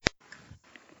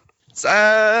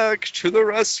Zach to the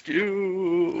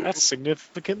rescue! That's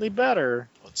significantly better.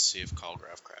 Let's see if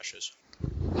Calgraph crashes.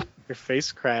 Your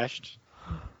face crashed.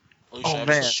 At least Oh, I have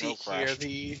man. the See snow here crashed.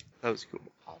 the That was cool.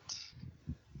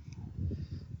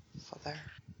 so there.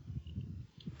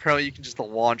 Apparently you can just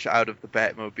launch out of the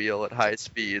Batmobile at high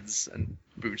speeds and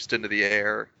boost into the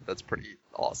air. That's pretty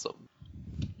awesome.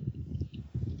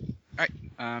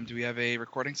 Do we have a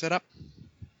recording set up?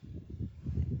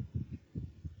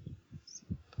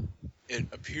 It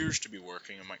appears to be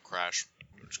working. It might crash.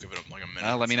 Just give it like a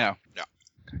minute. Let me know. Yeah.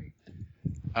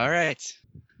 All right.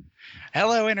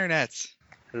 Hello, Internet.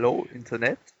 Hello,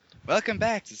 Internet? Welcome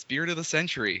back to Spirit of the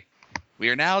Century. We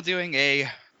are now doing a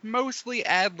mostly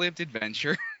ad-libbed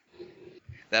adventure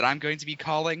that I'm going to be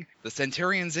calling The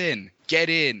Centurion's In, Get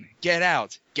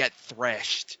Out, Get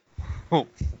Threshed. Oh,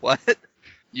 what?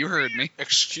 You heard me.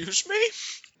 Excuse me?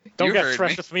 Don't You get heard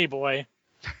threshed me. with me, boy.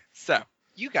 So,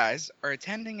 you guys are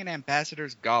attending an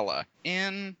ambassador's gala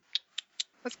in,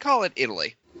 let's call it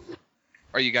Italy.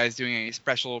 Are you guys doing any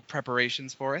special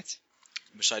preparations for it?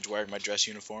 Besides wearing my dress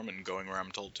uniform and going where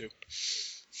I'm told to.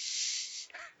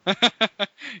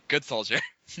 Good soldier.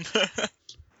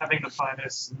 Having the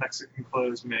finest Mexican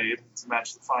clothes made to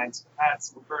match the fine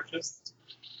hats we purchased.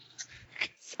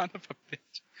 Son of a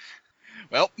bitch.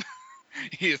 Well,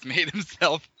 he has made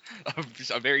himself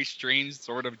a very strange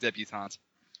sort of debutante.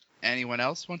 Anyone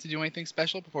else want to do anything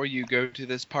special before you go to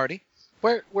this party?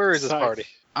 Where is this party?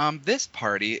 This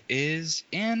party is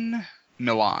in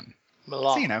Milan.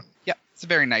 Milan. So, you know, yeah, it's a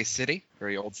very nice city,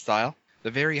 very old style.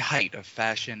 The very height of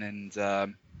fashion and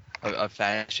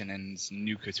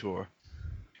new couture,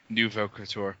 nouveau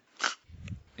couture.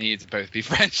 They need to both be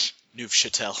French.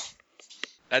 Neufchâtel.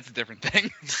 That's a different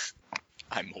thing.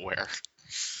 I'm aware.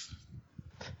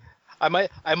 I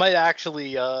might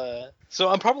actually. So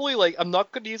I'm probably like I'm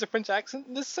not going to use a French accent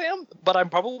in this, Sam, but I'm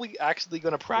probably actually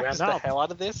going to practice the hell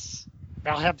out of this.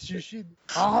 Perhaps you should.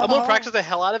 I'm going to practice the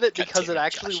hell out of it because damn it it,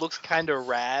 actually Josh. looks kind of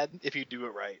rad if you do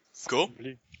it right. Cool.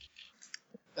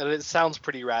 And it sounds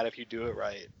pretty rad if you do it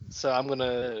right. So I'm going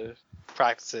to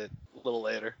practice it a little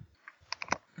later.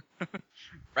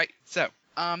 Right. So,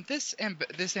 this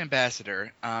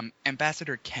ambassador,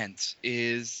 Ambassador Kent,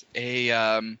 is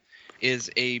a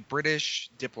British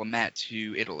diplomat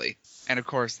to Italy, and of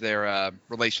course their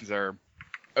relations are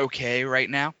okay right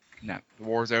now. No, the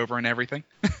war's over and everything.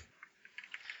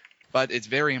 But it's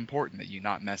very important that you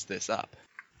not mess this up.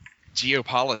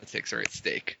 Geopolitics are at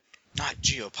stake. Not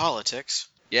geopolitics.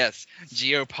 Yes,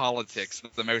 geopolitics,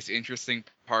 the most interesting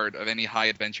part of any high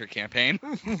adventure campaign.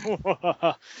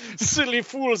 Silly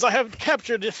fools, I have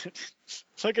captured it.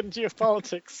 Like in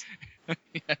geopolitics.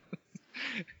 Yeah.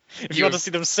 If you want to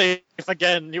see them safe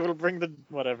again, you will bring the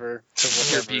whatever.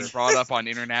 You're being brought up on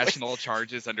international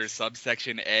charges under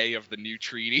subsection A of the new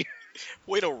treaty.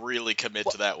 Way to really commit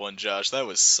to that one, Josh. That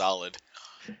was solid.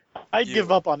 I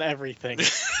give up on everything.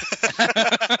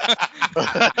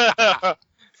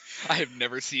 I have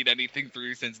never seen anything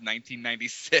through since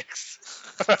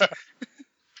 1996.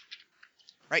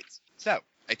 Right, so,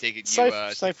 I take it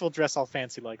you, Scythe will dress all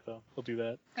fancy like, though. He'll do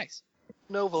that. Nice.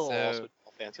 Nova will So- also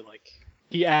fancy like.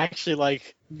 He actually,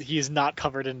 he is not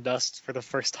covered in dust for the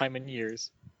first time in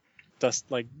years. Dust,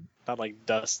 not like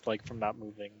dust, from not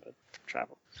moving, but from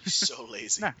travel. He's so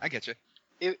lazy. Nah, I get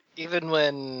you. Even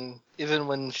when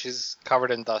she's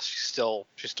covered in dust,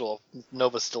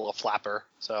 Nova's still a flapper.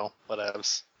 So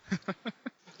whatevs.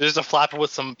 There's a flapper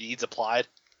with some beads applied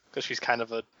because she's kind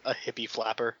of a hippie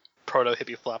flapper, proto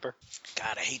hippie flapper.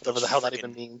 God, I hate Whatever those the hell that frickin'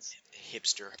 even means.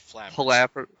 hipster flappers.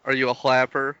 Flapper? Are you a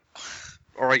flapper?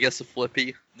 Or I guess a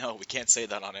flippy? No, we can't say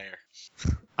that on air.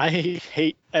 I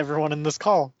hate everyone in this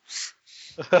call.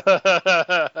 Just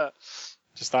thought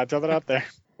I'd throw that out there.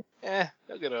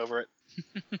 You'll get over it.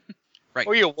 Right.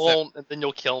 Or you won't, and then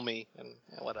you'll kill me, and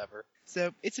whatever.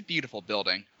 So, it's a beautiful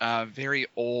building. Very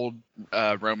old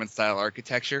Roman-style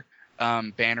architecture.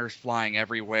 Banners flying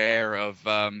everywhere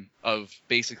of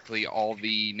basically all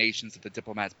the nations of the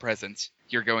diplomats present.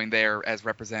 You're going there as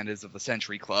representatives of the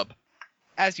Century Club,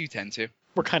 as you tend to.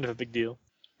 We're kind of a big deal.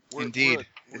 Indeed.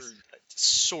 We're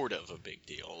sort of a big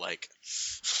deal. Like,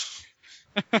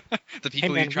 The people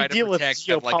hey man, you try we to deal with protect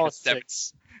have like a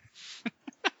geopolitics.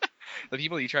 the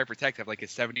people you try to protect have like a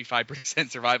 75%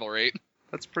 survival rate.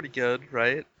 That's pretty good,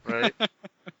 right? Right?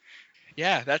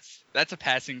 Yeah, that's a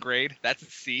passing grade. That's a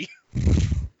C.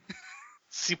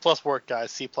 C+ work,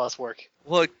 guys. C+ work.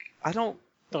 Look, I don't...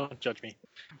 Don't judge me.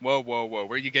 Whoa. Where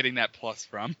are you getting that plus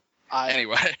from? I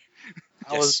Anyway.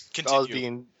 I was continue.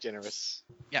 being generous.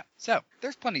 Yeah, so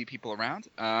there's plenty of people around.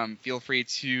 Feel free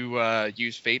to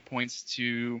use fate points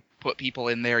to put people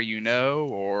in there you know,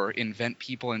 or invent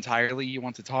people entirely you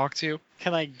want to talk to.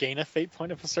 Can I gain a fate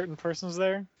point if a certain person's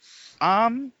there?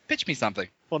 Pitch me something.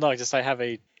 Well, no, just I have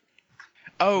a.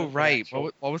 Oh, Okay, right.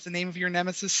 actual- What was the name of your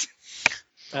nemesis?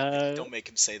 Don't make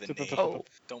him say the name. Oh.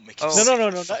 Don't make him Oh. say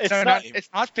No, the it's fucking No, not- name. it's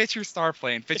not Fisher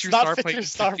Starplane. Fisher It's not Starplane Fisher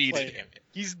is defeated. Starplane. Damn it.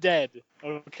 He's dead.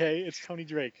 Okay, it's Tony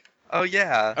Drake. Oh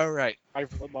yeah. Oh, right.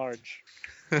 Rifle at large.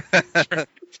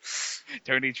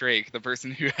 Tony Drake, the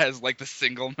person who has like the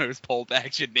single most pulp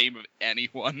action name of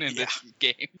anyone in this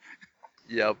game.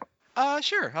 Yep.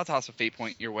 Sure. I'll toss a fate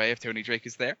point your way if Tony Drake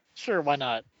is there. Sure, why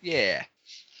not? Yeah.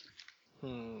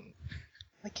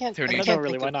 I can't. Tony, I I don't know, can't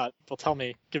really, think why not? Well, tell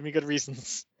me. Give me good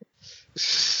reasons.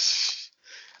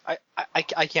 I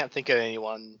can't think of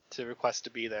anyone to request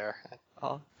to be there.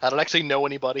 Oh. I don't actually know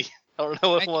anybody. I don't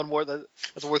know anyone more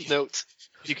that's worth note.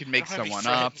 You can make I don't have any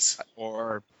someone up, friends.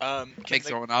 or Can make they-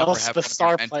 someone up, or Else have the one of your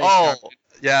star mentors player. Oh, come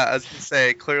in. yeah, I was gonna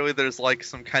say, clearly there's like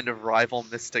some kind of rival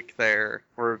mystic there,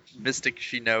 or mystic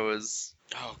she knows.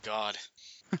 Oh God.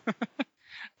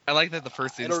 I like that the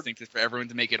first I don't- instinct is for everyone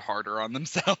to make it harder on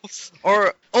themselves.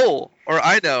 Or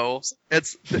I know,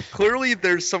 it's clearly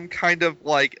there's some kind of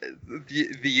like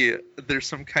there's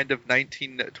some kind of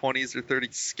 1920s or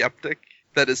 30s skeptic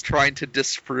that is trying to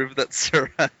disprove that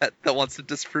that wants to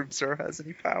disprove Sir has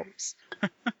any powers.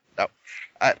 No,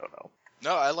 I don't know.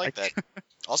 No, I like that.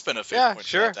 I'll spend a fate Yeah, point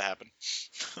sure. for that to happen.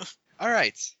 All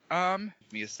right. Give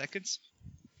me a second.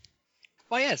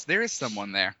 Why, yes, there is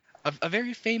someone there. A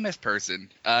very famous person.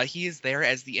 He is there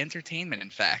as the entertainment,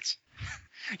 in fact.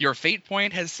 Your fate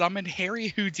point has summoned Harry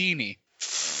Houdini.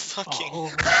 Fucking.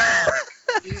 Oh,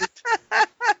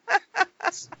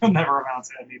 it'll never amount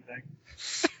to anything.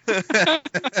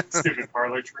 Stupid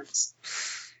parlor tricks.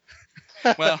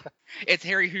 Well, it's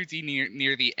Harry Houdini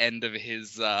near the end of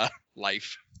his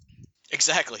life.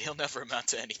 Exactly. He'll never amount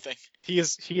to anything. He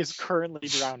is currently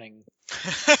drowning.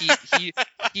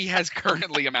 He has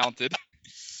currently amounted.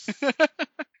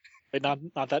 Wait,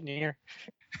 not that near.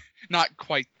 Not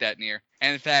quite that near.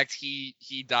 And in fact, he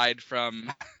died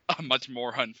from a much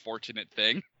more unfortunate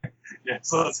thing. Yeah,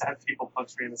 so let's have people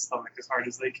punch me in the stomach as hard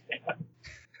as they can.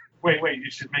 Wait, you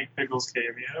should make Biggles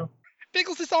cameo.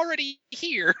 Biggles is already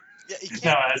here. Yeah, he No,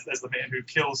 can't. as the man who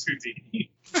kills Houdini.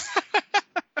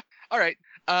 All right.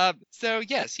 So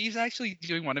yes, he's actually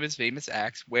doing one of his famous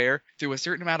acts where, through a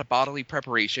certain amount of bodily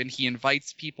preparation, he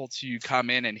invites people to come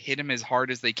in and hit him as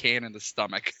hard as they can in the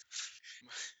stomach.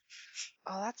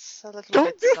 Oh, that's a little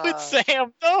Don't bit. do it,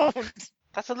 Sam. Don't.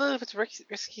 That's a little bit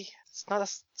risky. It's not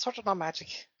sort of not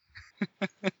magic.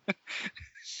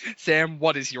 Sam,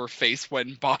 what is your face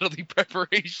when bodily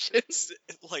preparation? It's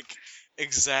like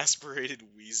exasperated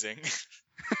wheezing.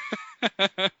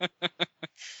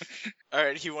 All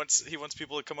right, he wants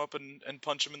people to come up and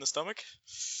punch him in the stomach.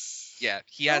 Yeah,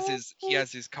 he has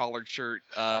his collared shirt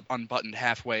unbuttoned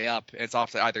halfway up. And it's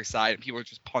off to either side, and people are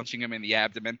just punching him in the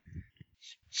abdomen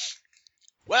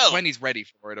Well, when he's ready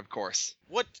for it, of course.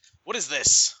 what is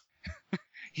this?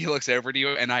 He looks over to you,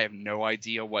 and I have no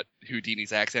idea what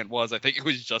Houdini's accent was. I think it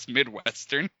was just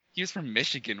Midwestern. He was from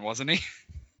Michigan, wasn't he?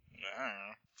 I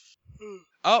don't know.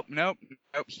 Oh, nope.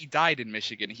 He died in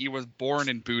Michigan. He was born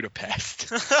in Budapest.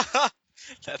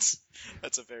 That's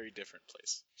a very different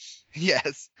place.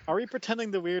 Yes. Are we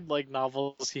pretending the weird like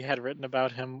novels he had written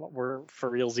about him were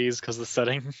for realsies because of the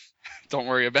setting? Don't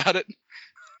worry about it.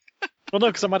 Well, no,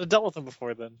 because I might have dealt with him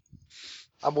before then.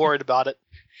 I'm worried about it.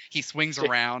 He swings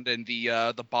around, and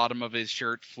the bottom of his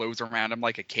shirt flows around him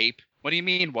like a cape. What do you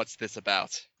mean, what's this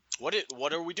about?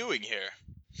 What are we doing here?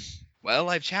 Well,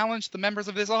 I've challenged the members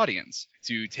of this audience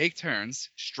to take turns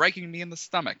striking me in the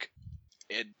stomach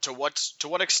To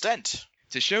what extent?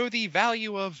 to show the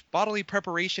value of bodily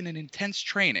preparation and intense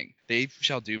training. They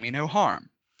shall do me no harm.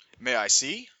 May I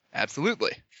see?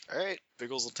 Absolutely. All right,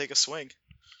 Biggles will take a swing.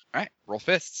 All right, roll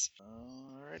fists.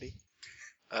 Alrighty.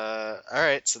 All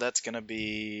right, so that's gonna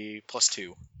be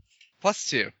 +2.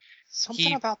 +2. Something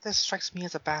He- about this strikes me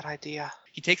as a bad idea.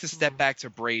 He takes a step back to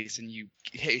brace, and you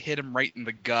hit him right in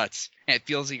the guts, and it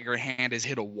feels like your hand has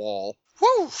hit a wall.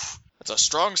 Woo! That's a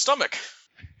strong stomach.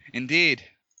 Indeed.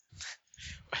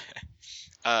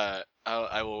 I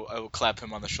will clap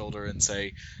him on the shoulder and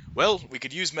say, "Well, we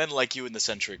could use men like you in the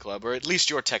Century Club, or at least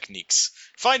your techniques.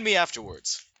 Find me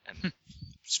afterwards." And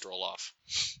stroll off.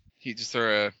 He just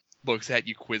sort of looks at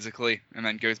you quizzically, and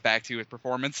then goes back to his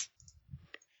performance.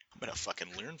 I'm gonna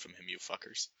fucking learn from him, you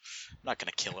fuckers. I'm not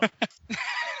gonna kill him.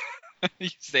 You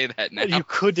say that now. You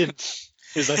couldn't,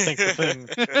 is I think the thing.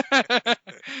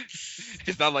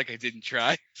 It's not like I didn't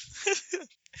try.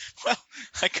 Well,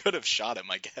 I could have shot him,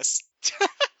 I guess.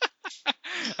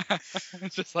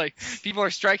 It's just like, people are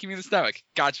striking me in the stomach.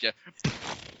 Gotcha.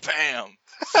 Bam.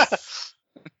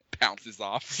 Bounces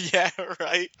off. Yeah,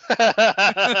 right.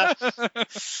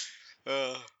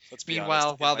 Let's be Meanwhile,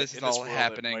 honest. while in this is in this all world,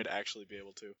 happening- it might actually be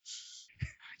able to.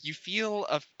 You feel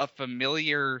a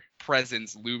familiar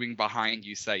presence looming behind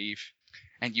you, Saif.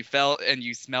 And you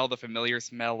smell the familiar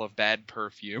smell of bad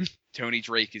perfume. Tony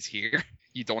Drake is here.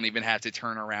 You don't even have to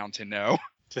turn around to know.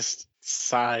 Just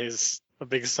sighs. A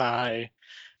big sigh.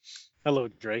 Hello,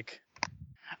 Drake.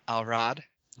 Alrod?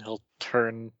 He'll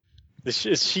turn.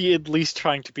 Is she at least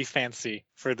trying to be fancy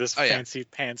for this Oh, yeah. fancy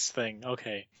pants thing?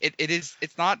 Okay. It is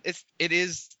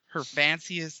her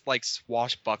fanciest, like,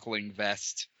 swashbuckling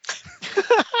vest.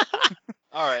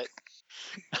 All right.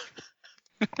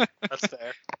 That's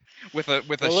fair. With a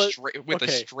okay.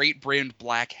 straight brimmed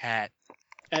black hat.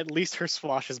 At least her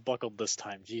swash is buckled this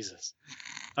time. Jesus.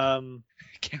 Can't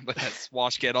let that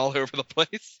swash get all over the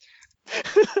place.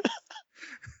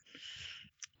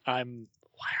 Why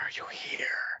are you here?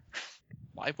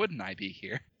 Why wouldn't I be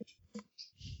here?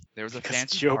 There was a Because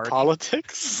fancy party.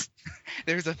 geopolitics?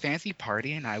 There was a fancy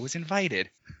party and I was invited.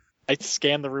 I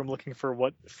scanned the room looking for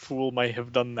what fool might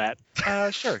have done that.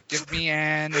 Sure. Give me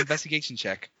an investigation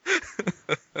check.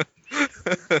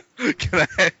 Can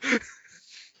I?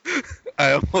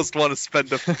 I almost want to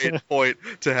spend a fate point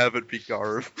to have it be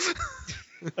Garv.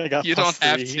 I got You don't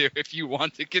have +3. to. If you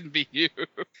want, it can be you.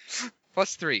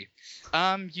 +3.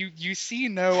 You see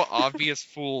no obvious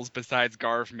fools besides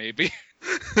Garv, maybe.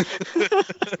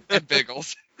 And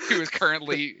Biggles, who is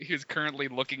currently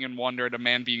looking in wonder at a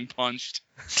man being punched.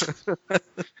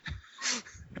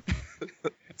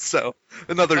 So,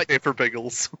 another day for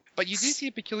Biggles. But you do see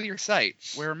a peculiar sight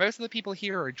where most of the people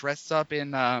here are dressed up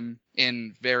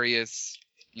in various,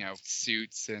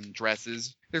 suits and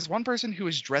dresses. There's one person who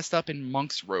is dressed up in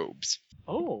monk's robes.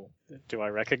 Oh, do I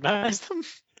recognize them?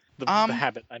 The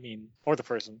habit, I mean, or the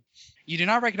person. You do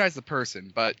not recognize the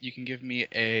person, but you can give me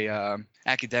a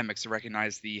academics to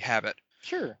recognize the habit.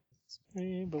 Sure.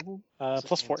 +4.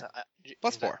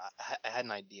 +4. I had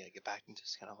an idea. Get back into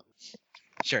this kind of.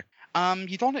 Sure.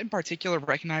 You don't in particular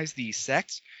recognize the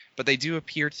sect, but they do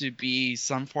appear to be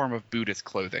some form of Buddhist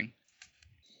clothing.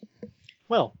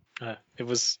 Well, it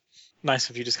was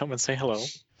nice of you to come and say hello.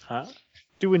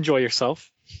 Do enjoy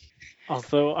yourself.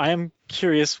 Although I am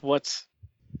curious what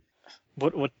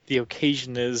the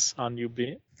occasion is on you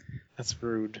being. That's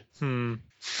rude.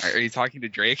 Are you talking to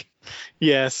Drake?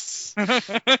 Yes.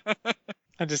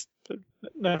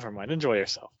 Never mind. Enjoy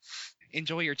yourself.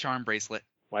 Enjoy your charm bracelet.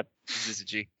 What? This is a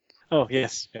G. Oh,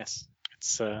 yes.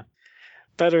 It's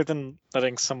better than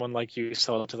letting someone like you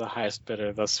sell it to the highest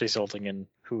bidder, thus resulting in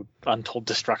untold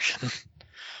destruction.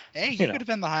 Hey, you You know. could have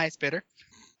been the highest bidder.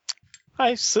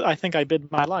 I think I bid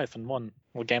my life and won.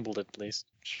 Well, gambled at least.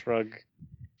 Shrug.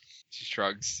 She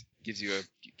shrugs, gives you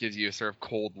a sort of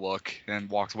cold look, and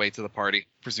walks away to the party,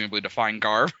 presumably to find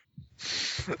Garv.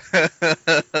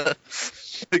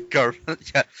 Garv,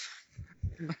 yeah.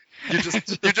 You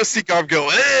just see Garv go,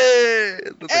 hey!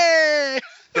 Hey!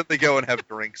 Then they go and have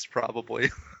drinks,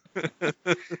 probably.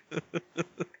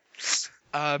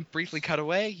 Briefly cut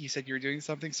away. You said you were doing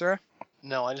something, sir.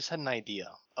 No, I just had an idea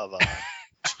of.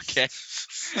 Okay.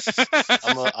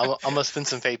 I'm gonna spend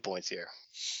some fate points here.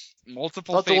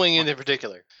 Multiple. Not the fate wing in points.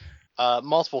 particular.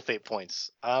 Multiple fate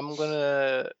points. I'm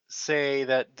gonna say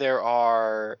that there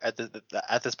are at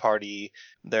this party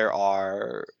there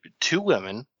are 2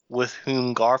 women with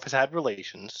whom Garf has had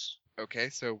relations Okay,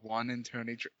 so one and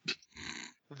Tony.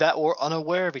 that were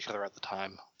unaware of each other at the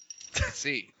time. Let's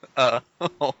see. Oh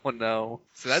no.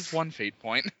 So that's one fate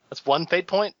point. That's 1 fate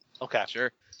point. Okay.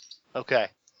 Sure. Okay.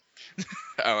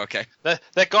 Oh, okay. That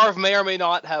Garf may or may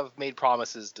not have made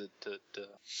promises to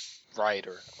write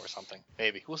or something.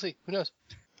 Maybe. We'll see. Who knows?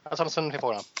 That's what I'm spending fate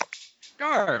point on.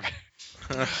 Garv.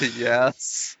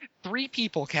 Yes. 3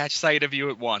 people catch sight of you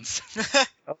at once.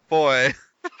 Oh boy.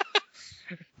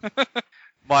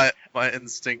 My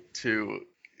instinct to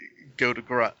go to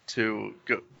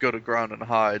ground and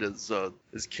hide is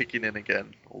kicking in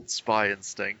again. Old spy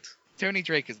instinct. Tony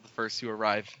Drake is the first to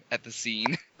arrive at the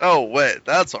scene. Oh wait,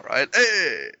 that's all right.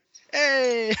 Hey.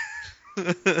 Hey!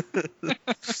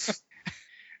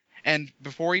 And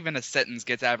before even a sentence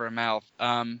gets out of her mouth,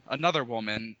 another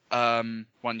woman,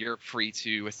 one you're free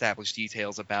to establish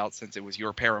details about since it was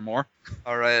your paramour.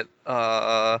 All right.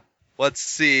 Let's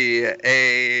see.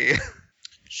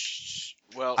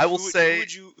 Well, I will say-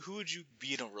 who would you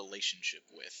be in a relationship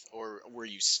with, or were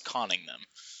you conning them?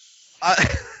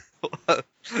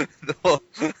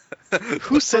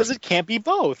 Who says it can't be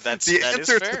both? That The is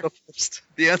answer fair.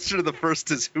 the answer to the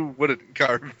first is who wouldn't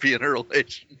Garv be in a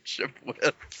relationship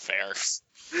with? Fair.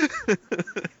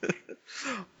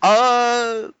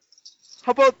 How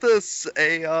about this?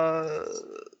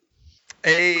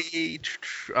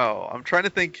 I'm trying to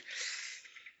think.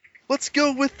 Let's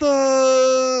go with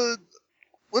a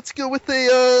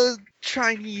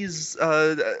Chinese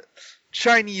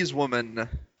woman.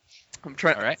 I'm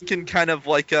trying. All right. Thinking kind of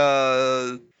like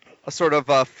a sort of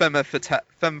a femme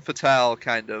fatale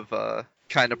kind of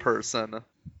person.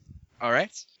 All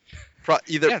right.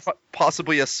 Either Yes.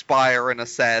 possibly a spy or an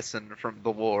assassin from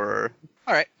the war.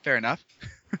 All right. Fair enough.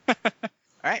 All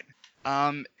right.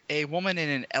 A woman in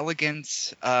an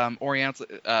elegant Oriental.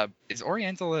 Is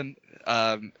Oriental an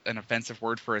offensive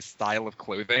word for a style of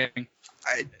clothing?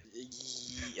 I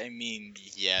mean,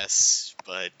 yes,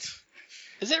 but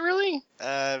Is it really?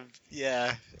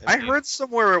 yeah. I mean, heard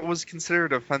somewhere it was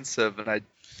considered offensive, and I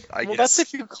Well, guess that's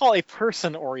if you call a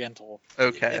person Oriental.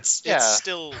 okay. it's Yeah.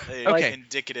 still Okay.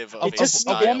 indicative of It a just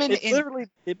style. woman it in- literally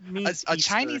it means A Easter.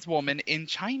 Chinese woman in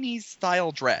Chinese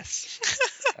style dress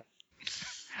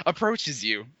approaches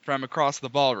you from across the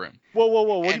ballroom. Whoa!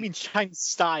 What do you and- mean Chinese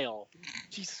style?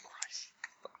 Jesus Christ!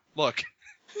 Look,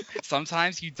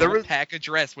 sometimes you There don't is- pack a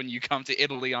dress when you come to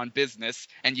Italy on business,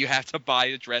 and you have to buy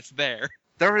a dress there.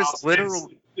 There is Also,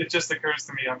 literally. it just occurs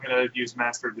to me I'm gonna use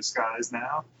Master of Disguise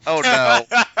now. Oh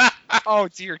no! Oh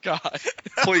dear God!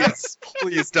 Please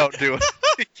don't do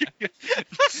it.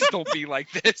 Don't be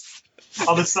like this.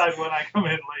 I'll decide when I come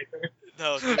in later.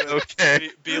 No, do it. Okay.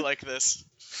 Be like this.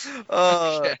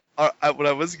 Okay. What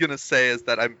I was gonna say is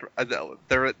that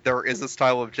there is a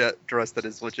style of dress that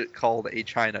is legit called a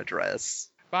China dress.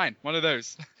 Fine, one of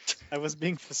those. I was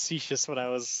being facetious when I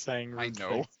was saying. I rude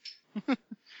know. things.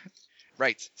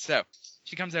 Right, so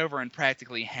she comes over and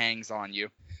practically hangs on you.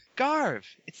 Garv,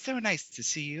 it's so nice to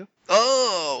see you.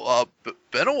 Oh,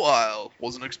 been a while.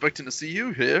 Wasn't expecting to see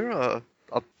you here.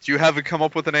 Do you have to come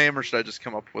up with a name, or should I just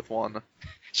come up with one?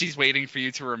 She's waiting for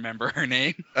you to remember her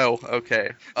name. Oh,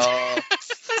 okay.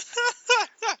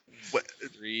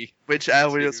 Three. Which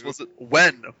alias Two. was it?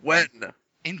 When?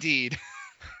 Indeed.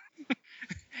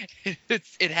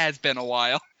 It has been a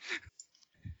while.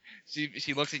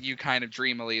 She looks at you kind of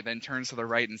dreamily, then turns to the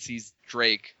right and sees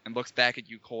Drake, and looks back at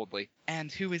you coldly.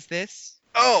 And who is this?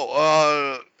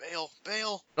 Oh,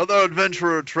 Bail. another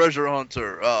adventurer, treasure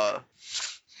hunter.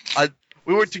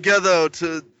 We were together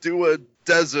to do a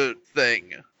desert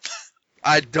thing.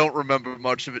 I don't remember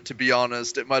much of it, to be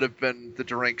honest. It might have been the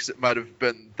drinks. It might have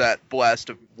been that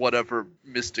blast of whatever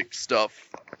mystic stuff.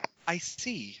 I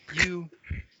see.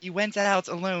 You went out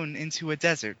alone into a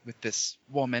desert with this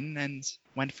woman and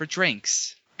went for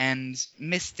drinks and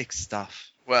mystic stuff.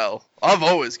 Well, I've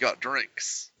always got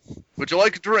drinks. Would you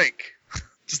like a drink?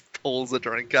 Just pulls a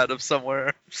drink out of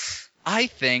somewhere. I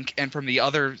think, and from the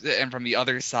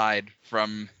other side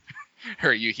from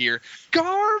her, you hear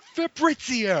Gar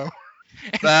Fabrizio.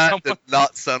 And That someone- did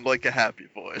not sound like a happy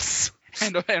voice.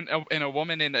 and a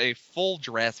woman in a full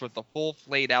dress with the full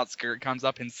flayed out skirt comes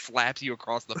up and slaps you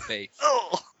across the face.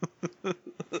 Oh.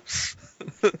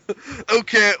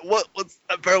 Okay, what's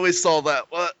I barely saw that.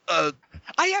 What?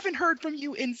 I haven't heard from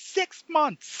you in 6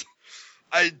 months,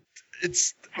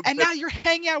 It's. and now you're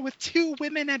hanging out with two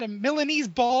women at a Milanese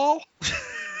ball,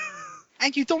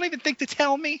 and you don't even think to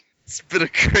tell me? It's been a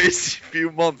crazy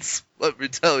few months, let me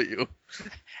tell you.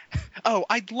 Oh,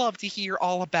 I'd love to hear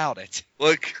all about it.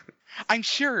 Look, I'm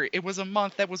sure it was a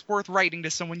month that was worth writing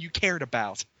to someone you cared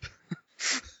about.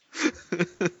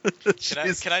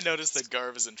 Can I notice that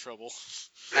Garv is in trouble?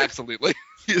 Absolutely.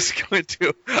 he's going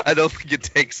to. I don't think it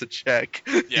takes a check.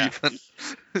 Yeah. Even.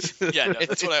 Yeah, no,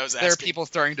 that's what I was asking. There are people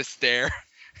starting to stare.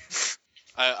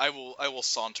 I will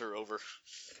saunter over.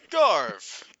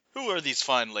 Garv, who are these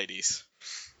fine ladies?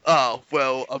 Oh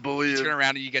well, I You believe. turn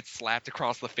around and you get slapped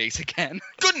across the face again.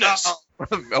 Goodness!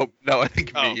 Oh no, I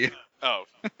think Oh. me. Oh.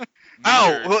 Ow,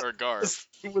 Me or- what- or Garv?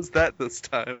 Who was that this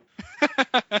time?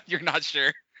 You're not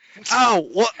sure. Ow!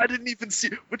 What? I didn't even see.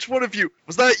 Which one of you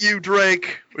was that? You,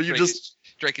 Drake? Or you just?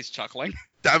 Drake is chuckling.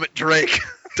 Damn it, Drake!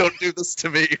 Don't do this to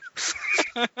me.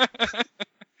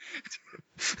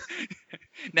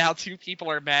 Now two people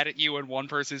are mad at you and one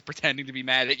person is pretending to be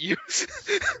mad at you.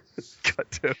 God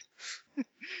damn.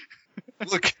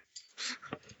 Look,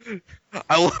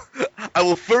 I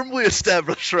will firmly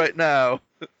establish right now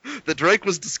that Drake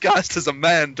was disguised as a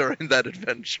man during that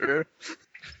adventure.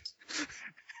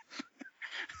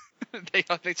 They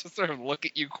just sort of look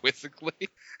at you quizzically.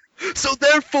 So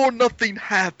therefore nothing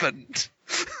happened.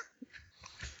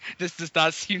 This does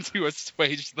not seem to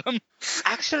assuage them.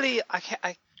 Actually, I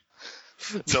can't.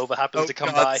 Nova happens Oh, to come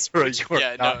God, by. sir, you are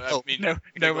Yeah, no, not I helping. mean, No,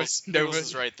 Nova, Biggles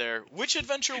is right there. Which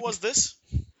adventure was this?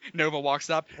 Nova walks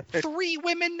up. 3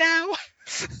 women now.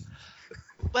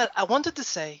 Well, I wanted to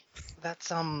say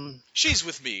that She's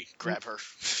with me. Grab her.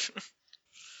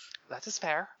 that is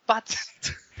fair, but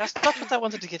that's not what I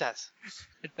wanted to get at.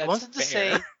 That's I wanted to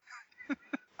fair.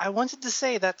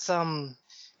 say that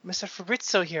Mr.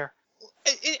 Fabrizio here.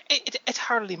 It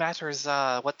hardly matters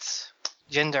what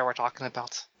gender we're talking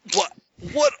about.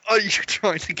 What are you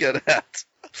trying to get at?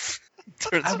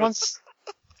 I once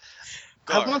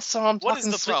Gar, saw him what is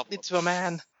talking the sweetly problem? to a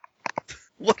man.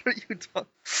 What are you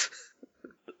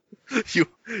doing?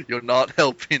 You're not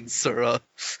helping, sir.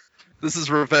 This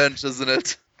is revenge, isn't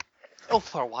it? Oh,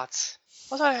 for what?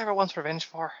 What do I ever want revenge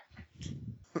for?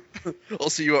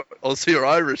 Also, you're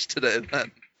Irish today,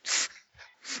 then.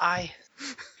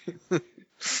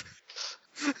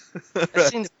 It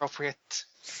seemed appropriate.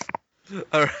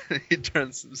 Alright, he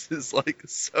turns and he's like,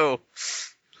 so,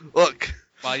 look,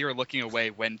 While you were looking away,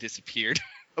 Wen disappeared.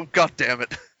 oh god damn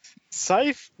it.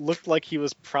 Scythe looked like he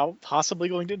was possibly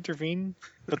going to intervene,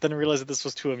 but then realized that this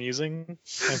was too amusing, and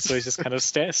so he's just kind of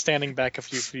standing back a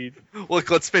few feet. Look,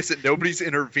 let's face it, nobody's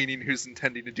intervening who's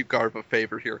intending to do Garb a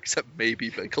favor here, except maybe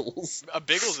Biggles.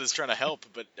 Biggles is trying to help,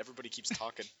 but everybody keeps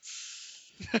talking.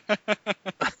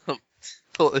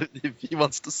 Well, if he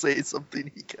wants to say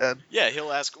something, he can. Yeah,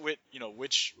 he'll ask,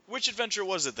 which adventure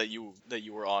was it that you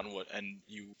were on, and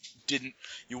you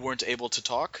weren't able to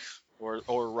talk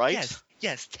or write?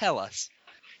 Yes, tell us.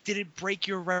 Did it break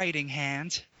your writing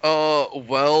hand?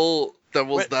 Well, there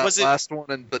was that was it- last one,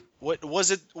 and What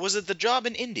was it? Was it the job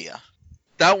in India?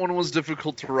 that one was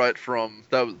difficult to write from.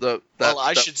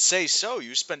 I should say so.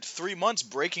 You spent 3 months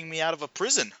breaking me out of a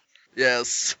prison.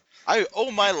 Yes. I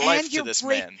owe my life to you're this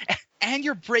man. And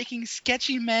you're breaking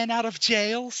sketchy men out of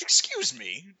jails? Excuse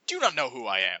me. Do you not know who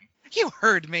I am? You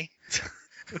heard me.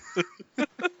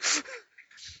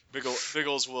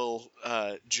 Biggles will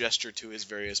gesture to his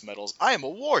various medals. I am a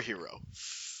war hero.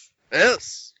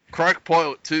 Yes. Crack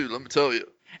pilot, too, let me tell you.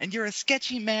 And you're a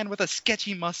sketchy man with a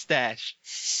sketchy mustache.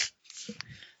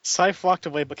 Scythe walked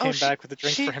away, but came she- back with a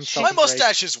drink she- for himself. My and Drake.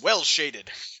 mustache is well shaded.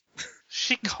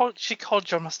 She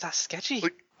called your mustache sketchy.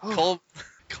 Look,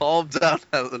 Calm down,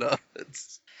 Helena.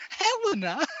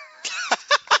 Helena?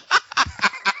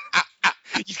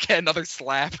 You get another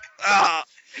slap. Ah!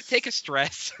 Take a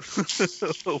stress.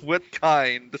 What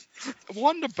kind?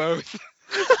 1 to both.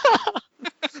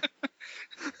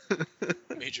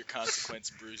 Major consequence,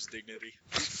 bruised dignity.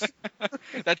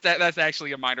 That's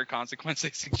actually a minor consequence they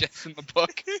suggest in the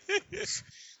book.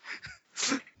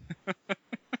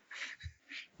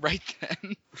 Right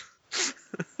then.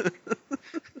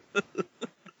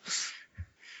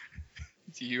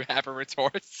 Do you have a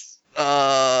retort?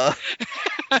 Have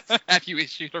you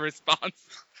issued a response?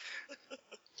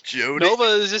 Jody?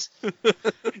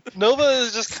 Nova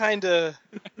is just kind of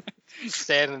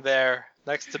standing there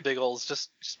next to Biggles, just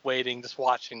waiting, just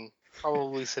watching,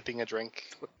 probably sipping a drink.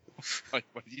 What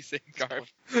did you say, Garb?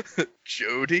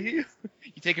 Jody?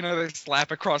 You take another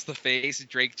slap across the face, and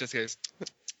Drake just goes.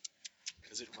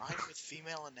 Does it rhyme with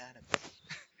female anatomy?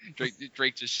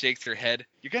 Drake just shakes her head.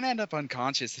 You're gonna end up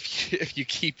unconscious if you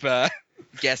keep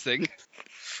guessing.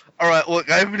 Alright,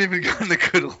 look, I haven't even gotten a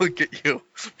good look at you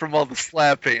from all the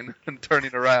slapping and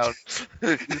turning around.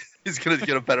 He's gonna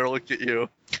get a better look at you.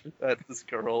 At this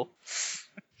girl.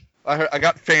 I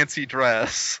got fancy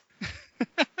dress.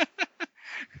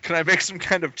 Can I make some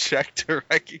kind of check to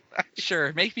recognize?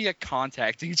 Sure, make me a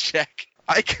contacting check.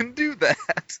 I can do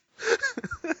that.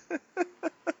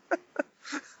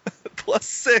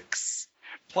 +6.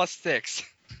 +6.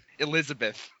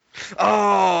 Elizabeth.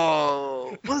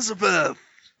 Oh, Elizabeth.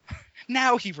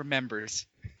 Now he remembers.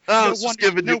 I was just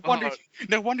giving you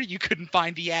No wonder you couldn't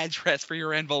find the address for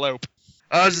your envelope.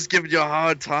 I was just giving you a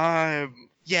hard time.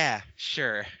 Yeah,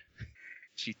 sure.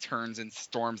 She turns and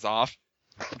storms off.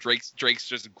 Drake's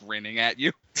just grinning at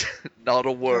you. Not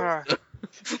a word.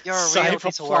 You're a real Scythe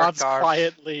piece of work, applauds Garb.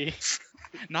 quietly.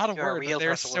 Not a You're a word, real but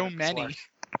there's person so with a many.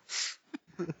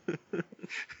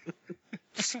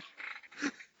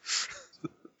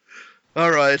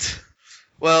 Alright.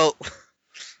 Well,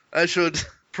 I should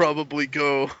probably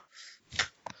go.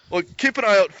 Well, keep an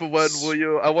eye out for Wen, will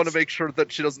you? I want to make sure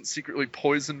that she doesn't secretly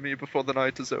poison me before the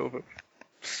night is over.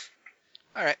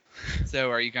 Alright.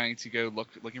 So are you going to go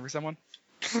looking for someone?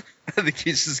 I think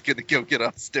he's just gonna go get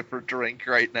a stiffer drink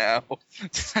right now.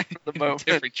 For the moment.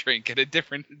 Different drink at a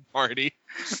different party.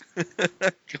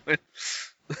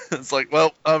 It's like,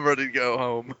 well, I'm ready to go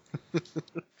home.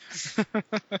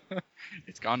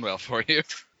 It's gone well for you.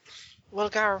 Well,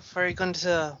 Garb, are you going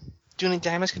to do any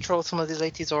damage control with some of these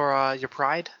ladies or your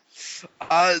pride?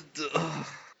 D-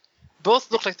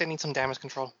 Both look like they need some damage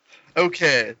control.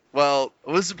 okay, well,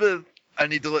 Elizabeth, I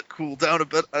need to let cool down a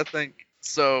bit, I think.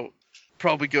 So,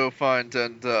 probably go find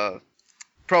a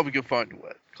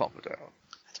way. Calm her down.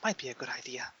 That might be a good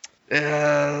idea.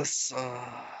 Yes.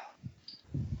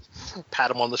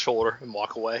 Pat him on the shoulder and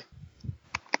walk away.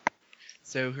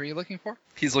 So who are you looking for?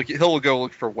 He'll go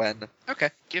look for Wen.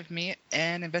 Okay, give me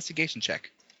an investigation check.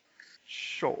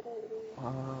 Sure.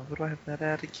 What do I have that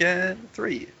at again?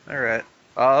 3. Alright.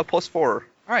 +4. All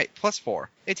right, +4.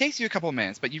 It takes you a couple of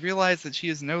minutes, but you realize that she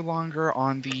is no longer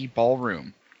on the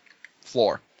ballroom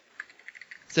floor.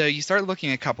 So you start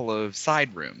looking at a couple of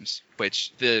side rooms,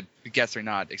 which the guests are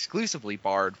not exclusively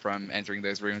barred from entering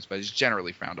those rooms, but is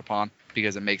generally frowned upon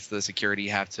because it makes the security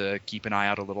have to keep an eye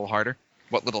out a little harder.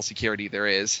 What little security there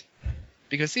is.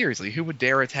 Because seriously, who would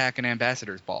dare attack an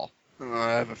ambassador's ball?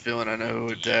 I have a feeling I know who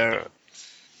would dare.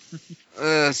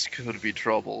 This could be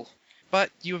trouble.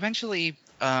 But you eventually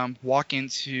walk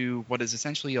into what is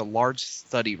essentially a large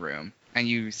study room, and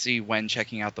you see Wen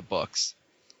checking out the books.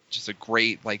 Just a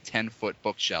great, 10-foot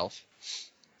bookshelf.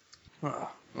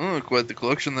 Quite the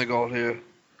collection they got here.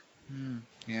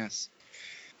 Yes.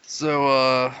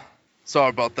 So, sorry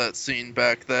about that scene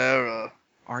back there.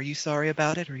 Are you sorry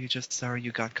about it, or are you just sorry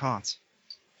you got caught?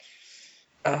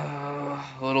 A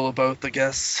little of both, I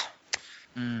guess.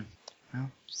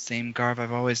 Well, same Garv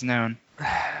I've always known.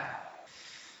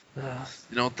 You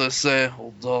know what they say,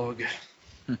 old dog.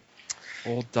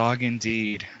 Old dog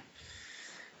indeed.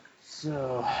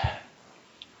 So,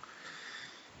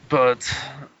 but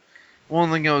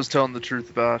one thing I was telling the truth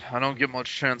about, I don't get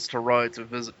much chance to ride to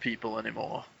visit people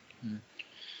anymore.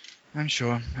 I'm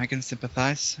sure. I can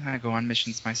sympathize. I go on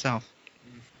missions myself.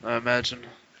 I imagine.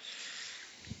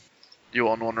 You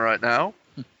on one right now?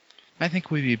 I think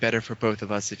it would be better for both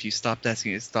of us if you stopped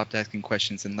asking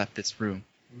questions and left this room.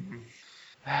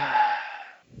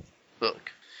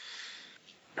 Look,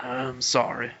 I'm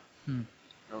sorry.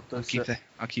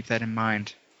 I'll keep that in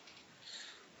mind.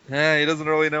 Yeah, he doesn't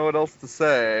really know what else to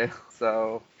say,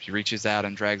 so... She reaches out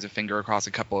and drags a finger across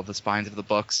a couple of the spines of the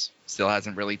books. Still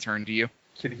hasn't really turned to you.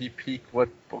 Can he peek what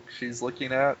book she's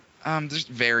looking at? There's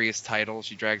various titles.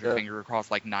 She drags her finger across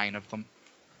 9 of them.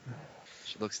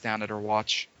 She looks down at her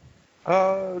watch.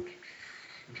 I'm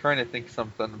trying to think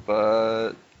something,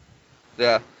 but...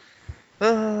 Yeah.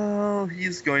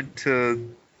 He's going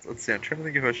to... Let's see, I'm trying to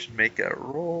think if I should make a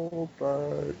roll,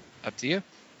 but... Up to you.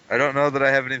 I don't know that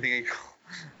I have anything...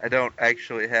 I don't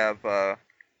actually have,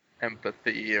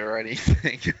 empathy or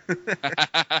anything.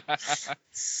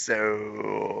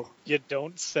 So... You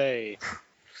don't say.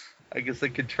 I guess I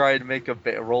could try and make a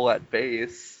roll at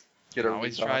base. Get a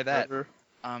Always read try off that. of her.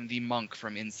 The monk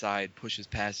from inside pushes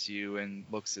past you and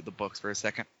looks at the books for a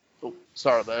second. Oh,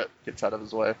 sorry, that gets out of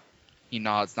his way. He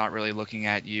nods, not really looking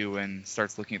at you, and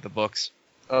starts looking at the books.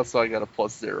 Also, I got a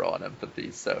 +0 on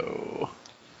empathy, so...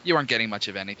 You aren't getting much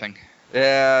of anything.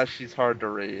 Yeah, she's hard to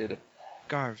read.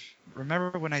 Garv,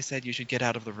 remember when I said you should get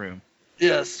out of the room?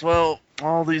 Yes, well,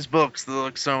 all these books, they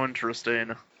look so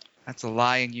interesting. That's a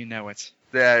lie and you know it.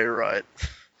 Yeah, you're right.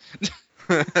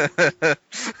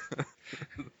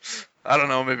 I don't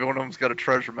know, maybe one of them's got a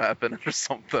treasure map in it or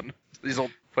something. These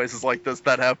old places like this,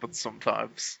 that happens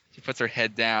sometimes. She puts her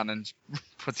head down and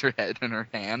puts her head in her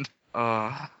hand.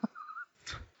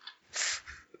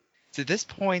 To this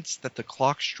point that the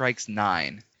clock strikes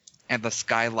 9, and the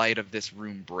skylight of this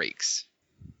room breaks.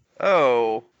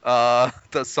 Oh,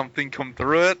 does something come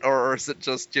through it, or is it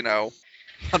just,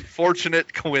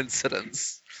 unfortunate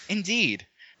coincidence? Indeed.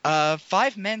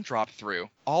 5 men drop through,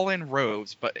 all in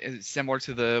robes, but similar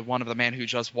to the one of the man who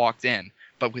just walked in,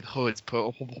 but with hoods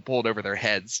pulled over their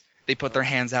heads. They put their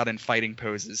hands out in fighting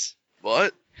poses.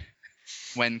 What?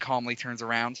 When calmly turns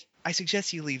around, I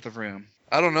suggest you leave the room.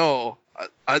 I don't know.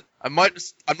 I might.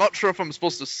 I'm not sure if I'm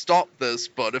supposed to stop this,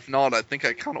 but if not, I think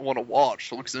I kind of want to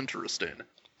watch. It looks interesting.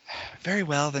 Very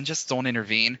well, then just don't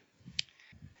intervene.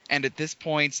 And at this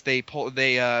point, they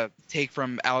take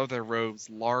from out of their robes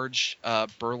large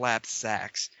burlap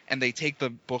sacks, and they take the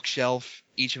bookshelf.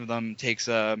 Each of them takes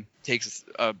a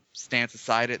stance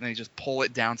aside it, and they just pull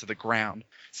it down to the ground,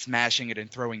 smashing it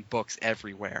and throwing books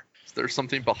everywhere. Is there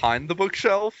something behind the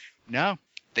bookshelf? No,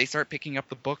 they start picking up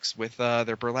the books with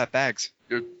their burlap bags.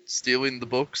 You're stealing the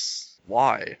books?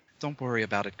 Why? Don't worry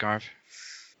about it, Garv.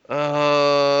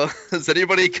 Is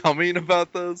anybody coming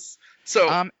about this?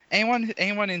 So,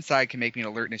 anyone inside can make me an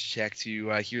alertness check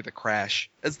to hear the crash.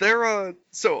 is there a...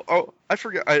 So, I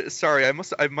forgot. Sorry,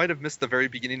 I might have missed the very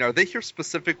beginning. Are they here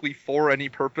specifically for any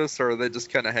purpose, or are they just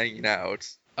kind of hanging out?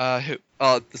 Who?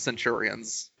 The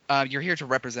Centurions. You're here to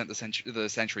represent the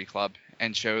Century Club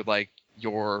and show like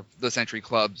the Century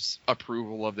Club's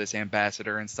approval of this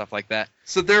ambassador and stuff like that.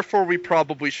 So therefore, we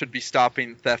probably should be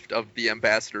stopping theft of the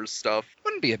ambassador's stuff.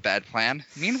 Wouldn't be a bad plan.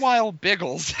 Meanwhile,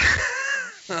 Biggles,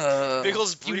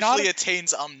 Biggles you briefly not-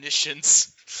 attains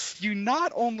omniscience. you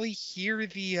not only hear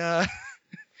the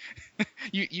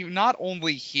you not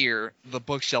only hear the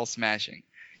bookshelf smashing.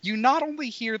 You not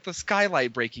only hear the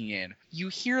skylight breaking in, you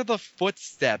hear the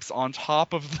footsteps on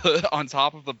top of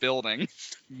the building,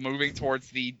 moving towards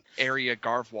the area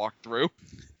Garv walked through.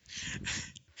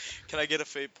 Can I get a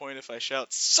fate point if I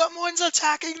shout, "Someone's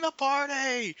attacking the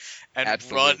party!" and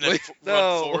Absolutely. run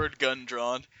No. forward, gun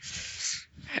drawn?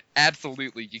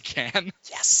 Absolutely, you can.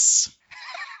 Yes.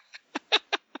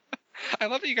 I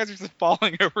love that you guys are just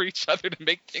falling over each other to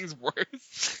make things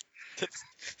worse.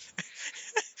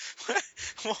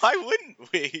 Why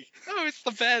wouldn't we? Oh, it's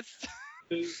the best.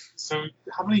 So,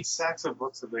 how many sacks of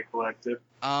books have they collected?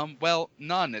 Well,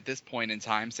 none at this point in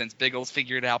time, since Biggles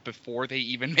figured out before they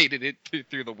even made it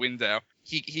through the window.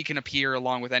 He can appear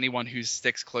along with anyone who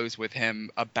sticks close with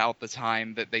him about the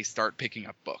time that they start picking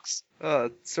up books.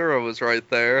 Sura was right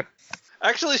there.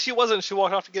 Actually, she wasn't. She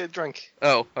walked off to get a drink.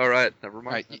 Oh, alright, never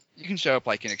mind. Alright, you can show up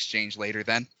like in exchange later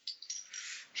then.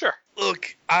 Sure.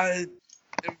 Look, I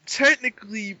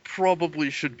technically probably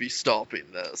should be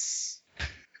stopping this.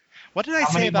 What did I How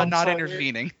say many about monks not are there?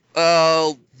 intervening?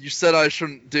 You said I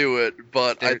shouldn't do it,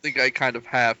 but I There- think I kind of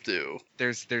have to.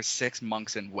 There's 6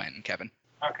 monks in Wen, Kevin.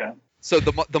 Okay. So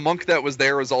the monk that was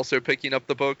there is also picking up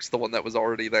the books, the one that was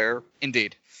already there.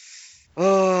 Indeed. He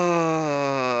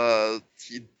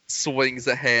swings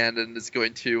a hand and is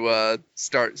going to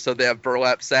start. So they have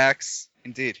burlap sacks.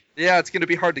 Indeed. Yeah, it's going to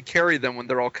be hard to carry them when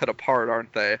they're all cut apart,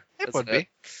 aren't they? It would be.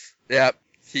 Yeah,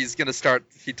 he's going to start.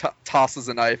 He tosses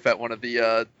a knife at one of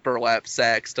the burlap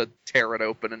sacks to tear it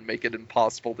open and make it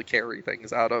impossible to carry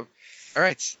things out of.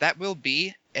 Alright, that will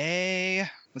be a...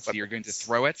 Let's see, you're going to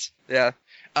throw it. Yeah.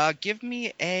 Give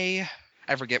me a...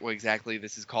 I forget what exactly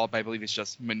this is called, but I believe it's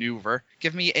just maneuver.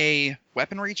 Give me a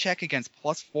weaponry check against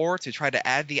 +4 to try to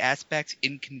add the aspect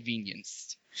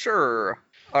inconvenienced. Sure.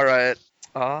 All right.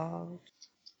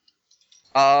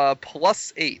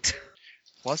 +8.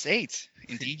 +8.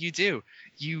 Indeed you do.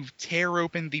 You tear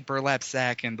open the burlap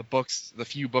sack and the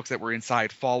few books that were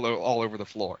inside fall all over the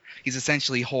floor. He's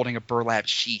essentially holding a burlap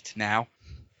sheet now.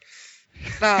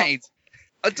 Now, Right.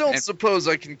 I don't And- suppose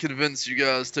I can convince you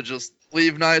guys to just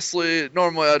leave nicely.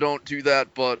 Normally I don't do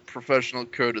that, but professional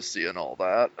courtesy and all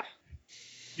that.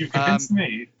 You've convinced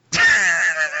me.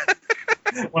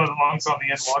 One of the monks on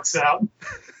the end walks out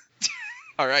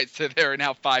Alright, so there are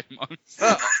now 5 monks.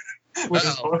 with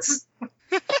his Uh-oh. books.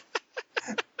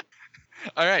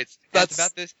 Alright, That's-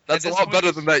 about this. That's at a this lot point,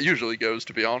 better than that usually goes,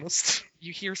 to be honest.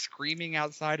 You hear screaming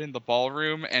outside in the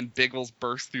ballroom, and Biggles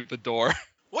bursts through the door.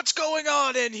 What's going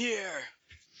on in here?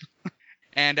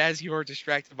 And as you are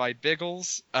distracted by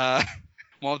Biggles, one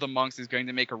of the monks is going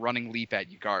to make a running leap at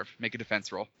you, Garv. Make a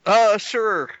defense roll.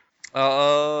 Sure.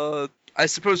 I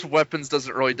suppose weapons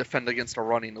doesn't really defend against a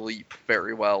running leap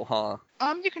very well, huh?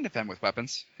 You can defend with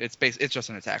weapons. It's just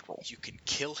an attack roll. You can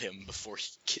kill him before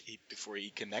he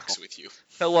connects with you.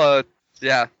 He'll,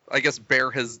 yeah, I guess bear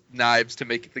his knives to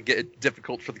make it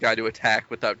difficult for the guy to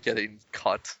attack without getting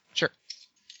cut. Sure.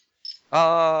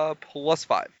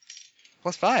 +5.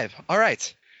 +5. All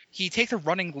right. He takes a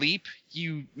running leap.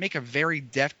 You make a very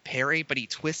deft parry, but he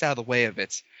twists out of the way of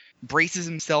it. Braces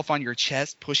himself on your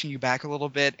chest, pushing you back a little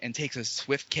bit, and takes a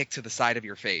swift kick to the side of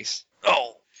your face.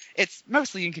 Oh! It's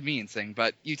mostly inconveniencing,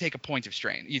 but you take a point of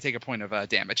strain. You take a point of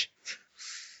damage.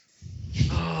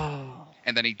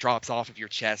 And then he drops off of your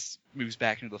chest, moves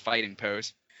back into the fighting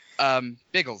pose.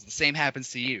 Biggles, the same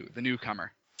happens to you, the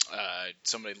newcomer.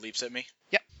 Somebody leaps at me.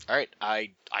 Yep. All right,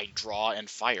 I draw and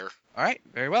fire. All right,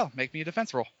 very well. Make me a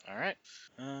defense roll. All right.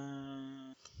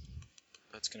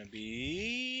 That's gonna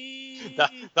be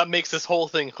That makes this whole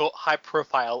thing high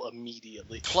profile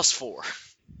immediately. +4.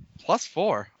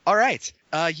 +4. All right.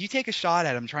 You take a shot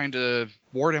at him, trying to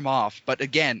ward him off, but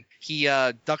again, he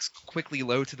ducks quickly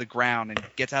low to the ground and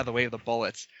gets out of the way of the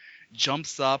bullets.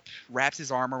 Jumps up, wraps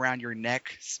his arm around your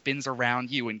neck, spins around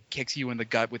you, and kicks you in the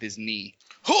gut with his knee.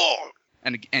 Ho!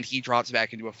 And he drops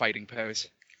back into a fighting pose.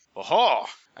 Oh,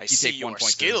 I see take you 1 are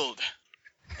point to- skilled.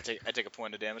 I take a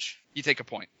point of damage. You take a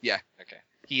point. Yeah. Okay.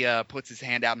 He puts his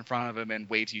hand out in front of him and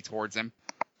waves you towards him.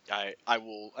 I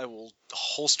will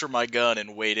holster my gun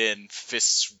and wade in,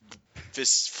 fists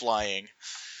flying.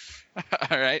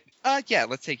 All right. Yeah.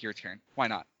 Let's take your turn. Why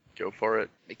not? Go for it.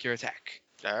 Make your attack.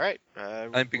 All right. I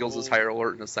think Biggles is higher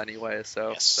alertness anyway,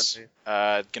 so... Yes.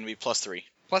 Gonna be +3.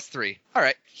 +3. All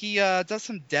right. He does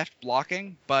some deft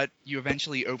blocking, but you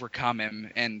eventually overcome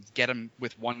him and get him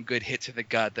with one good hit to the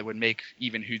gut that would make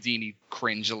even Houdini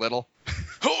cringe a little.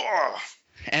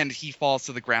 And he falls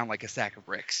to the ground like a sack of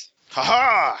bricks.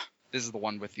 Haha! This is the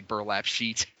one with the burlap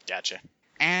sheet. Gotcha.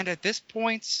 And at this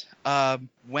point,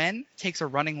 Wen takes a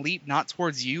running leap, not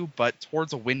towards you, but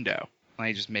towards a window. Let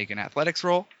me just make an athletics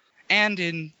roll. And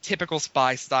in typical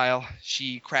spy style,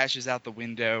 she crashes out the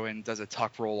window and does a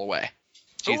tuck roll away.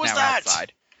 She's was now that?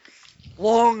 outside.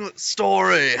 Long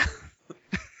story.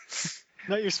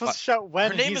 No, you're supposed to shout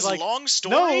when. Her name He's is like, Long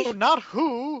Story? no, not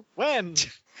who. When?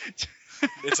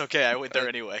 It's okay, I went there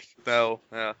anyway. No,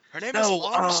 yeah. Her name No, is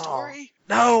Long oh. Story?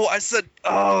 No, I said,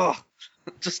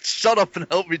 just shut up and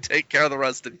help me take care of the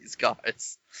rest of these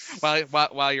guys.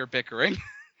 While you're bickering,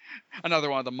 another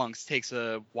one of the monks takes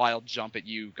a wild jump at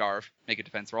you, Garv. Make a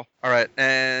defense roll. All right,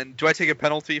 and do I take a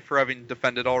penalty for having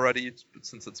defended already?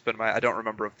 Since it's been I don't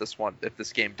remember if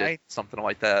this game did something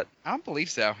like that. I don't believe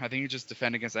so. I think you just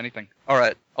defend against anything. All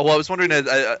right. Oh, well, I was wondering,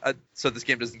 so this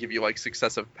game doesn't give you like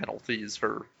successive penalties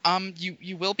for.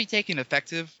 You will be taking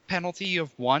effective penalty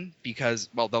of 1 because,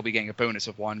 well, they'll be getting a bonus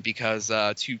of 1 because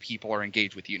 2 people are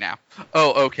engaged with you now.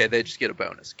 Oh, okay. They just get a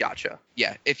bonus. Gotcha.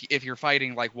 Yeah, if you're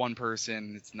fighting like one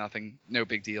person, it's nothing, no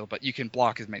big deal. But you can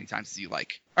block as many times as you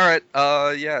like. All right.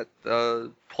 Yeah.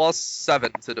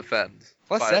 +7 to defend.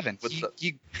 +7. With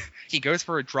He goes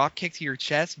for a drop kick to your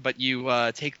chest, but you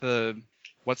take the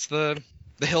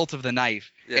hilt of the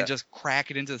knife and just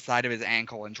crack it into the side of his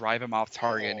ankle and drive him off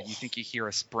target. And you think you hear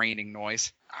a spraining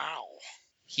noise. Ow.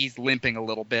 He's limping a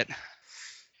little bit.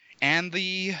 And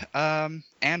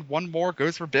and one more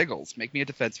goes for Biggles. Make me a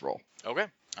defense roll. Okay.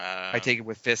 I take it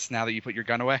with fists now that you put your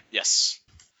gun away. Yes.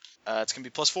 It's going to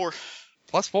be +4.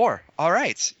 +4. All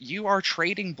right. You are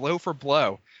trading blow for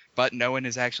blow, but no one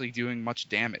is actually doing much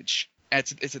damage.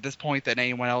 It's at this point that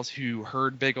anyone else who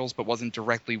heard Biggles but wasn't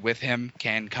directly with him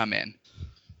can come in.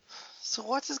 So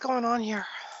what is going on here?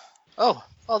 Oh,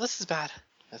 this is bad.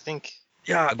 I think.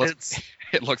 Yeah,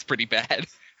 It looks pretty bad.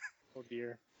 Oh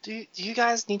dear. Do you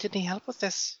guys need any help with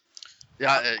this?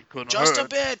 Yeah, it couldn't Just hurt. a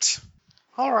bit.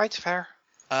 All right, fair.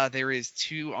 There is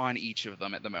 2 on each of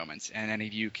them at the moment, and any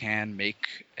of you can make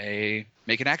an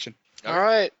action. All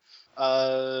right.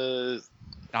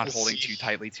 Not Let's holding see. too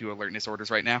tightly to alertness orders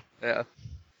right now, Yeah.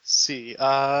 See.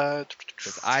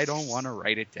 because I don't want to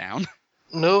write it down.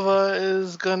 Nova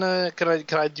is gonna. Can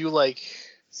I do like?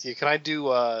 See, can I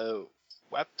do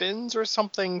weapons or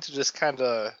something to just kind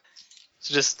of,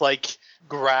 like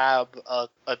grab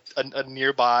a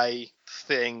nearby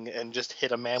thing and just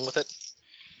hit a man with it?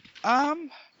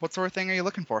 What sort of thing are you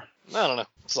looking for? I don't know.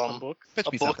 A Some book. Pitch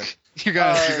a me book. something. You're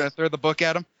gonna throw the book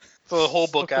at him? Throw the whole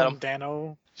book at him.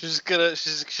 Dano. She's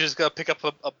just gonna pick up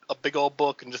a big old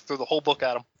book and just throw the whole book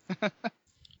at him.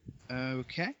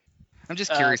 Okay. I'm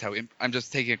just curious I'm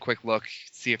just taking a quick look,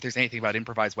 see if there's anything about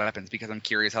improvised weapons, because I'm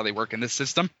curious how they work in this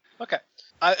system. Okay.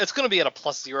 It's gonna be at a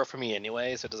 +0 for me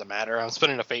anyway, so it doesn't matter. I'm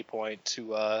spending a fate point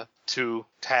to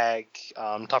tag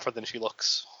tougher than she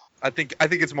looks. I think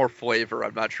it's more flavor.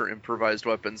 I'm not sure improvised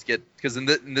weapons get, because in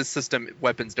this system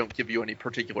weapons don't give you any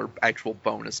particular actual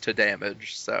bonus to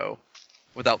damage, so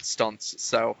without stunts.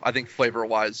 So I think flavor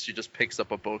wise she just picks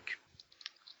up a book.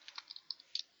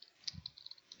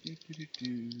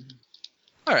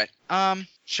 All right.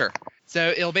 Sure. So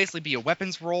it'll basically be a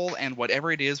weapons roll, and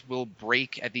whatever it is will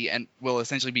break at the end. Will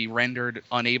essentially be rendered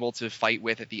unable to fight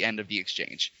with at the end of the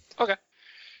exchange. Okay.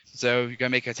 So you're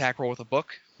gonna make an attack roll with a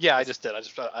book. Yeah, I just did. I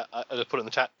just put it in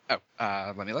the chat. Oh,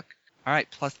 let me look. All right,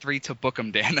 +3 to book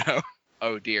 'em, Dano.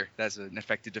 Oh dear, that's an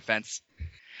effective defense.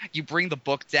 You bring the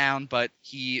book down, but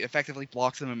he effectively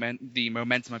blocks the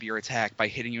momentum of your attack by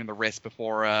hitting you in the wrist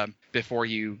before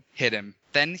you hit him.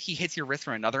 Then he hits your wrist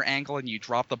from another angle, and you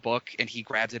drop the book, and he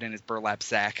grabs it in his burlap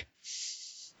sack.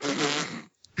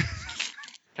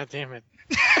 God damn it.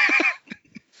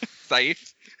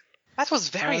 Safe. That was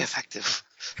very Uh, effective.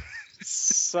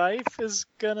 Scythe is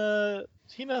gonna.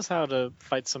 He knows how to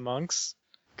fight some monks.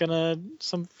 I'm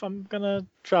gonna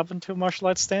drop into a martial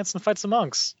arts stance and fight some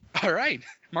monks. All right,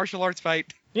 martial arts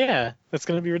fight. Yeah, that's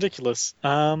gonna be ridiculous.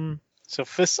 So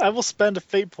I will spend a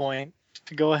fate point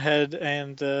to go ahead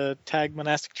and tag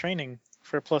monastic training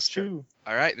for a +2.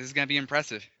 All right, this is gonna be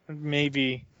impressive.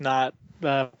 Maybe not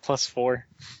 +4.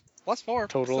 +4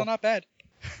 Total. Still not bad.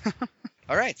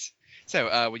 All right.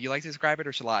 So, would you like to describe it,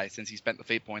 or shall I, since you spent the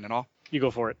fate point and all? You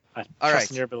go for it. I All trust right.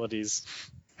 in your abilities.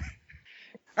 All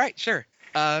right, sure.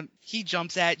 He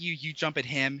jumps at you. You jump at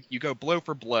him. You go blow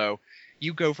for blow.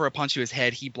 You go for a punch to his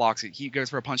head, he blocks it. He goes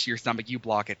for a punch to your stomach, you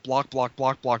block it. Block, block,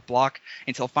 block, block, block,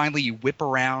 until finally you whip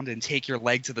around and take your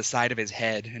leg to the side of his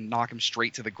head and knock him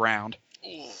straight to the ground.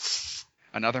 Oof.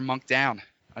 Another monk down.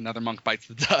 Another monk bites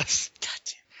the dust. God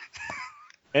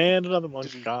damn. And another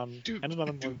monk gone. And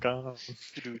another monk gone.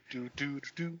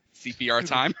 CPR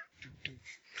time.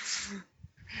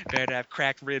 Better have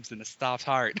cracked ribs and a soft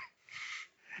heart.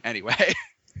 Anyway,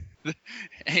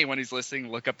 anyone who's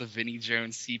listening, look up the Vinnie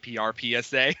Jones CPR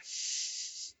PSA.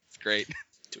 It's great.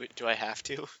 Do I have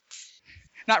to?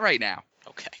 Not right now.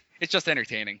 Okay. It's just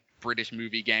entertaining. British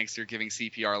movie gangster giving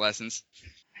CPR lessons.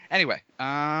 Anyway,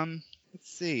 let's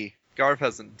see. Garv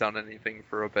hasn't done anything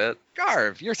for a bit.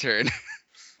 Garv, your turn.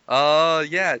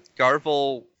 Yeah, Garv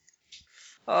will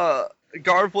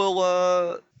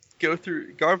go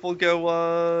through. Garv will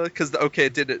go, cause okay,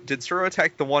 did Sura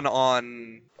attack the one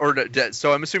on, or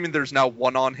so I'm assuming there's now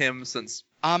one on him since.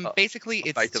 Basically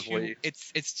effectively.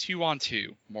 it's 2 on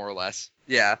 2, more or less.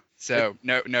 Yeah. So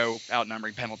no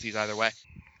outnumbering penalties either way.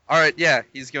 All right, yeah,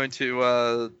 he's going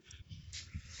to.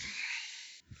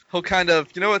 He'll kind of,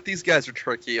 you know what, these guys are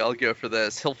tricky. I'll go for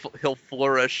this. He'll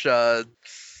flourish. He'll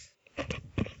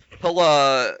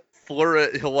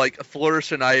like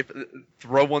flourish a knife,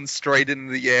 throw one straight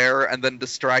into the air, and then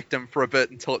distract him for a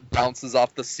bit until it bounces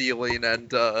off the ceiling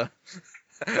and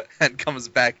and comes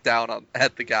back down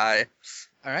at the guy.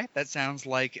 All right, that sounds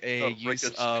like a use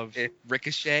of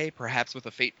ricochet, perhaps with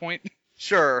a fate point.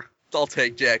 Sure, I'll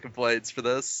take Jack of Blades for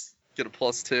this. Get a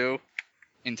 +2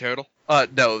 in total.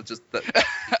 No, just that.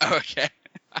 Okay,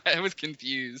 I was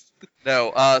confused.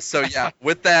 No, so yeah,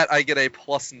 with that I get a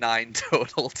 +9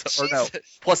 total, or no,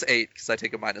 +8 because I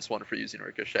take a -1 for using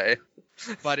ricochet.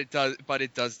 But it does.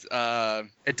 It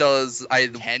does.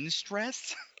 10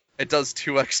 stress. It does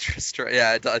 2 extra stress.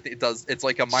 Yeah, I think it does. It's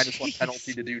like a -1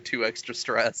 penalty to do 2 extra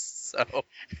stress. So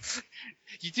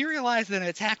you do realize that an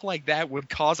attack like that would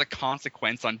cause a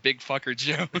consequence on Big Fucker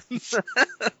Jones.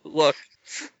 Look,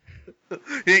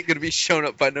 he ain't gonna be shown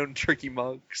up by no tricky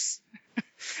monks.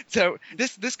 So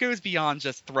this goes beyond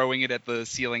just throwing it at the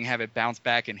ceiling, have it bounce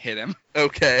back and hit him.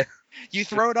 Okay. You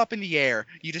throw it up in the air,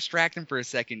 you distract him for a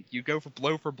second, you go for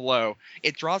blow,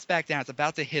 it drops back down, it's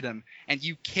about to hit him, and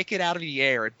you kick it out of the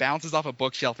air, it bounces off a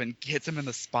bookshelf and hits him in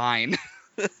the spine.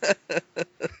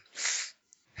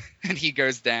 And he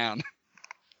goes down.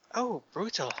 Oh,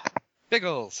 brutal.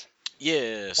 Biggles,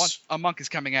 Yes. a monk is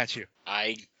coming at you.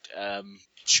 I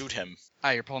shoot him.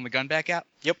 Ah, you're pulling the gun back out?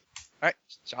 Yep. Alright,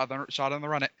 shot on the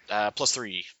run it.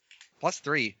 +3.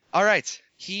 +3. Alright.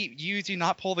 You do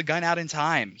not pull the gun out in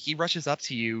time. He rushes up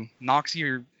to you,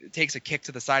 takes a kick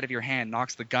to the side of your hand,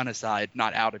 knocks the gun aside,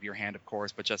 not out of your hand, of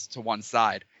course, but just to one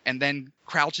side, and then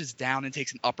crouches down and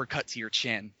takes an uppercut to your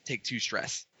chin. Take 2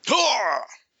 stress.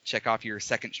 Check off your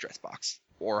second stress box,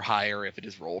 or higher if it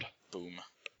is rolled. Boom.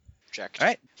 Check. All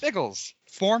right, Biggles,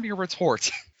 form your retort.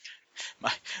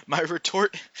 My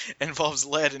retort involves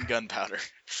lead and gunpowder.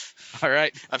 All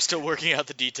right. I'm still working out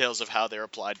the details of how they're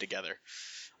applied together.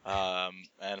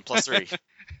 And +3.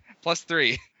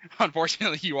 +3.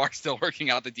 Unfortunately, you are still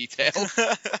working out the details.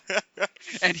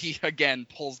 And he again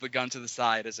pulls the gun to the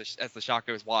side as the shot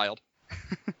goes wild.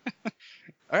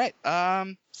 All right,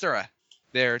 Sura.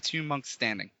 There are 2 monks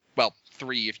standing. Well,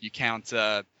 3 if you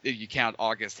count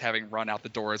August having run out the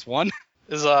door as one.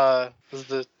 Is the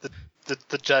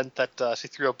gent that she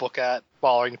threw a book at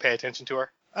bothering to pay attention to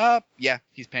her? Yeah,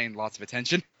 he's paying lots of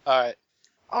attention.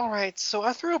 All right. So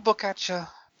I threw a book at you.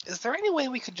 Is there any way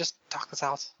we could just talk this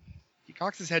out? He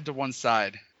cocks his head to one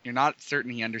side. You're not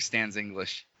certain he understands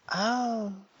English.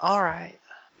 Oh, all right.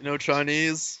 You know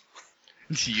Chinese?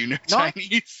 Do you know Not-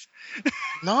 Chinese?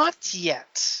 Not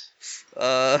yet.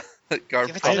 Garv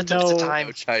Give it I a little bit of know- time.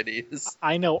 know Chinese.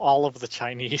 I know all of the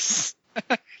Chinese.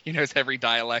 He knows every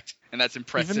dialect, and that's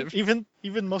impressive. Even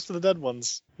most of the dead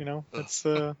ones. You know, it's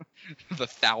The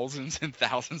thousands and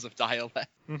thousands of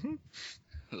dialects. mhm.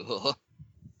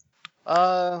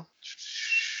 Ugh.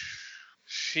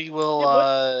 She will.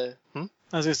 I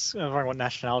was just wondering what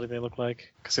nationality they look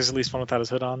like, because there's at least one without his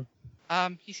hood on.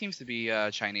 He seems to be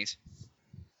Chinese.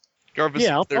 Garv is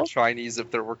Yeah, I'll- they're I'll- Chinese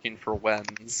if they're working for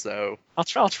Wen, so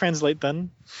I'll translate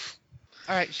then.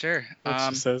 All right, sure. What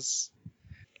she says.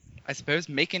 I suppose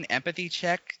make an empathy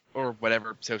check or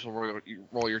whatever social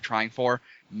role you're trying for,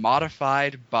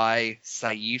 modified by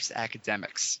Saif's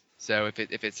academics. So if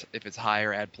it's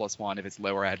higher, add +1. If it's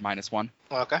lower, add -1.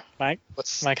 Okay. My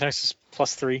What's my connection is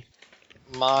 +3.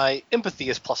 my empathy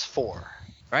is +4.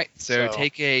 Right. So So-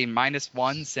 take a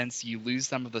 -1 since you lose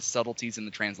some of the subtleties in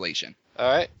the translation. All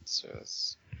right. So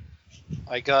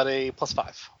I got a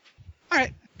 +5. All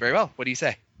right. Very well. What do you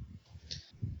say?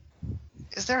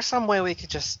 Is there some way we could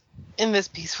just end this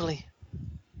peacefully?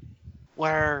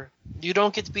 Where you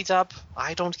don't get beat up,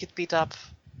 I don't get beat up.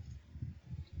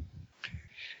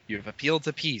 You have appealed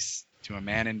to peace to a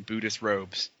man in Buddhist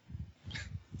robes.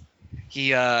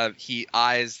 He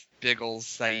eyes Biggles,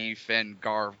 Saif, and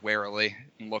Garv warily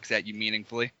and looks at you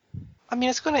meaningfully. I mean,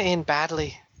 it's going to end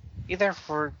badly. Either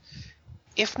for...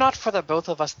 If not for the both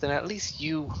of us, then at least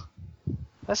you.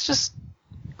 Let's just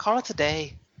call it a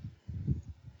day.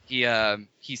 He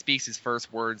speaks his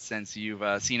first words since you've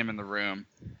seen him in the room.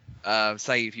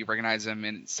 Saif, you recognize him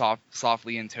in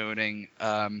softly intoning,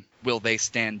 will they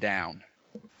stand down?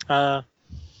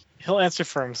 He'll answer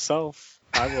for himself.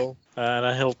 I will.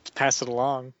 And he'll pass it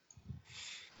along.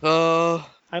 I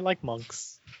like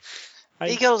monks.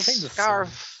 He goes,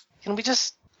 Garv, can we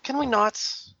just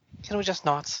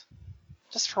not?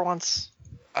 Just for once.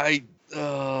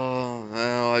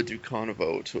 No, I do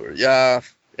Carnival tour. Yeah,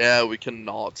 we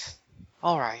cannot.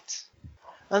 Alright.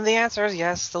 And the answer is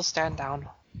yes, they'll stand down.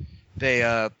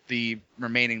 The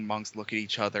remaining monks look at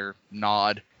each other,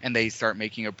 nod, and they start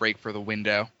making a break for the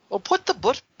window. Well, put the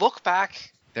book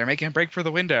back. They're making a break for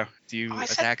the window. Do you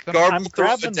attack them? I'm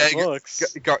grabbing the books.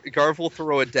 Garv will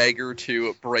throw a dagger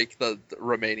to break the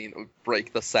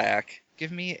sack.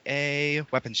 Give me a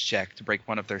weapons check to break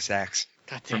one of their sacks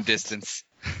from distance.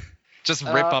 Just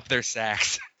rip up their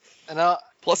sacks. And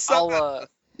Plus 7.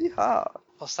 Yeehaw.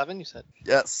 Plus 7, you said?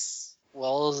 Yes.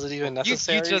 Well, is it even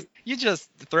necessary? You just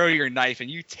throw your knife and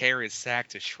you tear his sack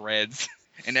to shreds,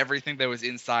 and everything that was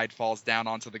inside falls down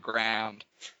onto the ground.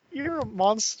 You're a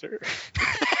monster.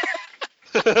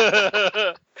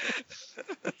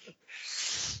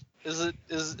 Is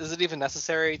it even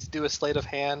necessary to do a sleight of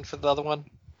hand for the other one,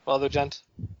 the other gent?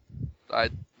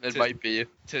 It might be.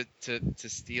 To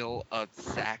steal a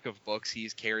sack of books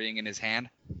he's carrying in his hand?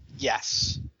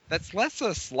 Yes. That's less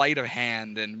a sleight of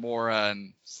hand and more,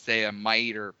 say, a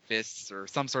might or fists or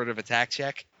some sort of attack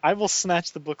check. I will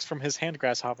snatch the books from his hand,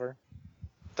 Grasshopper.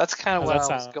 That's kind of what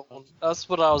I was going. That's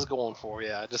what I was going for.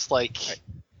 Yeah, it's still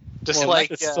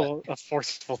a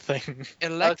forceful thing.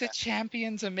 Elect a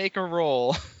champion to make a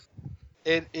roll.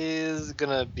 It is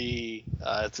gonna be.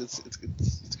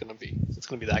 It's gonna be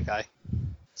that guy.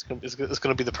 It's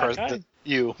gonna be the person.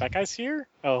 You. That guy's here.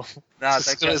 Oh. Nah,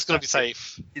 it's gonna be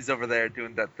safe. He's over there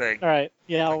doing that thing. All right.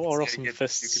 Yeah, I'll roll Get some too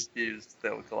fists. confused. They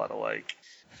look a lot alike.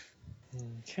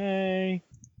 Okay.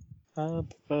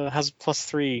 Has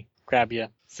 +3. Grab you.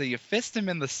 So you fist him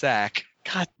in the sack.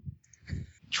 God.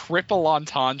 Triple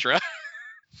entendre.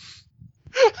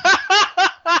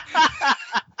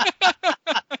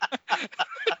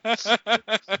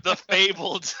 The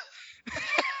fabled.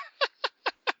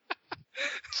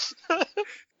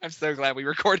 I'm so glad we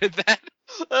recorded that.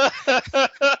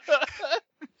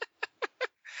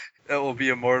 It will be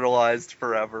immortalized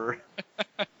forever.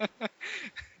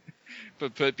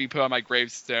 But be put on my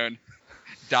gravestone.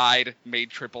 Died, made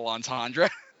triple entendre.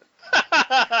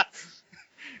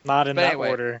 Not in that anyway,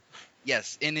 order.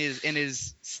 Yes, in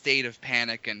his state of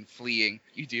panic and fleeing,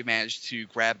 you do manage to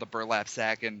grab the burlap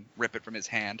sack and rip it from his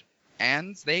hand,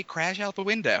 and they crash out the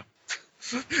window.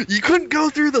 You couldn't go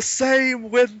through the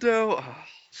same window.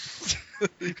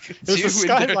 There's a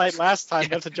skylight last time. You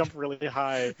have to jump really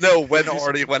high. No, when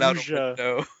already went out a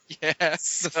window.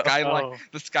 Yes,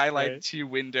 the skylight right. 2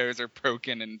 windows are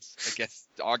broken, and I guess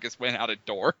August went out a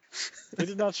door. They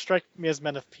did not strike me as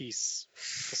men of peace,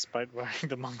 despite wearing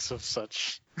the monks of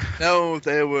such. No,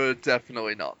 they were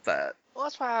definitely not that. Well,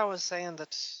 that's why I was saying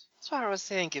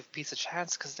give peace a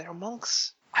chance, because they're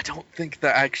monks. I don't think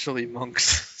they're actually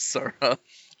monks, Sarah.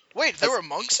 Wait, there were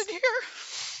monks in here?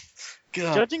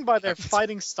 God. Judging by their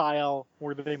fighting style,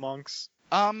 were they monks?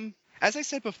 As I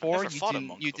said before, Never fought a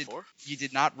monk before. you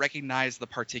did not recognize the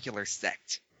particular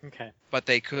sect. Okay. But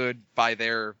they could, by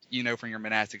their, from your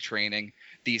monastic training,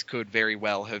 these could very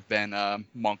well have been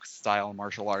monk-style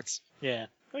martial arts. Yeah,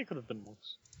 they could have been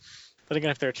monks. But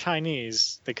again, if they're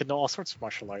Chinese, they could know all sorts of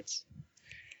martial arts.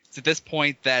 So at this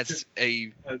point, that's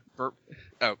a... Oh,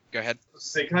 go ahead.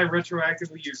 Say, can I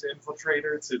retroactively use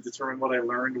Infiltrator to determine what I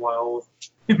learned while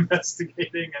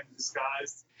investigating and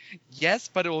disguised? Yes,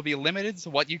 but it will be limited to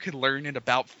what you could learn in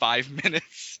about 5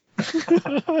 minutes.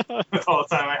 That's all the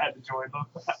time I had to join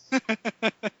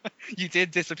them. You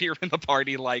did disappear from the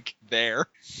party, there.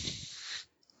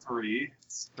 3.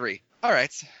 3. All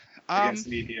right. Against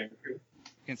mediocre.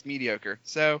 Against mediocre.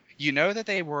 So, you know that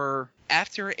they were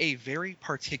after a very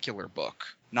particular book,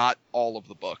 not all of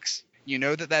the books. You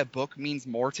know that book means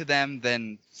more to them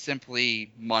than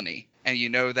simply money. And you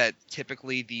know that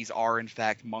typically these are, in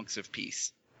fact, monks of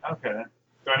peace. Okay.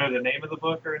 Do I know the name of the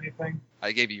book or anything?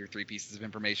 I gave you your 3 pieces of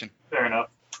information. Fair enough.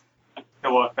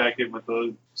 He'll walk back in with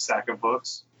the sack of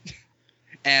books.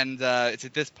 And it's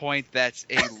at this point that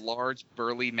a large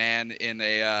burly man in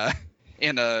a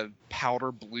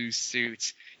powder blue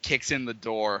suit kicks in the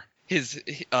door. His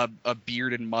a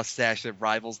beard and mustache that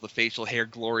rivals the facial hair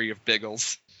glory of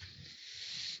Biggles.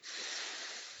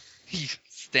 He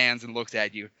stands and looks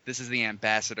at you. This is the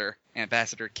ambassador,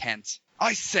 Ambassador Kent.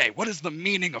 I say, what is the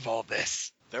meaning of all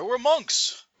this? There were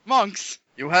monks. Monks,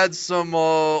 You had some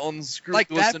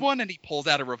unscrupulous. like that one, and he pulls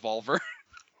out a revolver.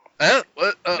 What?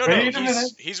 No, Wait a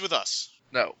minute. he's with us.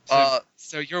 No.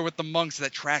 So you're with the monks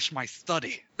that trash my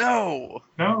study. No.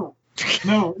 No.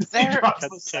 No. He There- drops the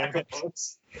God sack damn of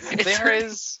books. There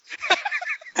is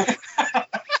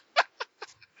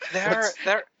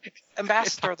there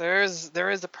Ambassador, there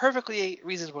is a perfectly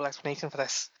reasonable explanation for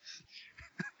this.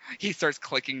 He starts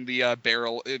clicking the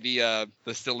barrel, the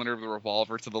cylinder of the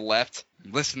revolver to the left.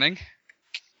 Listening.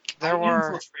 There I were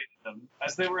infiltrated them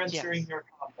as they were entering Yes. your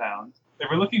compound. They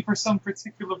were looking for some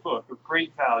particular book of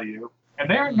great value, and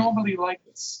they aren't normally like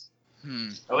this.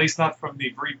 At least not from the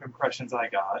brief impressions I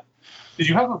got. Did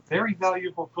you have a very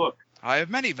valuable book? I have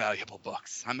many valuable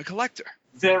books. I'm a collector.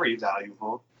 Very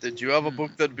valuable. Did you have a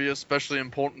book that'd be especially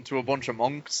important to a bunch of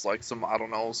monks, like some, I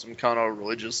don't know, some kind of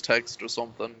religious text or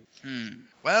something?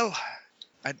 Well,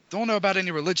 I don't know about any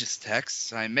religious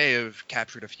texts. I may have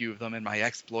captured a few of them in my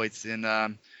exploits in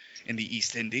the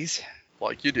East Indies.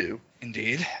 Like you do.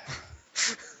 Indeed.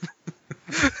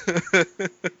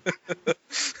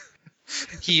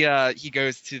 He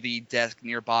goes to the desk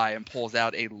nearby and pulls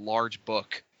out a large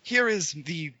book. Here is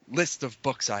the list of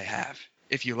books I have.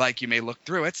 If you like, you may look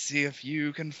through it, see if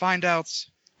you can find out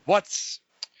what is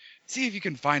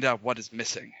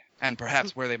missing, and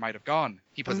perhaps where they might have gone.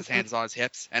 He puts his hands on his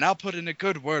hips, and I'll put in a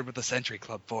good word with the Sentry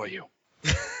Club for you.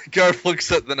 Garth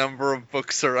looks at the number of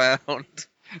books around.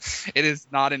 It is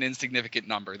not an insignificant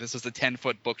number. This was a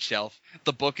 10-foot bookshelf.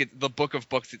 The book of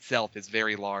books itself is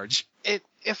very large.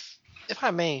 If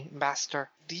I may, Ambassador,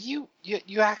 do you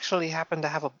actually happen to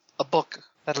have a book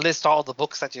that lists all the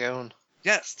books that you own?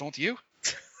 Yes, don't you?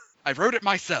 I wrote it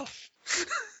myself.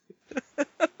 Well,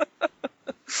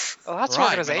 that's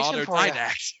Right, an organization for you.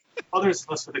 autodidact. Others of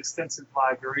us with extensive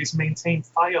libraries maintain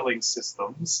filing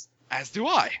systems. As do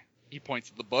I. He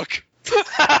points at the book.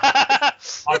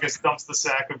 August dumps the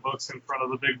sack of books in front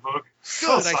of the big book. Good,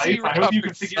 Well, I see Scythe, you I hope you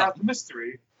can recovered figure some. out the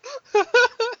mystery.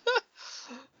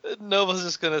 Nova's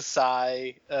just gonna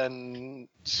sigh and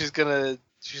she's gonna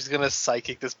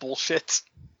psychic this bullshit.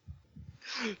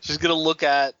 She's gonna look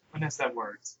at When has that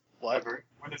worked? what? Ever?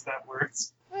 When has that worked?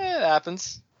 It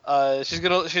happens. She's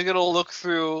gonna look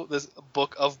through this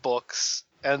book of books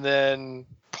and then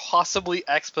possibly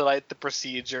expedite the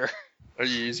procedure. Are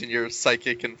you using your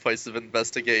psychic invasive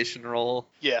investigation roll?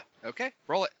 Yeah, Okay,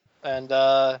 roll it. and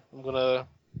I'm gonna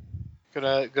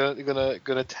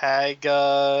tag.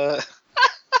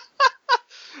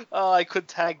 I could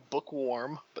tag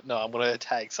bookworm, but no, I'm gonna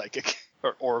tag psychic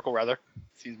or oracle rather.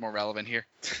 Seems more relevant here.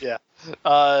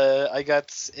 I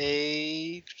got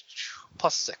a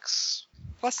 +6.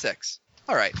 +6.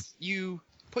 All right. You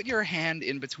put your hand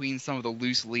in between some of the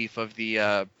loose leaf of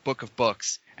the book of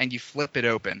books, and you flip it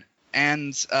open.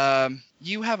 And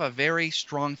you have a very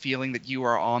strong feeling that you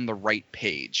are on the right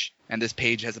page. And this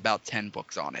page has about 10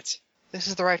 books on it. This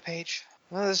is the right page.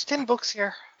 Well, there's 10 books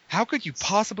here. How could you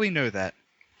possibly know that?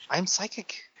 I'm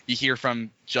psychic. You hear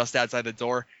from just outside the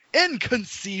door,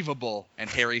 "Inconceivable!" And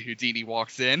Harry Houdini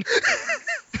walks in.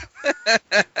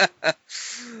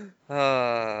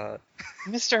 Mr.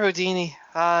 Houdini,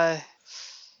 I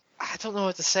don't know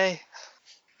what to say.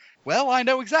 Well, I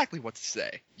know exactly what to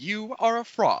say. You are a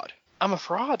fraud. I'm a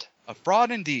fraud. A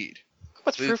fraud indeed.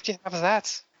 What proof do you have of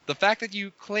that? The fact that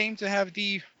you claim to have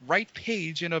the right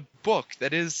page in a book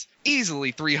that is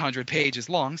easily 300 pages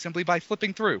long simply by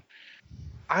flipping through.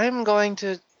 I'm going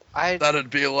to... That'd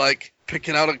be like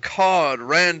picking out a card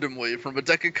randomly from a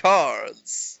deck of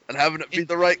cards and having it be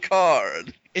the right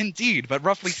card. Indeed, but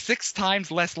roughly 6 times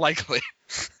less likely.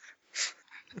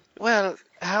 Well,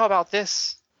 how about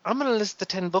this? I'm going to list the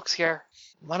 10 books here.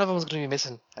 One of them's going to be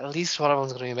missing. At least one of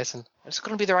them's going to be missing. It's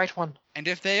going to be the right one. And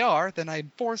if they are, then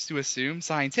I'm forced to assume,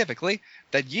 scientifically,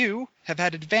 that you have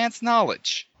had advanced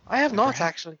knowledge. I have not, perhaps-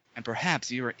 actually. And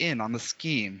perhaps you are in on the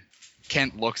scheme.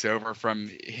 Kent looks over from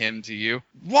him to you.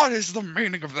 What is the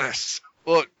meaning of this?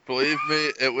 Look, believe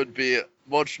me, it would be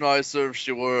much nicer if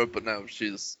she were, but no,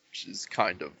 she's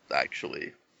kind of,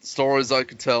 actually. Stories I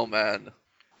could tell, man.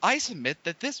 I submit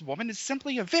that this woman is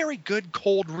simply a very good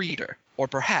cold reader, or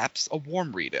perhaps a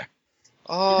warm reader.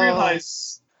 Oh, You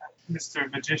realize, Mr.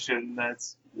 Magician, that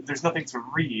there's nothing to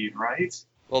read, right?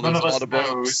 Well, None there's of a us lot of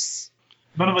knows. books.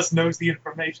 None of us knows the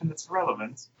information that's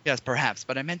relevant. Yes, perhaps,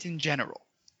 but I meant in general.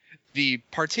 The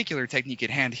particular technique at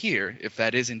hand here, if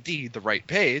that is indeed the right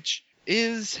page,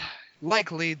 is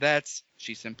likely that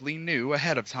she simply knew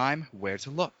ahead of time where to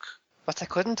look. But I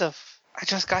couldn't have. I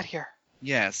just got here.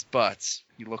 Yes, but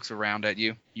he looks around at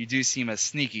you. You do seem a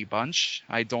sneaky bunch.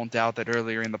 I don't doubt that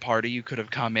earlier in the party you could have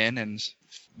come in and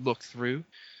looked through.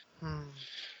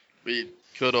 We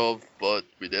could have, but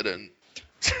we didn't.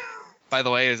 By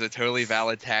the way, is a totally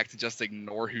valid tack to just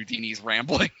ignore Houdini's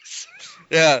ramblings.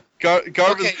 Yeah, Garv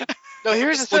Okay. is No,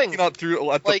 here's the looking thing. out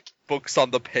through at the Like, books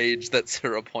on the page that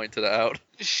Sarah pointed out.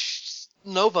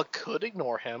 Nova could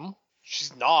ignore him.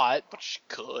 She's not, but she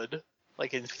could.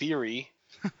 Like, in theory.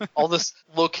 All this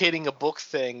locating a book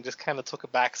thing just kind of took a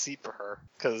back seat for her,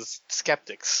 because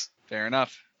skeptics. Fair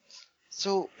enough.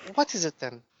 So, what is it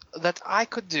then that I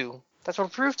could do that will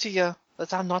prove to you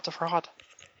that I'm not a fraud?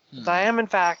 That I am, in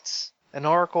fact, an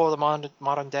oracle of the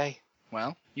modern day?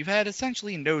 Well, you've had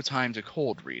essentially no time to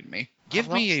cold read me. Give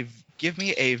me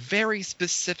a very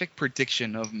specific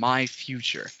prediction of my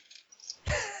future.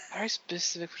 Very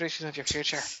specific prediction of your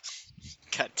future.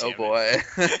 God damn Oh boy.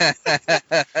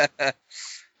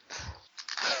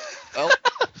 Well,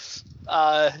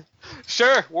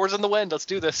 Sure, Wars in the Wind, let's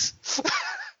do this.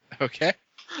 Okay.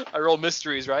 I roll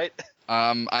mysteries, right?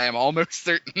 I am almost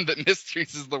certain that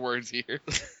mysteries is the words here.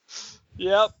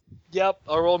 Yep.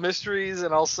 I'll roll mysteries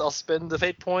and I'll spend the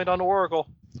fate point on Oracle.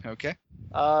 Okay.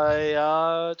 I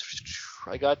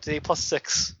got a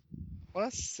 +6.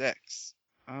 +6.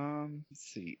 Let's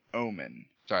see. Omen.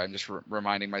 Sorry, I'm just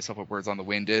reminding myself what words on the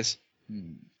wind is.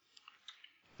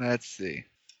 Let's see.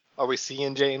 Are we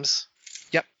seeing James?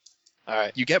 Yep. All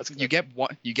right. You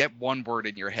get one word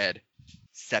in your head.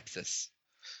 Sepsis.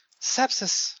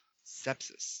 Sepsis.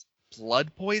 Sepsis.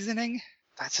 Blood poisoning?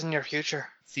 That's in your future.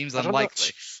 Seems I don't know.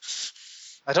 unlikely.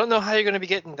 I don't know how you're going to be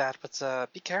getting that,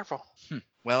 but be careful.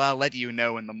 Well, I'll let you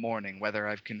know in the morning whether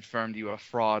I've confirmed you a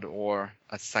fraud or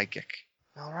a psychic.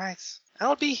 All right.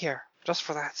 I'll be here just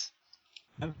for that.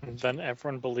 And then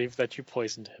everyone believed that you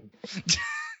poisoned him.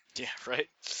 Yeah, right.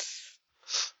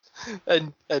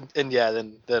 And yeah,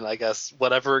 then I guess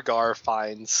whatever Gar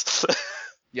finds.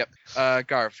 Yep.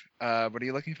 Garv, what are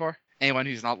you looking for? Anyone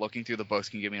who's not looking through the books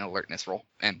can give me an alertness roll.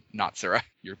 And not Sarah.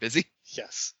 You're busy.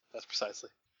 Yes, that's precisely.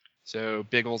 So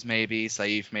Biggles maybe,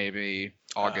 Saif maybe,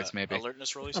 August maybe.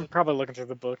 Alertness roll, you I'm said? probably looking through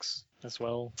the books as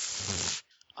well.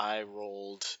 I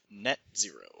rolled net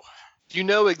 0. Do you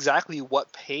know exactly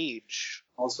what page?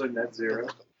 Also net 0.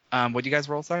 What do you guys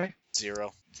roll, sorry?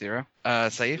 0. 0.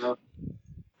 Saif? No.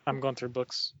 I'm going through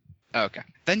books. Okay.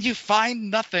 Then you find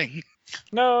nothing.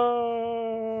 No.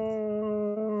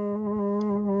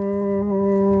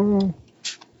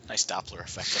 Nice Doppler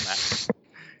effect on that.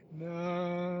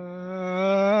 No.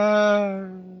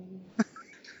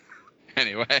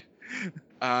 Anyway,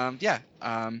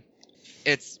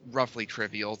 it's roughly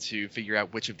trivial to figure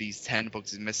out which of these 10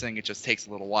 books is missing. It just takes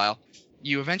a little while.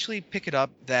 You eventually pick it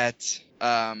up that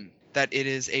it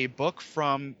is a book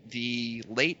from the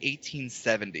late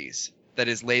 1870s that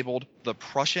is labeled The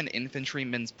Prussian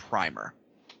Infantryman's Primer.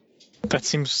 That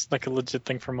seems like a legit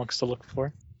thing for monks to look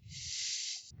for.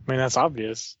 I mean, that's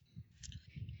obvious.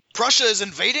 Prussia is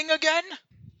invading again?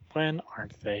 When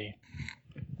aren't they?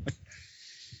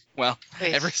 Well,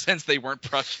 Wait. ever since they weren't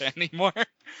Prussia anymore.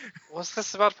 What's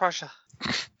this about Prussia?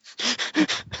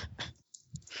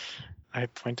 I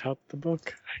point out the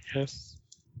book, I guess.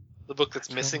 The book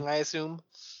that's missing, I assume?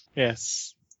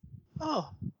 Yes. Oh.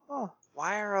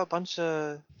 Why are a bunch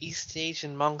of East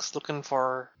Asian monks looking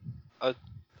for a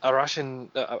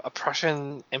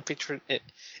Prussian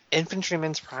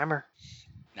infantryman's primer?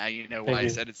 Now you know why I Maybe.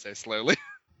 said it so slowly.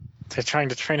 They're trying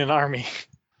to train an army.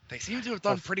 They seem to have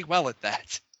done pretty well at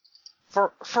that.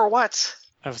 For what?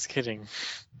 I was kidding.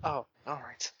 Oh, all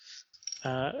right.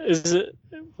 Is it...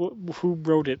 Who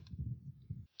wrote it?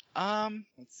 Let's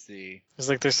see. It's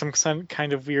like there's some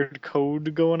kind of weird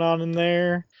code going on in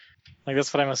there. Like,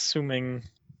 that's what I'm assuming.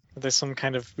 That there's some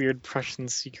kind of weird Prussian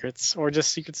secrets, or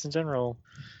just secrets in general.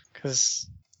 Because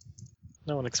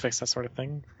no one expects that sort of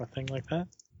thing from a thing like that.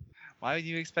 Why would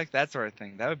you expect that sort of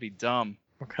thing? That would be dumb.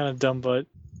 What kind of dumb butt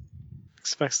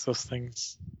expects those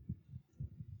things?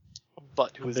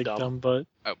 But A who's big dumb? dumb butt.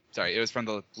 Oh, sorry. It was from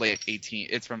the late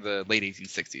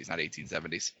 1860s, not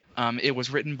 1870s. It was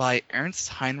written by Ernst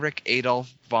Heinrich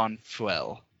Adolf von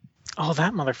Fuel. Oh,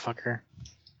 that motherfucker.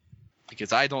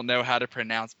 Because I don't know how to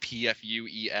pronounce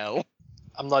Pfuel.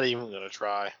 I'm not even gonna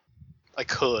try. I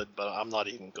could, but I'm not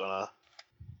even gonna.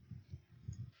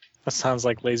 That sounds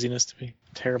like laziness to me.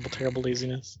 Terrible, terrible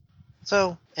laziness.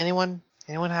 So, anyone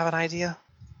have an idea?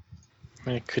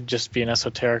 It could just be an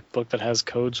esoteric book that has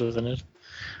codes within it.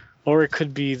 Or it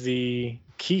could be the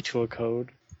key to a code.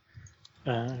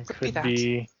 It could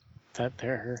be that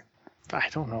there. I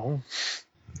don't know.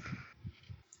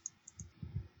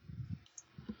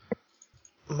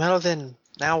 Well then,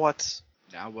 now what?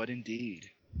 Now what indeed?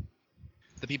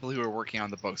 The people who are working on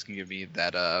the books can give me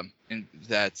that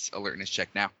that alertness check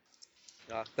now.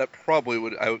 That probably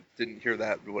would. I didn't hear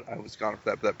that. But I was gone for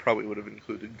that. But that probably would have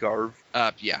included Garv.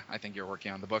 Yeah, I think you're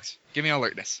working on the books. Give me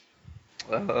alertness.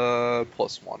 +1.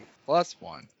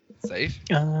 +1. Safe.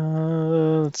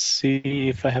 Let's see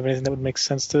if I have anything that would make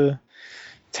sense to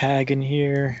tag in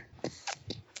here.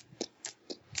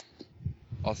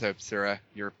 Also, Sarah,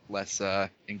 you're less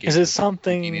engaged. Is it with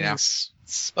something Houdini now.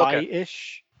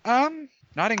 spy-ish?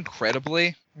 Not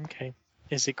incredibly. Okay.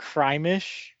 Is it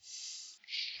crime-ish?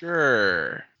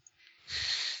 Sure.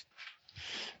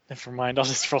 Never mind, I'll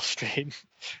just roll straight.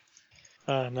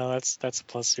 No, that's a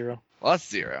 +0.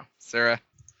 +0. Sarah,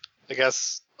 I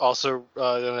guess also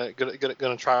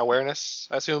gonna try awareness.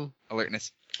 I assume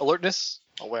alertness. alertness,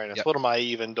 awareness. Yep. What am I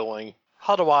even doing?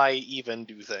 How do I even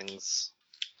do things?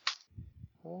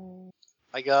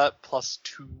 I got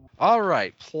 +2. All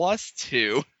right,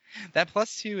 +2. That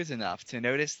 +2 is enough to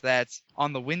notice that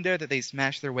on the window that they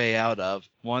smashed their way out of,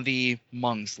 one of the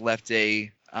monks left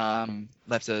a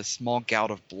small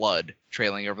gout of blood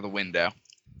trailing over the window.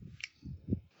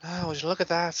 Oh, would you look at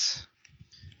that?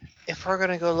 If we're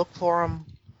gonna go look for him,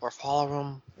 or follow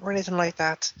him, or anything like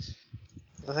that,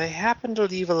 they happen to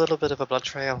leave a little bit of a blood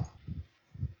trail.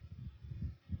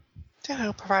 You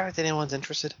know, provided anyone's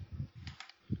interested.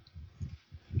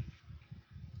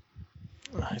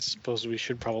 I suppose we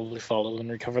should probably follow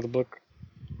and recover the book.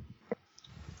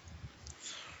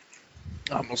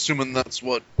 I'm assuming that's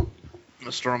what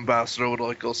Mr. Ambassador would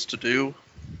like us to do.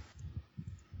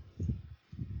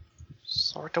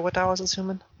 Sort of what I was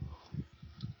assuming.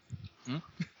 Hmm?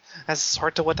 That's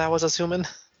sort of what I was assuming.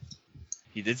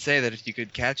 He did say that if you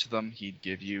could catch them, he'd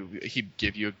give you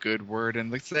a good word in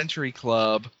the Century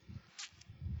Club.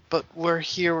 But we're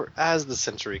here as the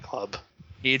Century Club.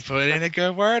 He'd put in a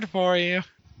good word for you.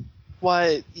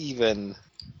 What even?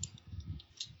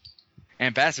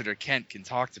 Ambassador Kent can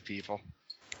talk to people.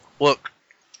 Look,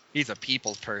 He's a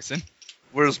people's person.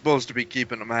 we're supposed to be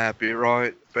keeping them happy,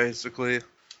 right? Basically.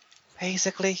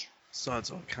 Basically.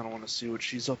 Besides, I kind of want to see what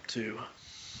she's up to.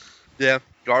 Yeah,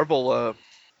 Garv will,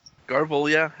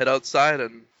 head outside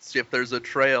and see if there's a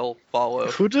trail.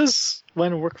 Follow. Who does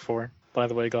Wen work for, by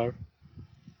the way, Gar?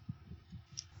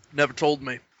 Never told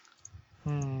me.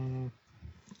 I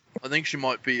I think she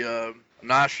might be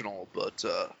national, but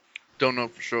don't know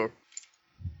for sure.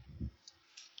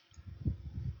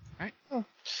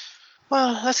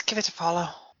 Well, let's give it a follow.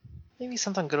 Maybe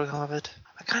something good will come of it.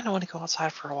 I kind of want to go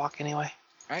outside for a walk anyway.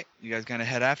 Alright, you guys gonna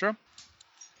head after him?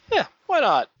 Yeah, why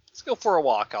not? Let's go for a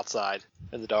walk outside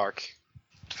in the dark,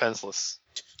 defenseless.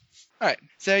 Alright,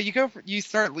 so you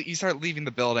start leaving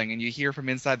the building and you hear from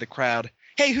inside the crowd,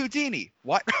 "Hey Houdini!"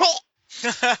 What?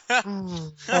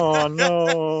 Oh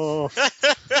no!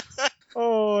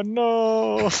 Oh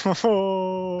no!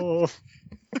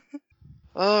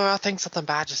 Oh, I think something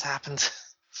bad just happened.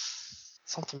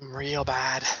 Something real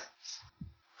bad.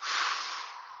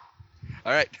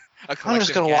 Alright, I'm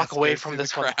just gonna walk away from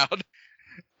this one. crowd.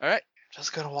 Alright,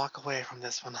 Just gonna walk away from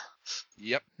this one.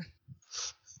 yep.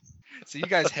 So you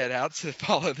guys head out to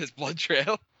follow this blood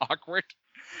trail. Awkward.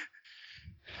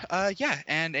 Yeah,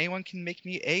 and anyone can make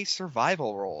me a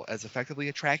survival roll as effectively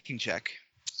a tracking check.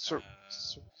 Survive.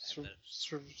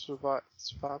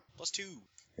 +2.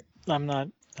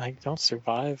 I don't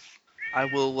survive. I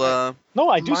will. No,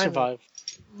 I do Mine- survive.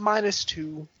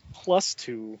 -2.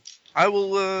 +2. I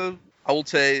will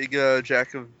take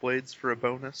Jack of Blades for a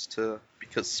bonus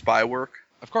because spy work,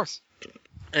 Of course.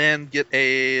 and get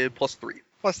a +3.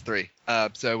 +3.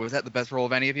 So was that the best roll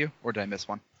of any of you, or did I miss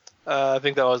one? I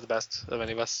think that was the best of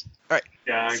any of us.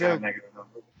 Yeah, I So- got a negative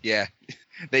number. Yeah,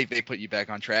 they put you back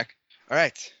on track. All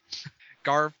right.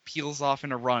 Garv peels off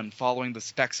in a run, following the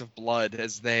specks of blood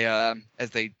as they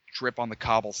drip on the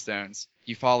cobblestones.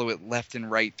 You follow it left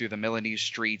and right through the Milanese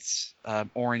streets,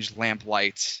 orange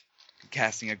lamplight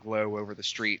casting a glow over the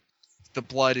street. The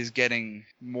blood is getting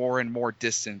more and more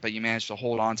distant, but you manage to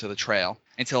hold on to the trail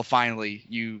until finally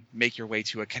you make your way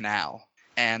to a canal.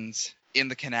 And in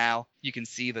the canal, you can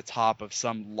see the top of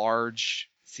some large,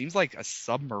 seems like a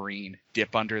submarine,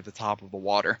 dip under the top of the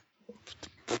water.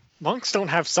 Monks don't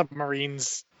have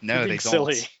submarines. No, You're they being don't.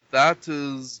 silly. That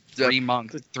is. Three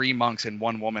monks and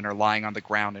one woman are lying on the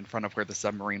ground in front of where the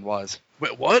submarine was.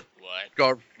 Wait, what? What?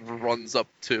 Garv runs up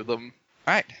to them.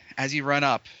 right. As you run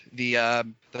up, the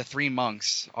 3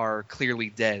 monks are clearly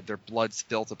dead. Their blood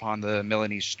spilt upon the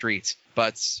Milanese streets.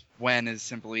 But Gwen is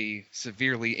simply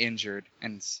severely injured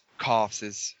and coughs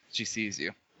as she sees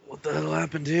you. What the hell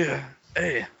happened here?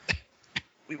 Hey,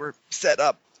 We were set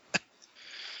up.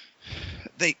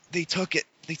 They took it.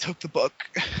 They took the book.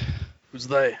 who's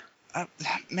they?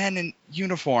 Men in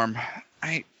uniform.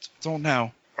 I don't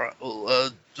know. All right, well,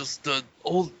 just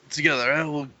hold together.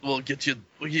 Eh? We'll get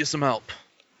you some help.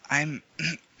 I'm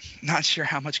not sure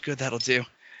how much good that'll do.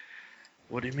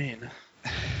 What do you mean?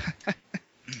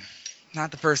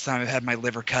 Not the first time I've had my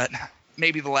liver cut.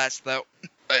 Maybe the last, though.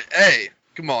 Hey,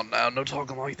 come on now, no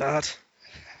talking like that.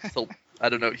 So, I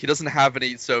don't know. He doesn't have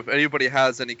any. So if anybody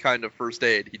has any kind of first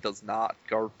aid, he does not.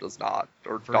 Garp does not.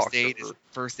 Or First doctor.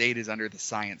 aid is under the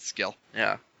science skill.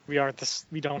 Yeah. We aren't this.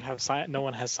 We don't have science. No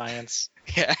one has science.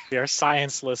 Yeah. We are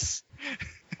scienceless.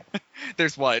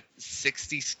 There's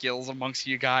 60 skills amongst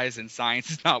you guys, and science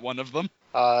is not one of them.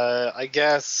 I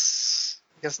guess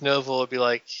Nova will be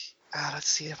like, let's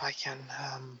see if I can.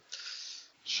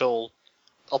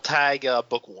 I'll tag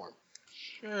Bookworm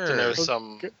to know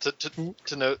some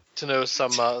to know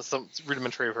some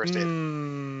rudimentary first aid.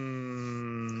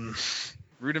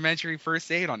 Rudimentary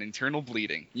first aid on internal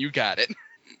bleeding. You got it.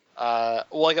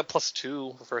 Well, I got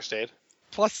 +2 for first aid.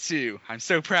 +2. I'm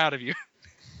so proud of you.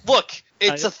 Look,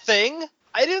 it's a thing.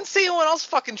 I didn't see anyone else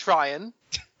fucking trying.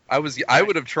 I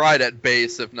would have tried at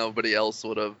base if nobody else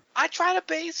would have. I tried a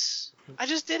base. I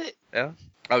just did it. Yeah.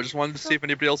 I just wanted to see if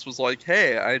anybody else was like,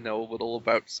 hey, I know a little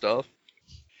about stuff.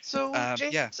 So,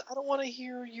 James, yeah. I don't want to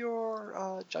hear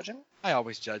your judging. I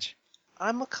always judge.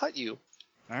 I'm gonna cut you.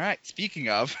 All right. Speaking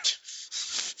of,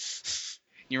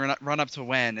 you run up to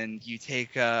Wen and you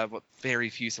take what very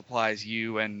few supplies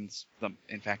you and the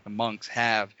monks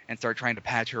have and start trying to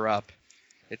patch her up.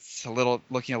 It's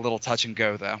looking a little touch and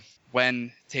go though.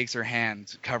 Wen takes her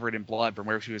hand covered in blood from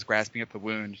where she was grasping at the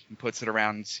wound and puts it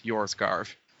around yours,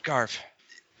 Garv. Garv.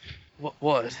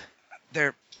 What?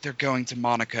 They're going to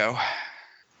Monaco.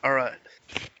 All right.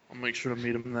 I'll make sure to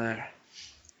meet him there.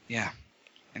 Yeah.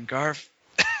 And Garv.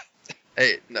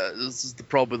 Hey, no, this is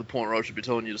probably the point where I should be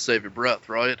telling you to save your breath,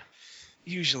 right?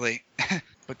 Usually.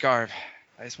 But Garv,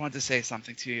 I just wanted to say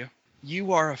something to you.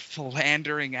 You are a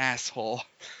philandering asshole.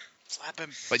 Slap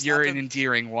him. But you're an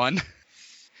endearing one.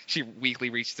 She weakly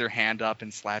reaches her hand up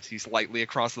and slaps you slightly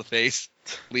across the face,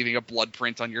 leaving a blood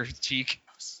print on your cheek.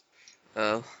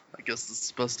 I guess this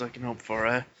is the best I can hope for,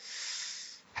 eh?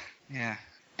 Yeah.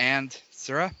 And,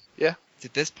 Sura? Yeah?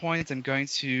 At this point, I'm going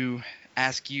to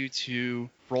ask you to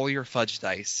roll your fudge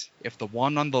dice. If the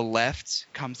one on the left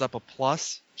comes up a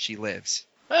plus, she lives.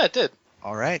 Yeah, it did.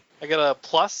 All right. I got a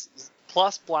plus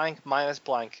blank minus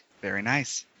blank. Very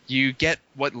nice. You get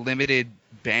what limited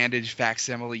bandage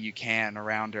facsimile you can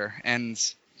around her, and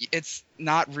it's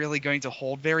not really going to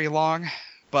hold very long,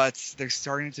 but there's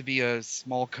starting to be a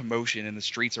small commotion in the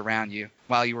streets around you.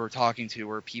 While you were talking to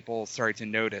her, people started to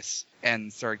notice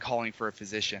and started calling for a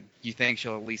physician. You think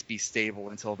she'll at least be stable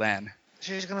until then.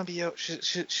 She's gonna be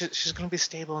she's gonna be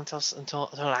stable until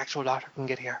an actual doctor can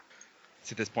get here.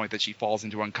 It's at this point that she falls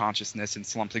into unconsciousness and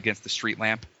slumps against the street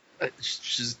lamp.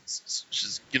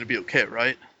 She's gonna be okay,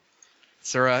 right?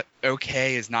 Sura,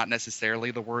 okay is not necessarily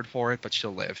the word for it, but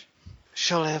she'll live.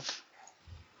 She'll live.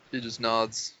 He just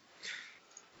nods.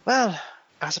 Well,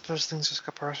 I suppose things just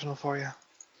got personal for you.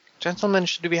 Gentlemen,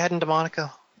 should we be heading to Monaco?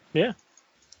 Yeah.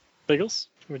 Biggles,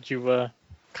 would you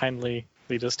kindly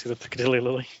lead us to the Piccadilly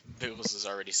Lily? Biggles is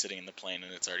already sitting in the plane,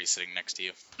 and it's already sitting next to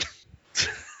you.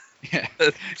 Yeah.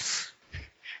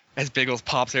 As Biggles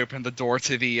pops open the door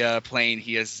to the plane,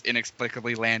 he has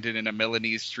inexplicably landed in a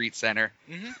Milanese street center.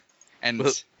 Mm-hmm. And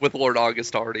with Lord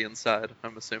August already inside,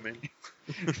 I'm assuming.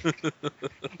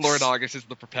 Lord August is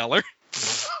the propeller.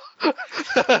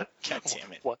 God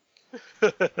damn it. What?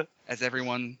 As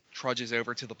everyone trudges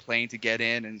over to the plane to get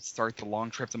in and start the long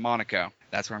trip to Monaco.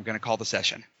 That's where I'm going to call the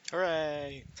session.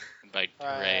 Hooray! By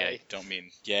hooray, Hooray. I don't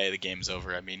mean, yay, the game's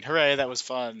over. I mean, hooray, that was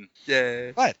fun.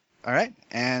 Yay. But, all right.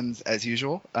 And as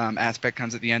usual, Aspect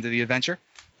comes at the end of the adventure.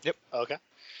 Okay.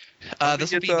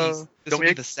 This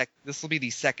will be the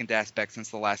second Aspect since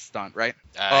the last stunt, right?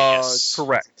 Yes.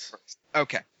 Correct.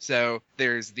 Okay. So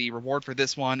there's the reward for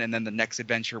this one, and then the next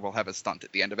adventure will have a stunt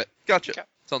at the end of it. Gotcha. Okay.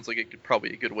 Sounds like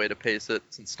probably a good way to pace it,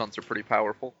 since stunts are pretty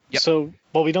powerful. Yep. So,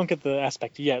 well, we don't get the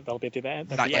aspect yet. That'll be at the end,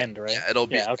 Not yet. end, right? Yeah, it'll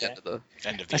be at okay. the end of the.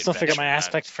 End of the I still figure my adventure,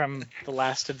 aspect from the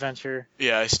last adventure.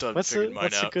 Yeah, I still haven't figured mine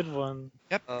What's a out. good one?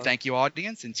 Yep. Thank you,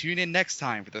 audience, and tune in next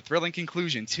time for the thrilling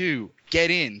conclusion to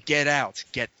Get In, Get Out,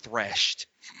 Get Threshed.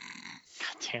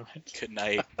 God damn it. Good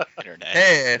night, Internet.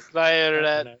 Hey, Bye,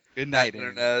 Internet. Good night,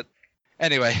 internet.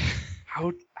 Anyway,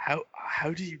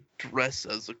 How do you dress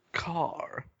as a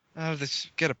car?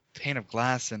 Just get a pane of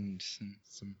glass and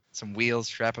some wheels,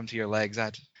 strap them to your legs.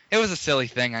 It was a silly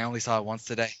thing. I only saw it once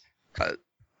today.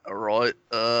 Alright,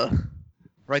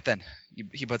 Right then,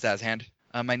 he puts out his hand.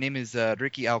 My name is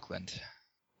Ricky Auckland.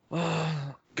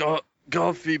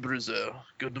 Garfi Brazil.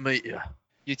 Good to meet you.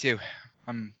 You too.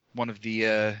 I'm one of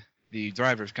the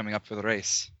drivers coming up for the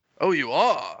race. Oh, you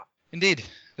are? Indeed,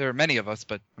 there are many of us,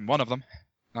 but I'm one of them.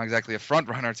 Not exactly a front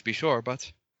runner to be sure, but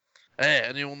Hey,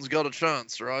 anyone's got a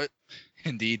chance, right?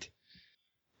 indeed.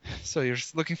 So you're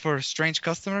looking for strange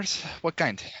customers? What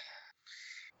kind?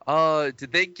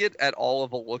 Did they get at all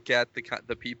of a look at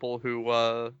the people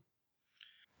who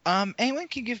Anyone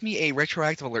can give me a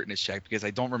retroactive alertness check because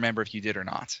I don't remember if you did or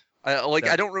not. I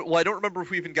don't remember if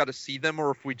we even got to see them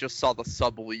or if we just saw the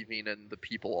sub leaving and the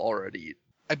people already.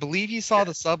 I believe you saw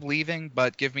the sub leaving,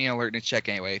 but give me an alertness check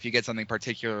anyway. If you get something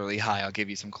particularly high, I'll give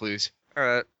you some clues. All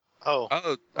right. Oh,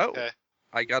 Oh. okay.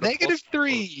 I got a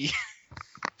 -3.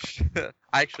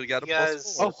 I actually got a You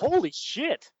guys- Oh, +4. holy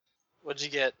shit! What'd you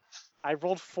get? I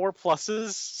rolled 4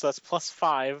 pluses, so that's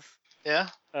 +5. Yeah,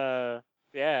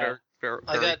 Yeah.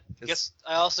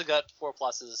 I also got 4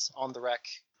 pluses on the wreck,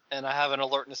 and I have an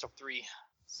alertness of 3.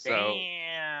 So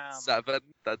Damn. 7.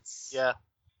 That's Yeah.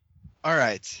 All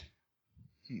right.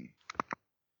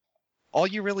 All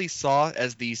you really saw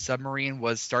as the submarine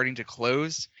was starting to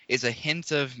close is a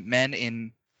hint of men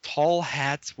in tall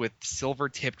hats with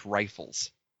silver-tipped rifles.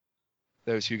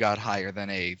 Those who got higher than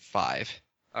a 5.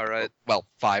 all right. Well,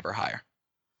 5 or higher.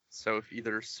 So if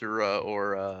either Sura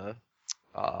or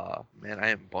man, I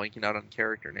am blanking out on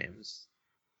character names.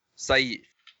 Saif.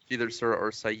 If either Sura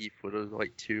or Saif would have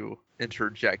liked to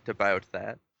interject about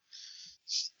that.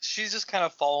 She's just kind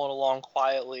of following along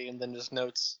quietly, and then just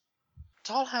notes,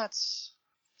 tall hats,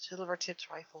 silver-tipped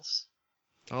rifles.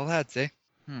 Tall hats, eh?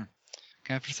 Can't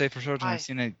have to say for certain Hi. I've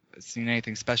seen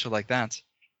anything special like that.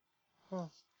 Well,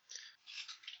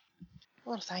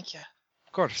 thank you.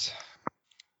 Of course.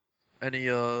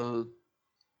 Anyone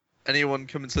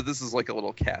come in? So this is like a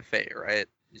little cafe, right?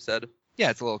 You said?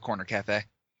 Yeah, it's a little corner cafe.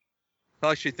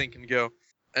 I actually think and go,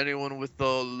 anyone with a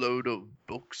load of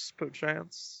books,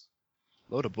 perchance?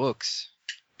 Load of books.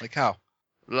 Like how?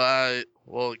 Like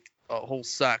a whole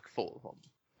sack full of them.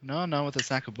 No, not with a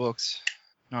sack of books.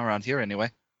 Not around here,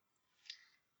 anyway.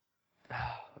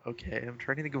 Okay, I'm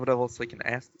trying to think of what else I can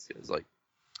ask this guy. It's like,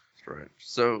 strange.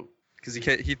 So, because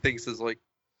he thinks is like,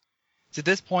 It's at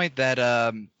this point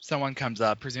that someone comes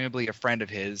up, presumably a friend of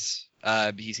his.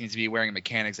 He seems to be wearing a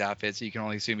mechanic's outfit, so you can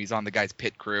only assume he's on the guy's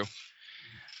pit crew.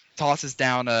 Tosses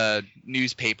down a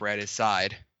newspaper at his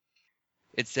side.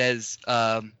 It says,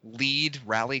 lead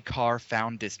rally car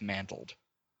found dismantled.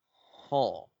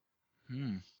 huh.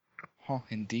 Oh,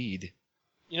 indeed.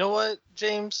 You know what,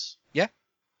 James? Yeah?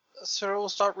 Sir will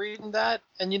start reading that,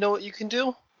 and you know what you can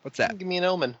do? What's that? Give me an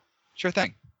omen. Sure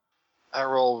thing. I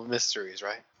roll mysteries,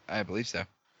 right? I believe so.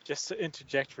 Just to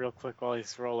interject real quick while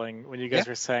he's rolling, when you guys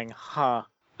were saying,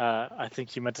 I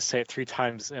think you meant to say it 3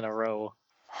 times in a row.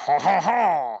 Ha ha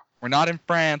ha! We're not in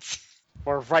France.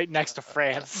 We're right next to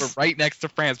France. We're right next to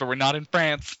France, but we're not in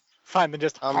France. Fine, then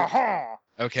just ha ha!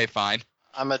 Okay, fine.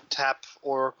 I'm a tap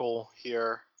oracle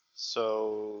here,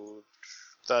 so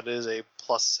that is a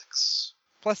 +6.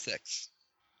 +6.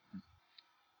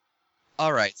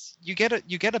 All right. You get a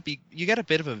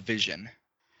bit of a vision.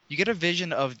 You get a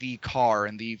vision of the car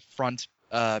and the front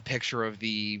picture of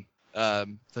the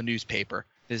newspaper.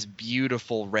 This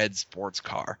beautiful red sports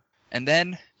car, and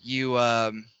then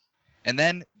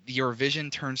your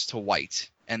vision turns to white,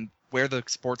 and where the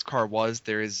sports car was,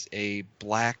 there is a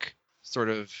black sort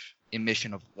of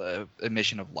emission of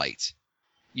light.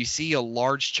 You see a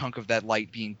large chunk of that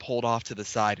light being pulled off to the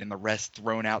side and the rest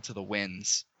thrown out to the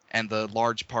winds, and the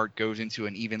large part goes into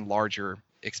an even larger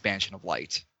expansion of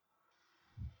light.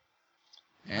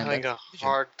 I'm having a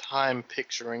hard time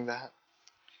picturing that.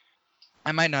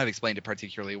 I might not have explained it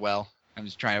particularly well. I'm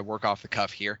just trying to work off the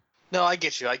cuff here. No, I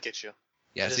get you.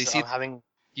 Yeah, so you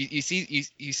see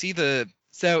you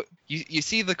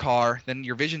see the car, then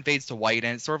your vision fades to white,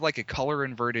 and it's sort of like a color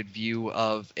inverted view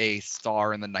of a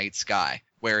star in the night sky,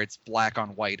 where it's black on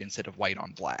white instead of white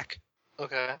on black.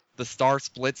 Okay. The star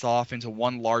splits off into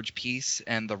one large piece,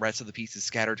 and the rest of the piece is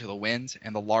scattered to the wind,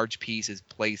 and the large piece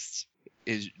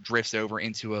drifts over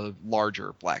into a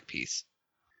larger black piece.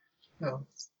 No.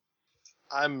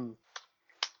 I'm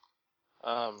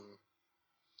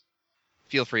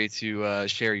Feel free to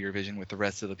share your vision with the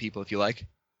rest of the people if you like.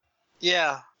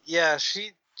 Yeah,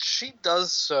 she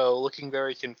does so, looking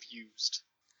very confused.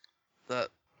 That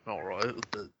alright?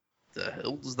 What the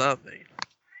hell does that mean?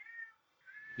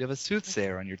 You have a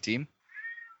soothsayer on your team.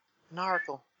 An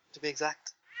oracle, to be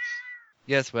exact.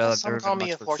 Yes, well, I've Some never call been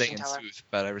me much a for fortune saying teller. sooth,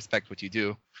 but I respect what you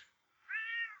do.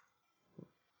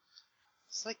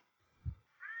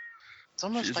 It's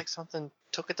almost She's- like something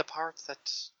took it apart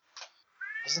that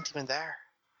wasn't even there.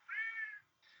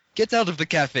 Get out of the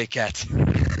cafe, cat.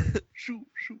 Shoot,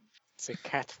 shoot. It's a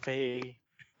cafe.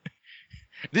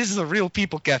 This is a real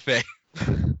people cafe.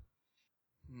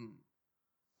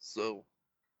 So,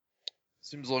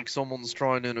 seems like someone's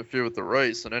trying to interfere with the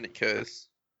race in any case.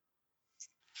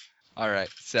 Alright,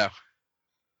 so.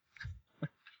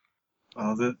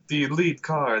 The lead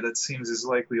car, that seems as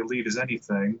likely a lead as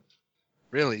anything.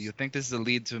 Really, you think this is a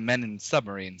lead to men in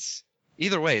submarines?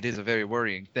 Either way, it is a very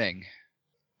worrying thing.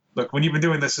 Look, when you've been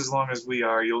doing this as long as we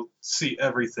are, you'll see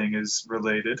everything is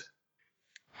related.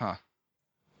 Huh.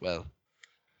 Well,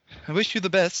 I wish you the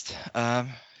best.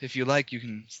 If you like, you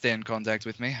can stay in contact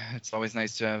with me. It's always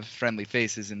nice to have friendly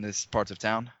faces in this part of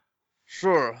town.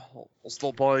 Sure, I'll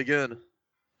stop by again.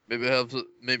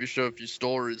 Maybe share a few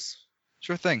stories.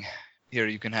 Sure thing. Here,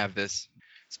 you can have this.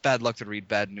 It's bad luck to read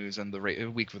bad news on the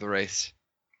week of the race.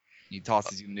 He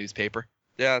tosses you the newspaper.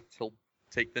 Yeah, he'll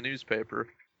take the newspaper.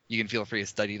 You can feel free to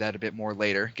study that a bit more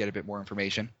later, get a bit more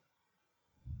information.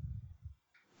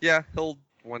 Yeah,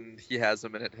 when he has a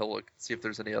minute, he'll look see if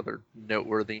there's any other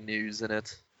noteworthy news in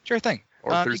it, Sure thing.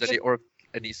 or if You there's get- any, or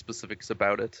any specifics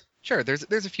about it. Sure,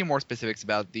 there's a few more specifics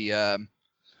about the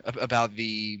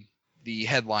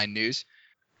headline news.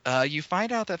 You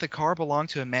find out that the car belonged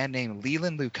to a man named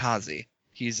Leland Lucazzi.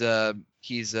 He's a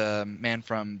man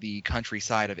from the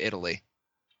countryside of Italy.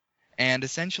 And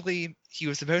essentially, he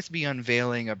was supposed to be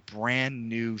unveiling a brand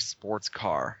new sports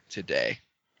car today.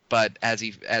 But as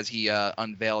he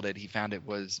unveiled it, he found it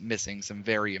was missing some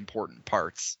very important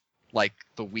parts, like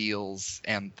the wheels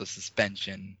and the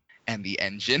suspension and the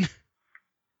engine.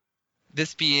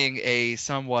 This being a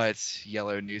somewhat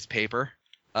yellow newspaper,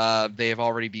 they have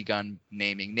already begun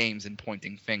naming names and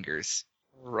pointing fingers.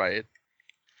 Right.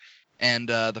 And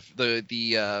the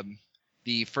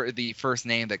first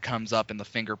name that comes up in the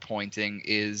finger pointing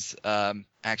is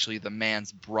actually the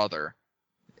man's brother,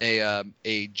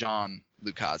 a John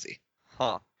Lucazzi,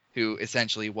 Huh. who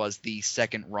essentially was the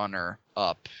second runner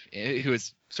up, who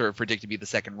is sort of predicted to be the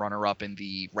second runner up in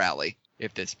the rally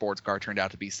if this sports car turned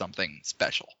out to be something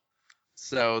special.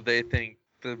 So they think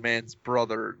the man's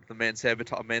sabotage's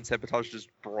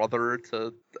brother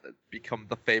to become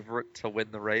the favorite to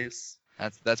win the race.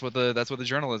 That's what the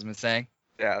journalism is saying.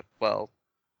 Yeah, well,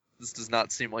 this does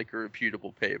not seem like a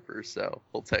reputable paper, so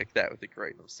we'll take that with a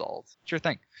grain of salt. Sure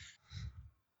thing.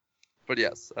 But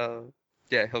yes,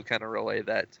 yeah, he'll kind of relay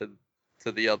that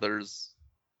to the others.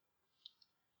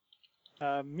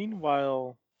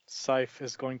 Meanwhile, Scythe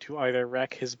is going to either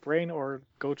rack his brain or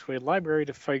go to a library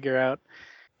to figure out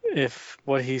if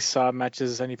what he saw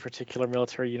matches any particular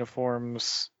military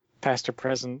uniforms, past or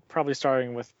present, probably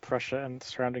starting with Prussia and the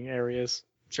surrounding areas.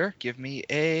 Sure. Give me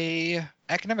a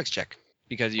academics check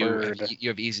because you Word.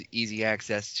 have easy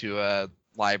access to a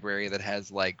library that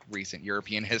has like recent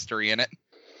European history in it.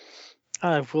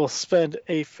 I will spend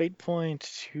a fate point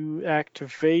to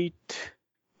activate.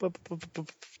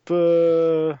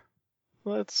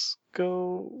 Let's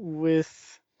go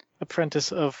with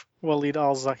Apprentice of Walid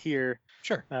al-Zahir,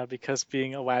 Sure. because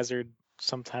being a wizard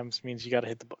sometimes means you gotta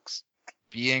hit the books.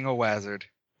 Being a wizard.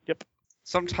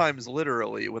 Sometimes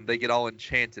literally when they get all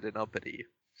enchanted and uppity.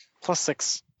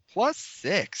 +6.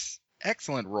 +6.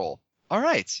 Excellent roll. All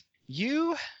right.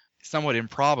 You, somewhat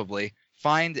improbably,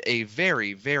 find a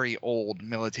very, very old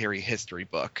military history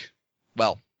book.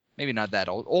 Well, maybe not that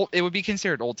old. It would be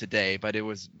considered old today, but it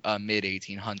was a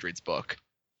mid-1800s book.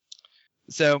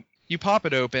 So you pop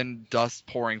it open, dust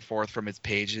pouring forth from its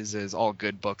pages, as all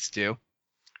good books do,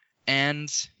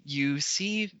 and you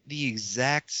see the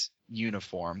exact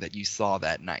uniform that you saw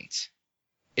that night.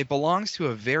 It belongs to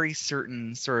a very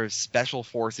certain sort of special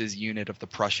forces unit of the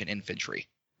Prussian infantry,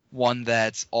 one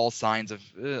that all signs of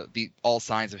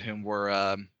whom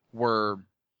were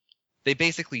they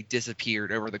basically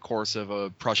disappeared over the course of a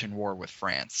Prussian war with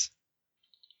France.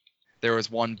 There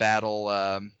was one battle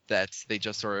that they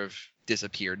just sort of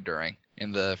disappeared during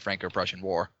in the Franco-Prussian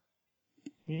War.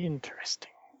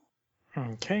 Interesting.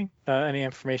 Okay. Any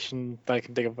information that I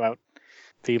can dig about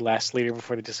the last leader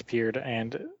before they disappeared,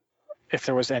 and if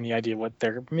there was any idea what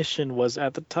their mission was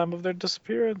at the time of their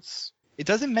disappearance? It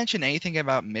doesn't mention anything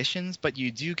about missions, but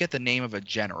you do get the name of a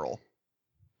general.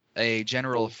 A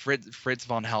General Fritz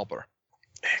von Halber.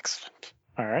 Excellent.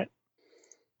 All right.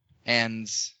 And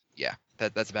yeah,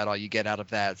 that's about all you get out of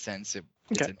that, since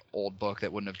it's Okay. an old book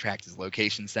that wouldn't have tracked his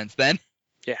location since then.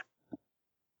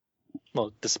 Well,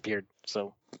 it disappeared,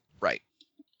 so. Right.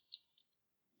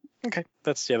 Okay,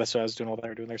 that's what I was doing while they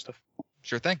were doing their stuff.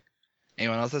 Sure thing.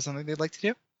 Anyone else have something they'd like to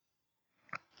do?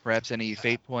 Perhaps any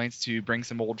fate points to bring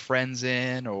some old friends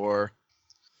in, or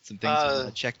some things you want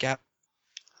to check out?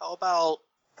 How about,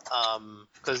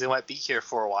 because they might be here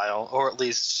for a while, or at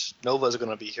least Nova's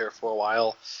going to be here for a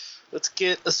while, let's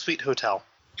get a sweet hotel.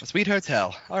 A sweet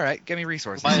hotel. All right, give me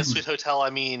resources. By a sweet hotel,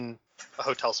 I mean a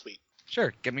hotel suite.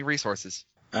 Sure, give me resources.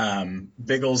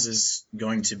 Biggles is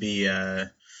going to be,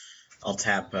 I'll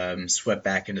tap Sweat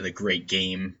back into the great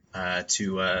game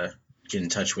to get in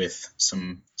touch with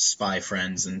some spy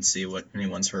friends and see what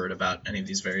anyone's heard about any of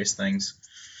these various things.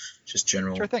 Just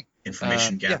general Sure thing.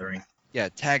 information gathering. Yeah,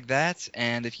 tag that,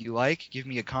 and if you like, give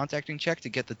me a contacting check to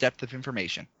get the depth of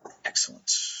information.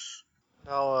 Excellent.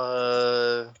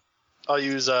 I'll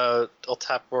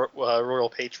tap Royal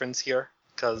Patrons here,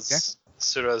 because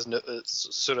Sura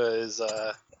is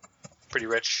pretty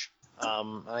rich.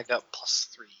 And I got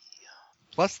 +3.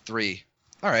 +3.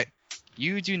 All right.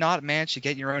 You do not manage to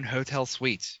get your own hotel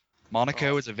suite.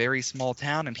 Monaco is a very small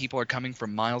town, and people are coming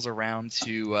from miles around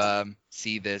to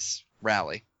see this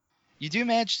rally. You do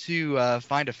manage to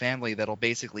find a family that'll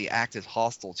basically act as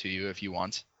hostile to you if you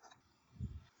want.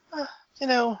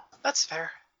 That's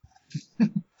fair.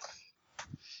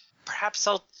 Perhaps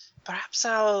I'll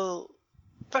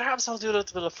do a little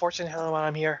bit of fortune telling while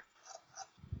I'm here.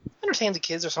 Entertain the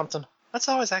kids or something. That's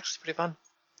always actually pretty fun.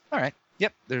 All right.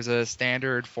 Yep, there's a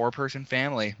standard 4-person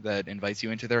family that invites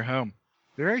you into their home.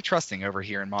 They're very trusting over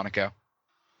here in Monaco.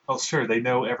 Oh, sure, they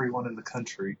know everyone in the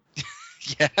country.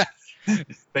 Yeah.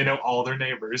 They know all their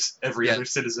neighbors, every other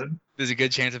citizen. There's a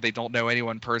good chance if they don't know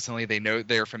anyone personally,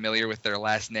 they're familiar with their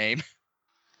last name.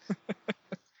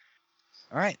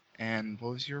 All right, and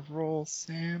what was your roll,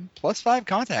 Sam? +5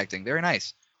 contacting. Very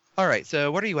nice. All right, so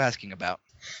what are you asking about?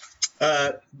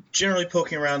 Generally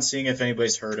poking around, seeing if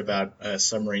anybody's heard about a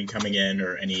submarine coming in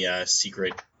or any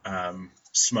secret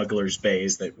smugglers'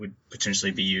 bays that would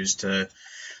potentially be used to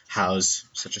house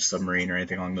such a submarine or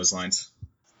anything along those lines.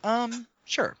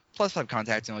 Sure. +5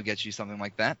 contacting will get you something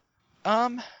like that.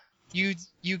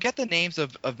 You get the names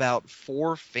of about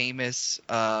 4 famous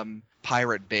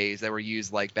pirate bays that were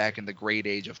used like back in the Great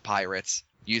Age of pirates,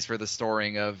 used for the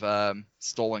storing of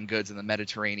stolen goods in the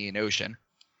Mediterranean Ocean.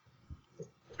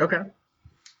 Okay.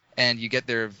 And you get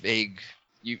their vague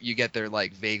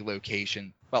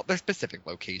location. Well, they're specific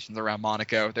locations around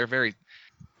Monaco. They're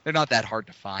not that hard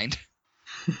to find.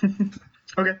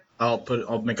 Okay.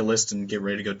 I'll make a list and get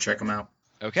ready to go check them out.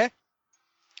 Okay.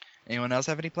 Anyone else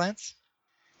have any plans?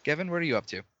 Kevin, what are you up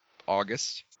to?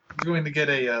 August. I'm going to get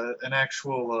an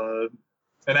actual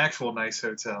nice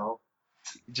hotel.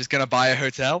 You just gonna buy a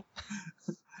hotel?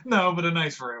 No, but a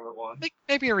nice room at one.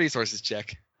 Maybe a resources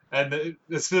check. And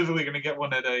specifically going to get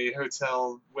one at a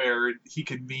hotel where he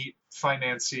can meet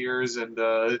financiers and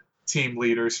team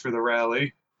leaders for the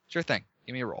rally. Sure thing.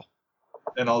 Give me a roll.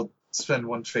 And I'll spend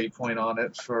 1 fate point on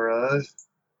it for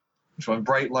which one?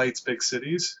 Bright lights, big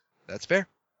cities. That's fair.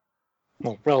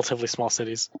 Well, relatively small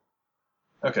cities.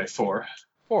 Okay, 4.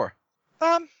 4.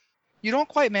 You don't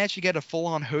quite manage to get a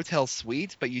full-on hotel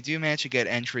suite, but you do manage to get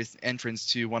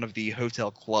entrance to one of the hotel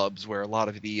clubs where a lot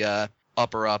of the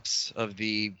upper-ups of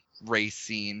the race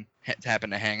scene happen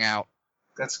to hang out.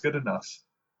 That's good enough.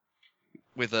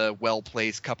 With a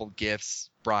well-placed couple gifts,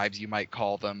 bribes you might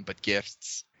call them, but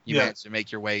gifts. You manage to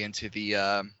make your way into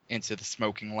the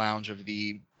smoking lounge of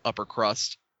the upper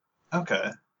crust. Okay.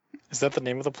 Is that the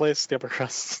name of the place? The upper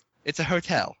crust? It's a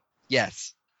hotel.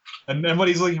 Yes. And what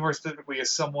he's looking for specifically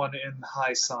is someone in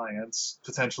high science,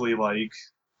 potentially like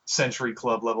Century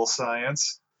Club level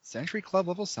science. Century Club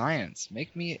level science.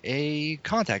 Make me a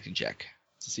contacting check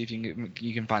to see if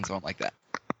you can find someone like that.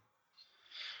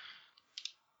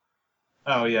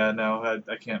 Oh yeah, no,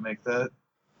 I can't make that.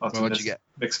 I'll have to What'd you get?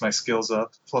 mix my skills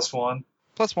up. +1.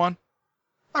 +1.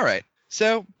 All right.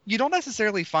 So you don't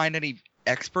necessarily find any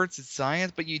experts at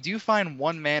science, but you do find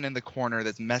one man in the corner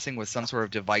that's messing with some sort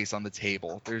of device on the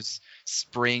table. There's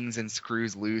springs and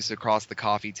screws loose across the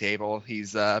coffee table.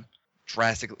 He's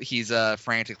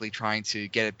frantically trying to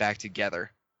get it back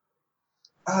together.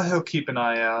 He'll keep an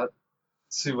eye out.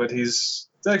 See what he's...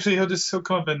 Actually, he'll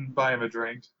come up and buy him a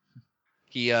drink.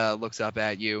 He looks up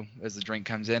at you as the drink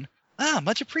comes in.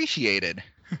 Much appreciated.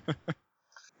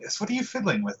 Yes, what are you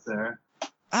fiddling with there?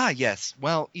 Yes.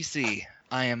 Well, you see,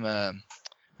 I'm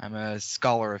a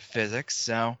scholar of physics,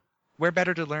 so where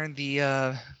better to learn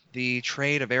the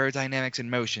trade of aerodynamics in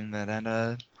motion than at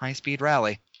a high-speed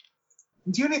rally?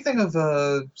 Do you know anything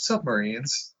of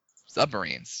submarines?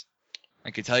 Submarines.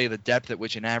 I could tell you the depth at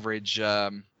which an average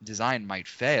design might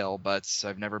fail, but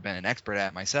I've never been an expert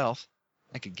at it myself.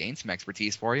 I could gain some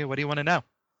expertise for you. What do you want to know?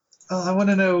 I want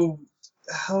to know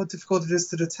how difficult it is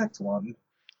to detect one,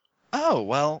 Oh,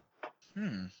 well,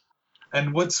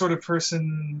 and what sort of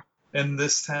person in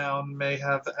this town may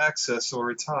have access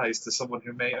or ties to someone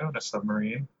who may own a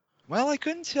submarine. Well, I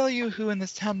couldn't tell you who in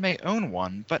this town may own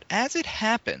one, but as it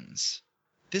happens,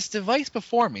 this device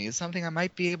before me is something I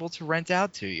might be able to rent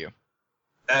out to you.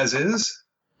 As is?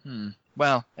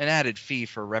 Well, an added fee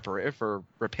for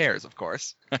repairs, of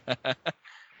course.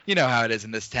 You know how it is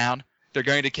in this town. They're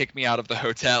going to kick me out of the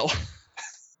hotel.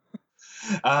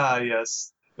 Ah,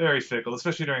 yes. Very fickle,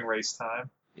 especially during race time.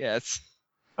 Yes.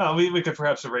 We could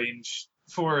perhaps arrange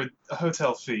for a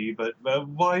hotel fee, but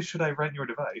why should I rent your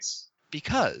device?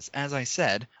 Because, as I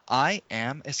said, I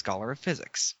am a scholar of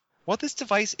physics. What this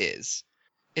device is,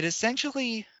 it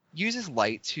essentially uses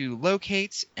light to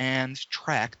locate and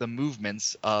track the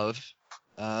movements of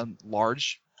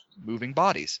large moving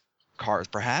bodies. Cars,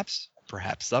 perhaps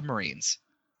submarines.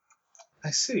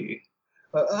 I see.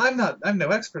 I'm no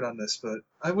expert on this, but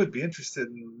I would be interested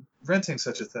in renting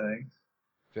such a thing.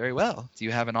 Very well. Do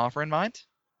you have an offer in mind?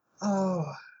 Oh,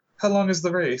 how long is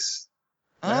the race?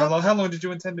 How long did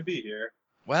you intend to be here?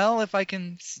 Well, if I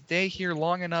can stay here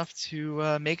long enough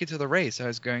to make it to the race, I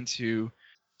was going to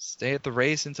stay at the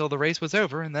race until the race was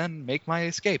over and then make my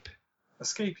escape.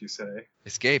 Escape, you say?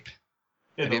 Escape.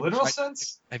 In the literal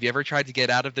sense? Have you ever tried to get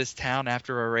out of this town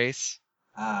after a race?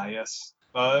 Ah, yes.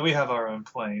 We have our own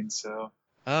plane, so...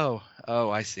 Oh,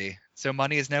 I see. So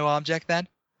money is no object then?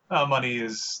 Money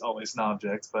is always an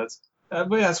object, but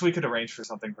yes, we could arrange for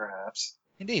something perhaps.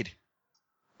 Indeed.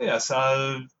 Yes,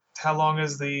 how long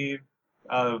is the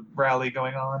rally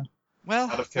going on?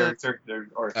 Well, out of character,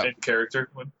 or in character?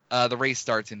 The race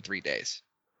starts in 3 days.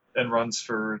 And runs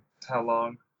for how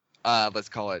long? Let's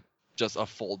call it just a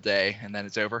full day, and then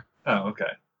it's over. Oh,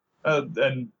 okay.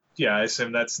 And yeah, I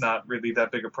assume that's not really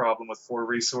that big a problem with 4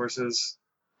 resources.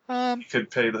 You could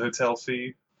pay the hotel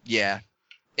fee. Yeah.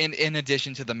 In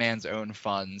addition to the man's own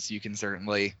funds, you can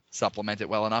certainly supplement it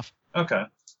well enough. Okay.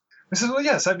 I said, well,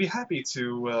 yes, I'd be happy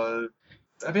to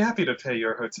pay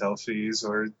your hotel fees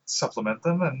or supplement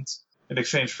them, and in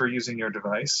exchange for using your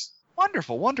device.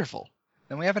 Wonderful, wonderful.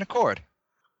 Then we have an accord.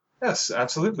 Yes,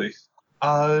 absolutely.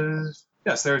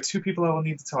 Yes, there are 2 people I will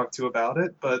need to talk to about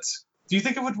it, but do you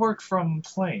think it would work from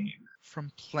plane?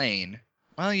 From plane?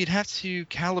 Well, you'd have to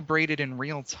calibrate it in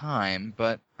real time,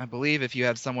 but I believe if you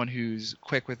have someone who's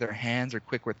quick with their hands or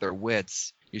quick with their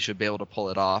wits, you should be able to pull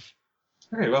it off.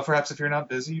 Okay, well, perhaps if you're not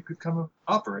busy, you could come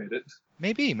operate it.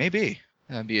 Maybe.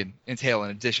 That'd entail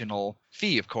an additional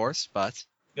fee, of course, but...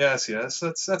 Yes,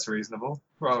 that's reasonable.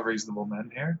 We're all reasonable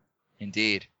men here.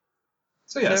 Indeed.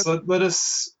 So yes, let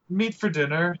us meet for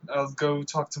dinner. I'll go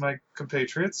talk to my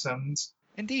compatriots and...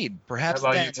 Indeed, perhaps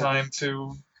allow you time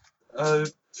to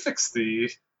fix the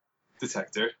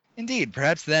detector. Indeed,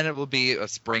 perhaps then it will be a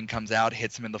spring comes out,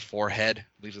 hits him in the forehead,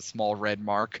 leaves a small red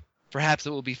mark. Perhaps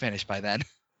it will be finished by then.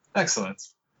 Excellent.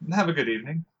 Have a good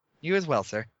evening. You as well,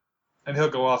 sir. And he'll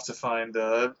go off to find,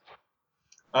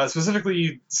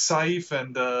 specifically Saif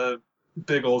and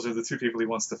Biggles are the 2 people he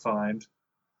wants to find.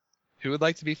 Who would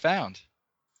like to be found?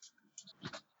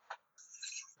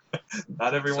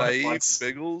 Not everyone Saif, wants...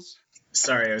 Biggles?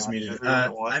 Sorry, I was muted. I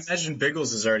imagine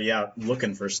Biggles is already out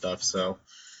looking for stuff, so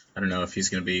I don't know if he's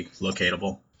going to be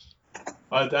locatable.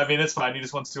 I mean, it's fine. He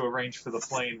just wants to arrange for the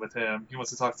plane with him. He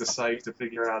wants to talk to Saif to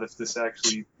figure out if this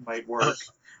actually might work.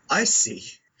 I see.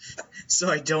 So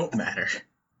I don't matter.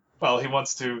 Well, he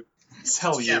wants to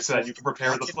tell you so that you can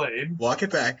prepare the plane. Walk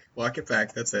it back.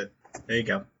 That's it. There you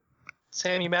go.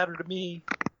 Sam, you matter to me.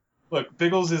 Look,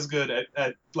 Biggles is good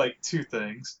at like 2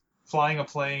 things. Flying a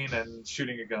plane and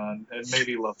shooting a gun, and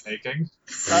maybe lovemaking.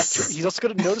 He's also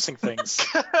good at noticing things.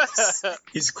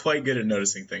 He's quite good at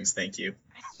noticing things, thank you.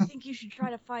 I think you should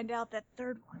try to find out that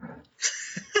third one.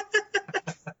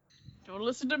 Don't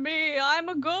listen to me, I'm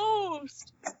a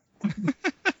ghost.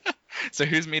 So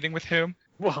who's meeting with whom?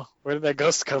 Whoa, where did that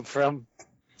ghost come from?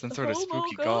 Some sort of Homo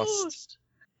spooky ghost.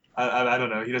 I don't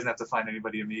know. He doesn't have to find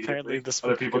anybody immediately. Apparently the Other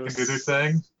spooky people ghosts- can do their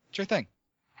thing. Sure thing.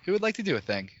 Who would like to do a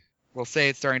thing? We'll say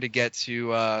it's starting to get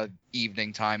to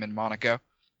evening time in Monaco.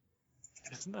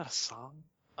 Isn't that a song?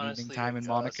 Honestly, Evening time in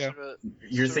Monaco.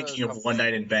 You're thinking of One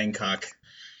Night in Bangkok.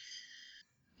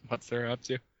 What's there up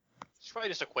to? She's probably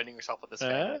just acquainting herself with this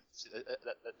guy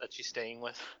that she's staying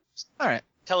with. All right.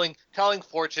 Telling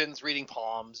fortunes, reading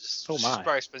palms. Just, Oh my. She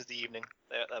probably spends the evening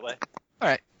that way. All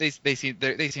right. They seem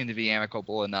to be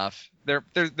amicable enough. They're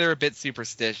a bit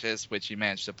superstitious, which you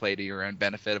managed to play to your own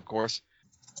benefit, of course.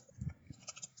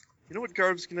 You know what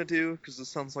Garv's gonna do? Because this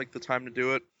sounds like the time to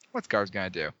do it. What's Garv's gonna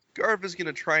do? Garv is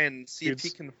gonna try and see if he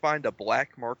can find a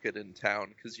black market in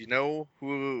town. Because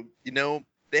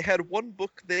they had one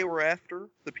book they were after,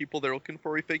 the people they're looking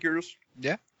for, he figures.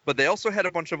 Yeah. But they also had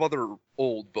a bunch of other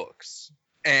old books.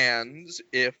 And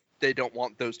if they don't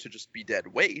want those to just be dead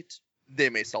weight, they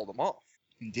may sell them off.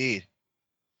 Indeed.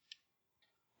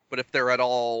 But if they're at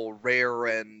all rare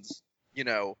and, you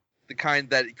know, the kind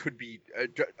that could be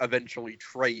eventually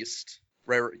traced,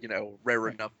 rare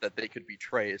enough that they could be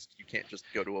traced, you can't just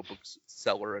go to a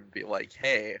bookseller and be like,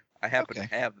 hey, I happen to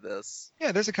have this.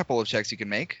 Yeah, there's a couple of checks you can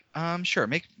make. Sure,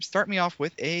 start me off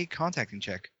with a contacting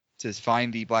check to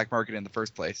find the black market in the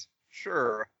first place.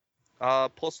 Sure.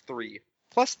 +3.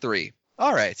 +3.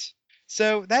 All right.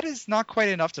 So that is not quite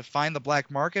enough to find the black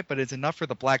market, but it's enough for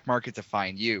the black market to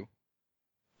find you.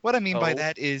 What I mean by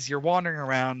that is you're wandering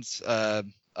around a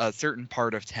certain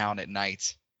part of town at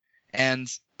night, and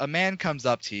a man comes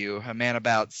up to you, a man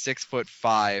about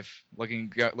 6'5",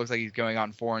 looks like he's going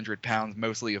on 400 pounds,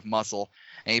 mostly of muscle,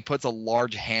 and he puts a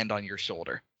large hand on your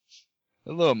shoulder.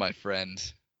 Hello, my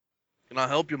friend. Can I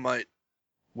help you, mate?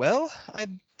 Well,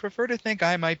 I'd prefer to think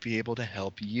I might be able to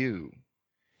help you.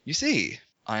 You see,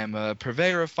 I am a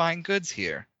purveyor of fine goods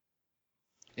here,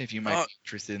 if you might be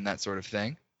interested in that sort of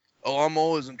thing. Oh, I'm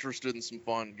always interested in some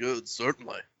fine goods,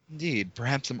 certainly. Indeed.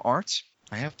 Perhaps some art?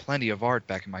 I have plenty of art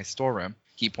back in my storeroom.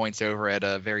 He points over at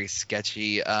a very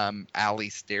sketchy alley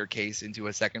staircase into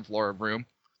a second floor room.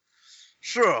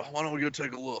 Sure, why don't we go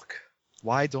take a look?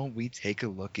 Why don't we take a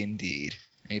look indeed?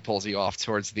 And he pulls you off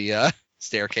towards the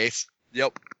staircase.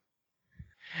 Yep.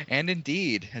 And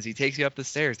indeed, as he takes you up the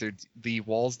stairs, the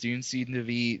walls do seem to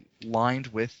be lined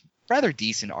with rather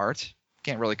decent art.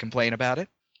 Can't really complain about it.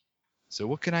 So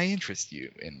what can I interest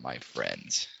you in, my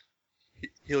friend?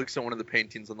 He looks at one of the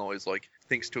paintings and always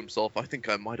thinks to himself, I think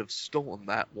I might have stolen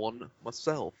that one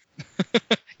myself.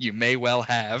 You may well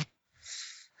have.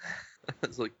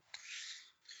 It's like,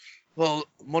 well,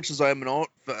 much as I am an art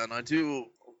fan, I'm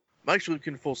actually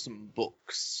looking for some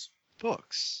books.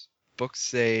 Books? Books,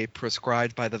 say,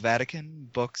 prescribed by the Vatican?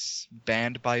 Books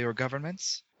banned by your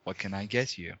governments? What can I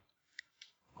get you?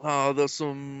 There's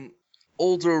some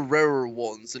older, rarer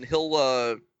ones, and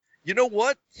he'll, you know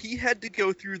what? He had to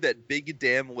go through that big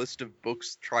damn list of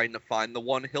books trying to find the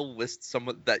one. He'll list some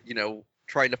of that,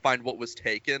 trying to find what was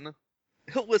taken.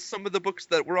 He'll list some of the books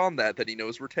that were on that he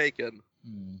knows were taken.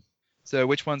 So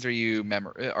which ones are you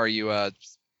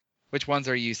which ones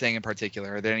are you saying in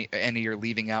particular? Are there any you're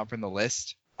leaving out from the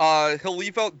list? He'll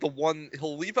leave out the one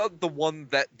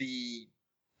that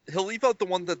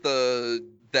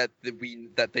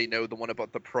they know, the one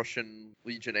about the Prussian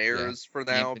legionnaires for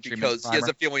now, because he has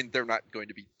a feeling they're not going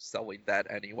to be selling that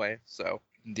anyway. So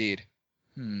indeed.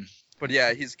 But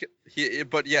yeah,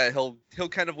 he'll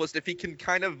kind of list, if he can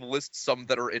kind of list some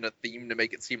that are in a theme to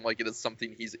make it seem like it is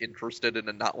something he's interested in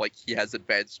and not like he has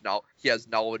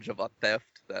knowledge of a theft,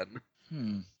 then.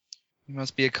 You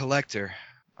must be a collector.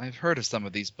 I've heard of some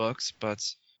of these books,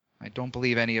 but I don't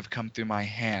believe any have come through my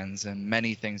hands, and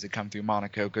many things that come through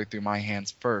Monaco go through my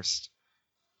hands first.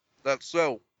 That's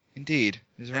so. Indeed.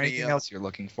 Is there anything else you're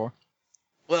looking for?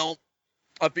 Well,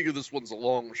 I figure this one's a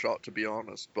long shot, to be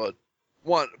honest, but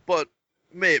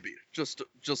maybe just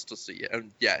to see.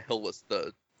 And yeah, he'll list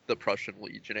the Prussian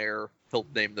legionnaire. He'll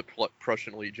name the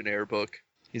Prussian legionnaire book.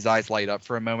 His eyes light up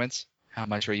for a moment. How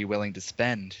much are you willing to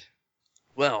spend?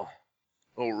 Well,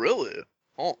 oh really?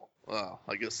 Oh, well,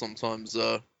 I guess sometimes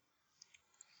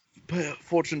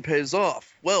fortune pays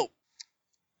off. Well,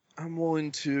 I'm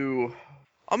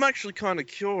actually kind of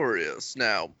curious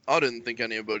now. I didn't think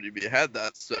anybody had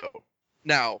that, so.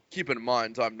 Now, keep in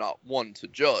mind, I'm not one to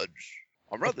judge.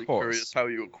 I'm rather curious how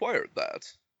you acquired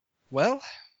that. Well,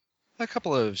 a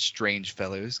couple of strange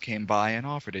fellows came by and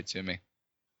offered it to me.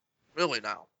 Really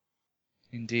now?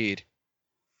 Indeed.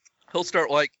 He'll start,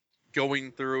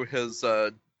 going through,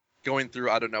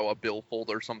 I don't know, a billfold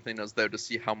or something as though to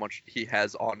see how much he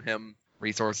has on him.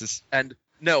 Resources. And,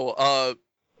 no,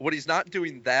 what he's not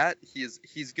doing that,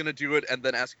 he's gonna do it and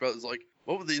then ask about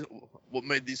what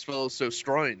made these fellows so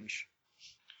strange?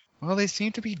 Well, they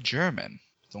seem to be German.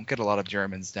 Don't get a lot of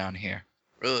Germans down here.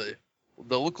 Really? What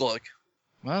they look like?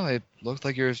 Well, it looked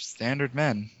like your standard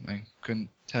men. I couldn't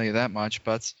tell you that much,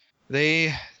 but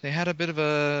they had a bit of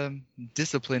a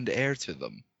disciplined air to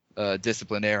them.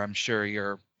 Disciplined air, I'm sure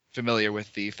you're familiar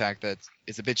with the fact that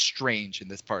it's a bit strange in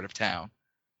this part of town.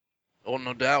 Oh,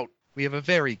 no doubt. We have a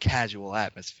very casual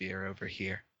atmosphere over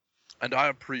here. And I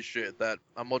appreciate that.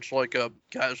 I'm much like a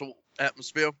casual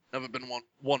atmosphere. Never been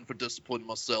one for discipline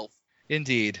myself.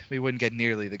 Indeed. We wouldn't get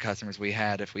nearly the customers we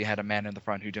had if we had a man in the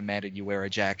front who demanded you wear a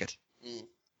jacket.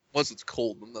 Unless it's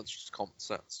cold, then that's just common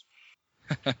sense.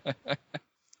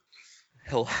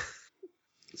 Hell.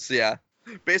 So yeah.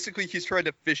 Basically, he's trying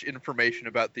to fish information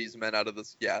about these men out of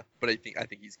this. Yeah, but I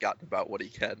think he's gotten about what he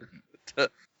can.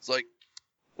 It's like,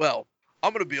 well,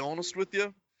 I'm gonna be honest with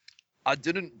you. I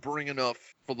didn't bring enough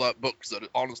for that book because I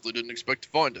honestly didn't expect to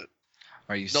find it.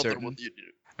 Are you Nothing certain? with you.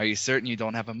 Are you certain you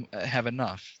don't have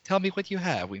enough? Tell me what you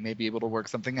have. We may be able to work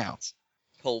something out.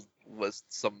 He'll list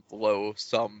some low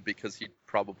sum because he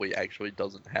probably actually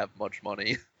doesn't have much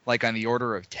money. Like on the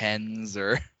order of tens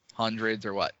or hundreds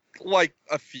or what? Like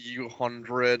a few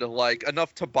hundred, like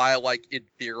enough to buy like in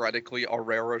theoretically a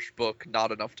rarish book,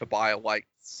 not enough to buy like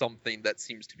something that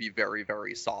seems to be very,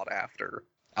 very sought after.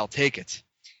 I'll take it.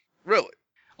 Really?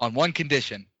 On one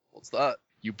condition. What's that?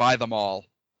 You buy them all.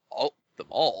 Oh, them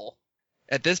all?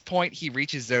 At this point, he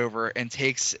reaches over and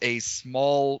takes a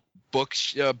small book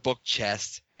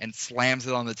chest and slams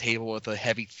it on the table with a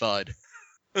heavy thud.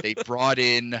 They brought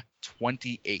in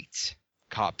 28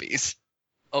 copies.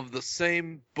 Of the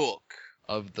same book.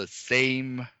 Of the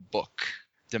same book.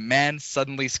 Demand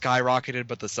suddenly skyrocketed,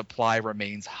 but the supply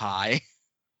remains high.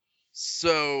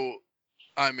 So,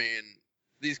 I mean,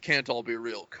 these can't all be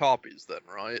real copies then,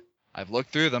 right? I've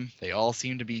looked through them. They all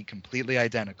seem to be completely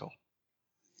identical.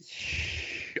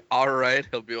 Alright,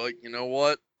 he'll be like, you know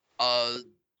what?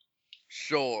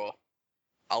 Sure.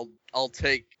 I'll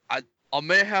take... I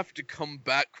may have to come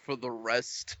back for the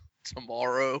rest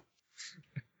tomorrow.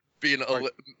 Being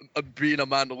a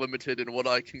man limited in what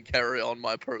I can carry on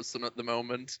my person at the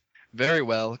moment. Very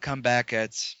well. Come back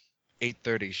at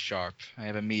 8:30 sharp. I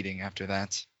have a meeting after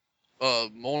that.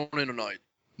 Morning or night?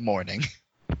 Morning.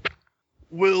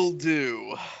 Will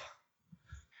do.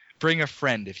 Bring a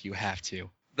friend if you have to.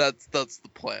 That's the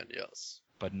plan, yes.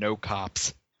 But no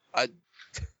cops.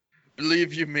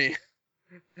 Believe you me.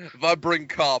 If I bring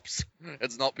cops,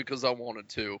 it's not because I wanted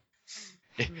to.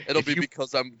 It'll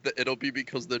be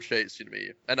because they're chasing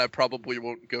me, and I probably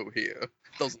won't go here.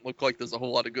 Doesn't look like there's a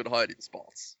whole lot of good hiding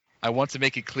spots. I want to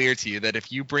make it clear to you that if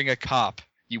you bring a cop,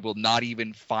 you will not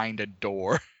even find a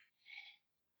door.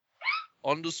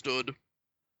 Understood.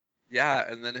 Yeah,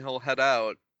 and then he'll head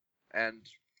out and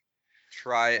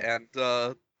try and,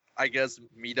 I guess,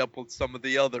 meet up with some of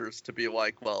the others to be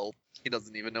like, well, he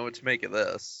doesn't even know what to make of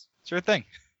this. Sure thing.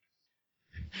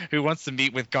 Who wants to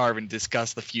meet with Garv and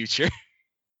discuss the future?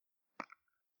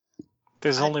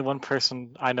 There's only one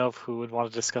person I know of who would want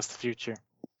to discuss the future.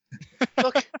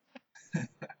 Look,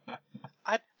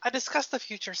 I discuss the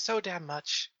future so damn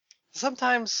much.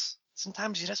 Sometimes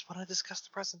you just want to discuss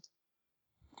the present.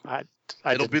 I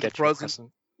It'll didn't be the get your present.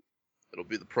 It'll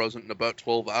be the present in about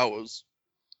 12 hours.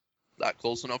 That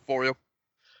close enough for you?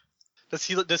 Does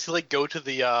he like go to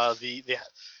the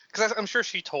because I'm sure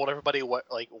she told everybody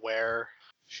where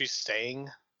she's staying.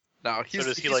 No,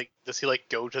 does he like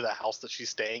go to the house that she's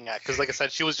staying at? Because like I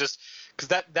said, she was just because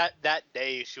that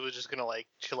day she was just gonna like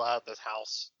chill out at this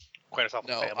house, quite herself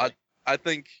with family. I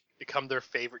think become their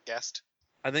favorite guest.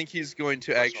 I think he's going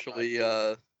to actually.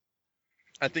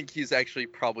 I think he's actually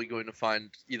probably going to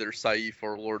find either Saif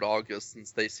or Lord August,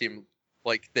 since they seem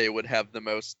like they would have the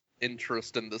most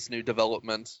interest in this new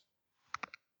development.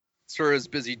 Sura's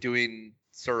busy doing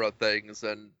Sura things,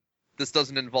 and this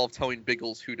doesn't involve telling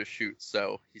Biggles who to shoot,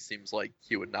 so he seems like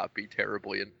he would not be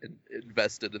terribly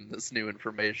invested in this new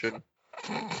information.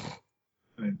 I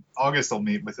mean, August will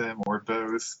meet with him, or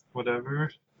both,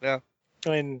 whatever. Yeah. I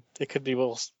mean, it could be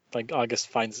like August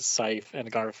finds Saif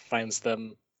and Garv finds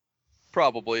them.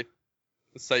 Probably.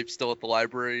 Is Saif still at the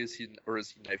library? Is he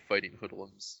knife fighting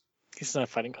hoodlums? He's not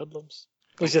fighting hoodlums.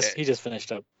 Okay. He just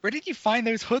finished up. Where did you find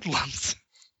those hoodlums?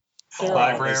 There are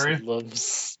Library.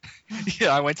 hoodlums.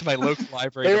 Yeah, I went to my local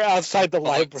library. They're outside the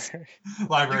library.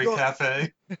 Library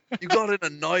cafe. You got in a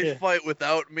knife fight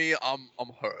without me. I'm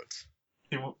hurt.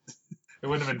 It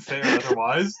wouldn't have been fair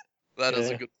otherwise. That is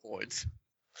a good point.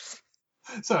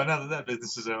 So now that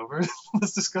business is over,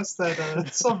 let's discuss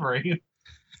that submarine.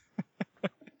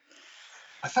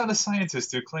 I found a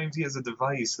scientist who claims he has a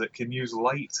device that can use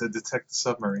light to detect the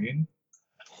submarine.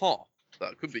 Huh.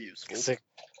 That could be useful. Is it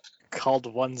called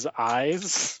One's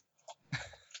Eyes?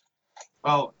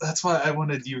 Well, that's why I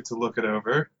wanted you to look it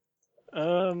over. I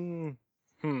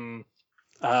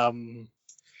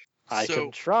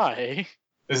can try.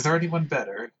 Is there anyone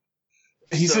better?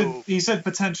 He said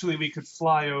potentially we could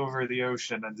fly over the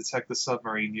ocean and detect the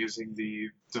submarine using the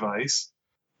device.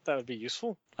 That would be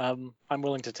useful. I'm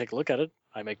willing to take a look at it.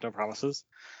 I make no promises.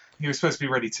 He was supposed to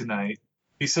be ready tonight.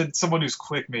 He said someone who's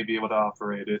quick may be able to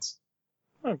operate it.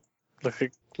 Oh, look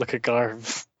at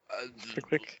Garv.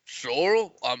 Quick.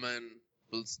 Sure. I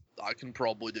mean, I can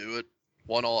probably do it.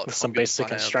 Why not? With some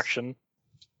basic instruction.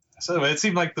 So it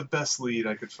seemed like the best lead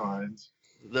I could find.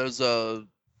 There's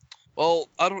Well,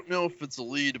 I don't know if it's a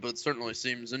lead, but it certainly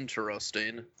seems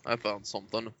interesting. I found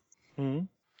something. Hmm?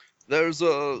 I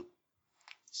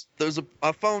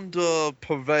found a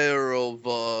purveyor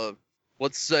of,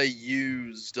 let's say,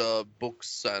 used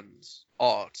books and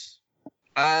art.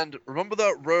 And remember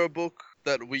that rare book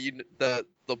that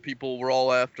the people were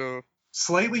all after?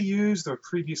 Slightly used or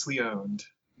previously owned?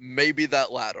 Maybe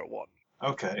that latter one.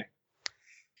 Okay.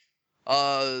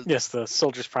 Yes, the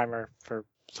soldier's primer for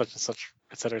such and such,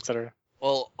 etc., etc.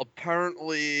 Well,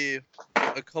 apparently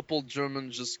a couple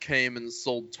Germans just came and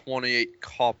sold 28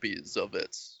 copies of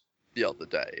it the other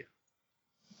day.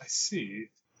 I see.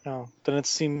 Oh, then it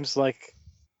seems like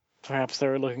perhaps they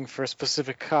were looking for a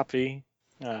specific copy,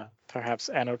 perhaps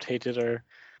annotated or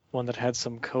one that had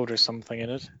some code or something in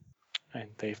it. And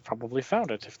they've probably found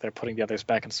it if they're putting the others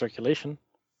back in circulation.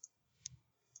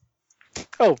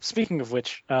 Oh, speaking of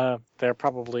which, they're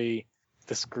probably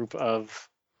this group of,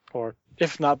 or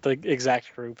if not the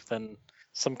exact group, then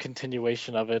some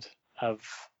continuation of it, of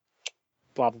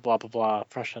blah blah blah blah blah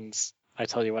Prussians. I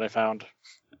tell you what I found.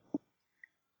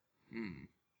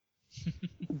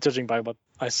 Judging by what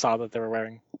I saw that they were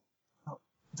wearing.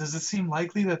 Does it seem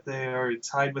likely that they are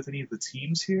tied with any of the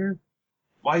teams here?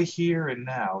 Why here and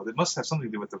now? They must have something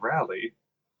to do with the rally.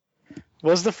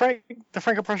 Was the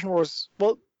Franco-Prussian Wars?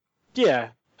 Well, yeah,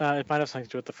 it might have something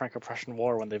to do with the Franco-Prussian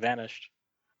War when they vanished.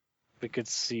 We could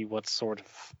see what sort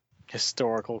of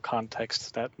historical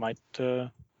context that might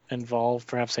involve.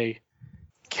 Perhaps a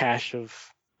cache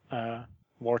of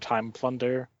wartime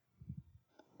plunder.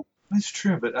 That's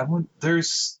true, but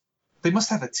they must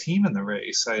have a team in the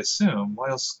race, I assume. Why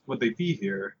else would they be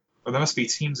here? Or there must be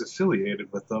teams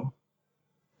affiliated with them.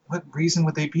 What reason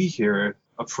would they be here?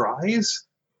 A prize?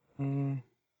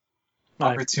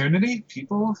 Opportunity?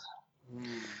 People?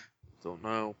 Don't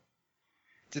know.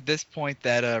 It's at this point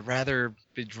that a rather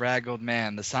bedraggled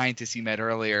man, the scientist you met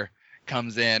earlier,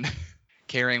 comes in,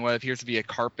 carrying what appears to be a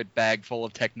carpet bag full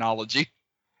of technology.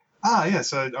 Ah,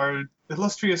 yes, our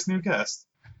illustrious new guest.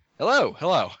 Hello,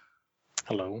 hello.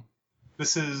 Hello.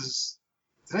 This is...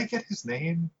 Did I get his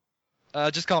name?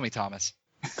 Just call me Thomas.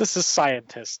 This is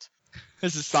Scientist.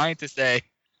 This is Scientist A.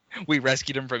 We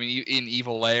rescued him from an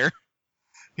evil lair.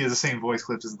 He has the same voice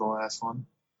clips as the last one.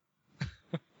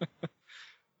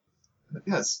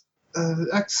 Yes.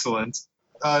 Excellent.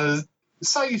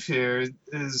 Saif here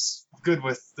is good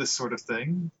with this sort of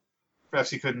thing. Perhaps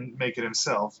he couldn't make it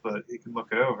himself, but he can look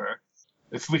it over.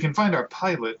 If we can find our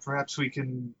pilot, perhaps we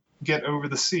can get over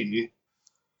the sea.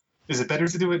 Is it better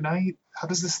to do it at night? How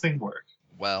does this thing work?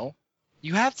 Well,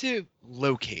 you have to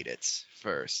locate it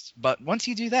first. But once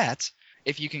you do that,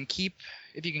 if you can keep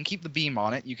the beam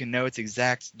on it, you can know its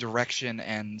exact direction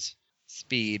and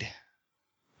speed,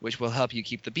 which will help you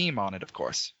keep the beam on it, of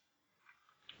course.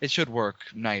 It should work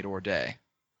night or day.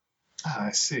 Ah,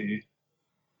 I see.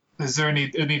 Is there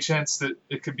any chance that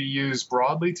it could be used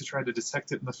broadly to try to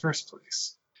detect it in the first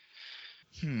place?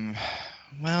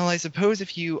 Well, I suppose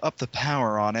if you up the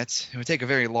power on it, it would take a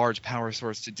very large power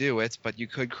source to do it, but you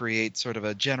could create sort of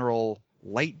a general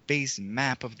light-based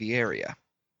map of the area.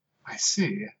 I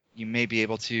see. You may be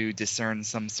able to discern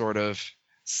some sort of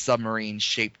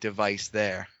submarine-shaped device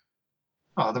there.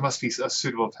 Oh, there must be a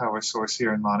suitable power source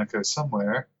here in Monaco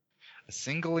somewhere. A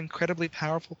single incredibly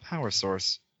powerful power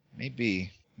source.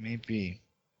 Maybe.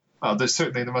 Oh,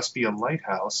 there must be a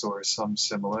lighthouse or some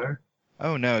similar.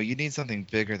 Oh no, you need something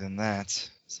bigger than that.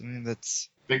 Something that's...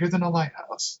 Bigger than a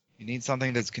lighthouse? You need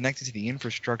something that's connected to the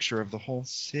infrastructure of the whole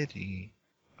city.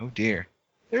 Oh dear.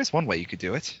 There's one way you could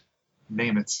do it.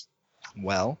 Name it.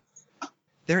 Well,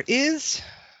 there is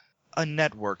a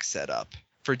network set up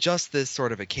for just this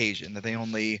sort of occasion that they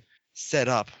only set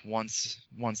up once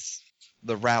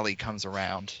the rally comes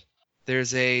around.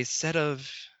 There's a set of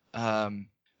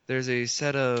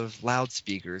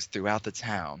loudspeakers throughout the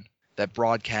town that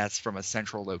broadcasts from a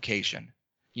central location.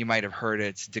 You might have heard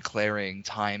it declaring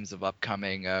times of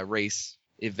upcoming race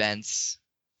events,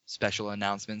 special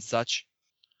announcements, such.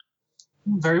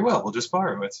 Very well, we'll just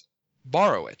borrow it.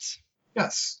 Borrow it?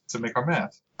 Yes, to make our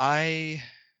map.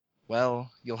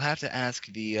 Well, you'll have to ask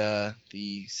the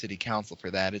city council for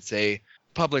that. It's a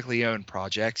publicly owned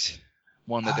project,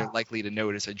 one that they're likely to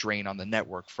notice a drain on the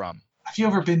network from. Have you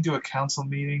ever been to a council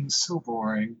meeting? So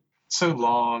boring. So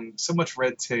long. So much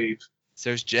red tape.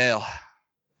 So's jail.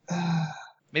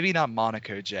 Maybe not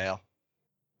Monaco jail.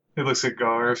 It looks at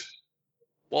Garv.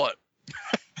 What?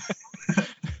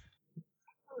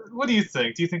 What do you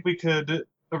think? Do you think we could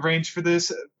arrange for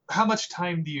this? How much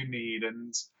time do you need,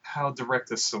 and how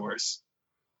direct a source?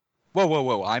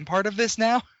 Whoa, I'm part of this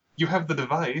now? You have the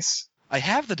device. I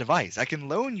have the device. I can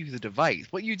loan you the device.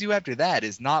 What you do after that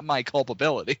is not my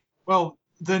culpability. Well,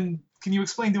 then, can you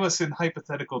explain to us in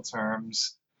hypothetical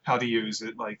terms how to use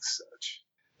it like such?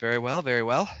 Very well, very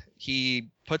well. He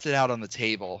puts it out on the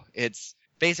table. It's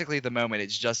basically at the moment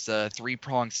it's just a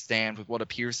 3-pronged stand with what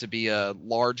appears to be a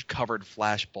large covered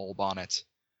flash bulb on it.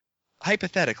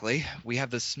 Hypothetically, we have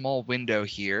this small window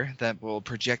here that will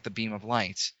project the beam of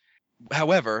light.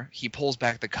 However, he pulls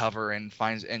back the cover and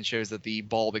shows that the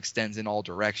bulb extends in all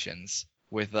directions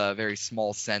with very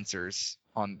small sensors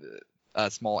on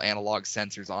small analog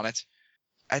sensors on it.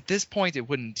 At this point, it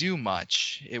wouldn't do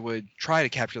much. It would try to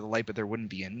capture the light, but there wouldn't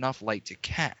be enough light to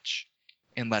catch,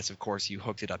 unless, of course, you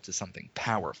hooked it up to something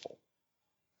powerful.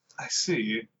 I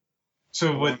see.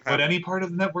 So would any part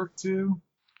of the network do?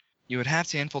 You would have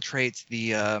to infiltrate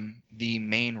the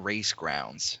main race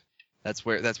grounds. That's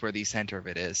where the center of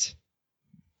it is.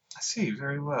 I see,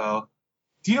 very well.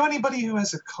 Do you know anybody who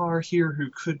has a car here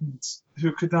who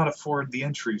could not afford the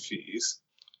entry fees?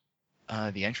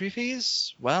 The entry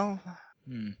fees? Well,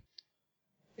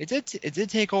 It did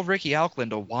take old Ricky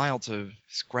Alkland a while to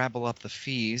scrabble up the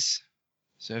fees.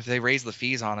 So if they raise the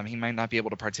fees on him, he might not be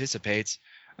able to participate.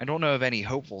 I don't know of any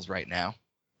hopefuls right now.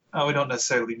 Oh, we don't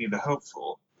necessarily need a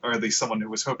hopeful, or at least someone who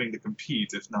was hoping to compete,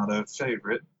 if not a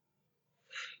favorite.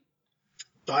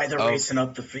 By the racing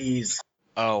up the fees.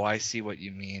 Oh, I see what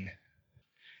you mean.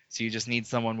 So you just need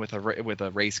someone with a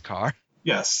race car.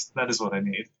 Yes, that is what I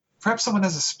need. Perhaps someone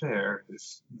has a spare, if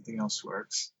anything else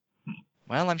works.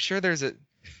 Well, I'm sure there's a...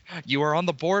 You are on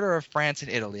the border of France and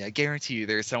Italy. I guarantee you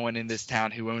there's someone in this town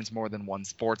who owns more than one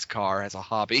sports car as a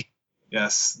hobby.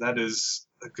 Yes, that is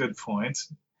a good point.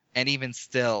 And even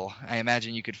still, I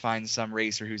imagine you could find some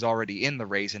racer who's already in the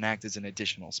race and act as an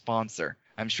additional sponsor.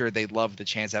 I'm sure they'd love the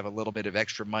chance to have a little bit of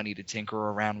extra money to tinker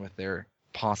around with their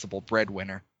possible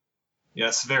breadwinner.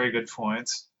 Yes, very good point.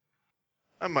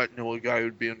 I might know a guy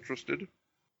who'd be interested.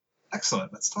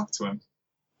 Excellent, let's talk to him.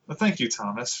 Well, thank you,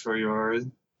 Thomas, for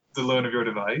the loan of your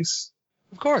device.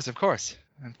 Of course.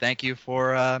 And thank you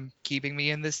for keeping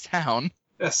me in this town.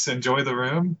 Yes, enjoy the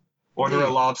room. Order Indeed.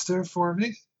 a lobster for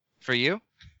me. For you?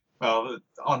 Well,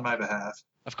 on my behalf.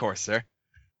 Of course, sir.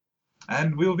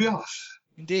 And we'll be off.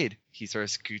 Indeed. He sort of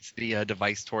scoots the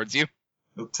device towards you.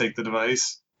 We'll take the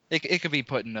device. It could be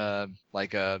put in a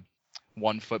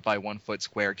 1 foot by 1 foot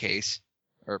square case.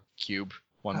 Or cube.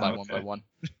 1 by 1 by 1.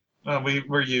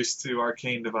 We're used to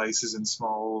arcane devices in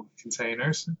small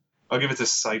containers. I'll give it to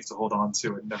Scythe to hold on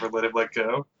to and never let it let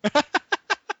go.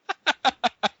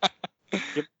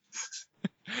 Yep.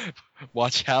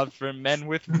 Watch out for men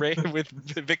with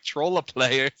Victrola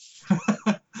players.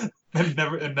 and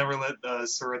never let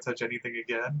Sura touch anything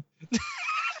again.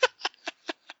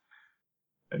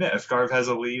 And yeah, if Garv has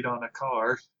a lead on a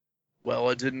car. Well,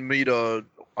 I did meet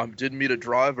a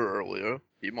driver earlier.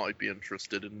 He might be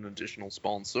interested in an additional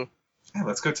sponsor. Yeah,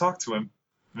 let's go talk to him.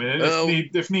 I mean,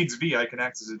 if needs be, I can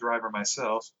act as a driver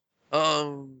myself.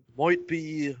 Might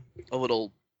be a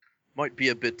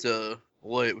bit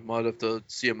late. We might have to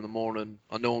see him in the morning.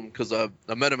 I know him because I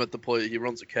met him at the place. He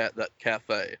runs that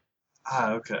cafe.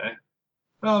 Ah, okay.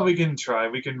 Well, we can try.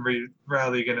 We can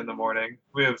rally again in the morning.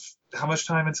 We have how much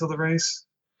time until the race?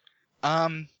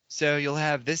 So you'll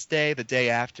have this day, the day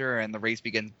after, and the race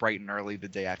begins bright and early the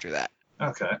day after that.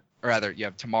 Okay. Or rather, you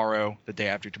have tomorrow, the day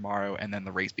after tomorrow, and then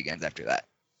the race begins after that.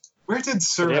 Where did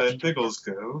Sura and Biggles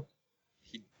go?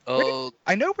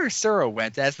 I know where Sura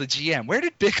went as the GM. Where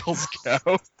did Biggles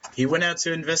go? He went out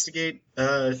to investigate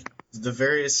the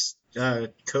various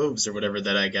coves or whatever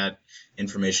that I got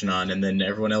information on, and then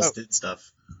everyone else did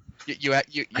stuff. You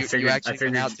actually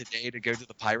went out today to go to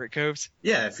the pirate coves?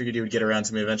 Yeah, I figured he would get around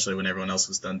to me eventually when everyone else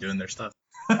was done doing their stuff.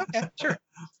 Okay, sure.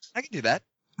 I can do that.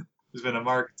 There's been a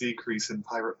marked decrease in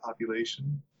pirate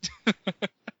population.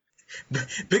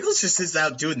 Biggles just is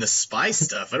out doing the spy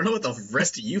stuff. I don't know what the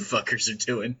rest of you fuckers are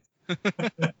doing.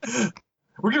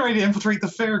 We're getting ready to infiltrate the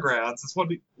fairgrounds. That's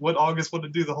what August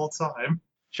wanted to do the whole time.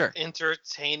 Sure.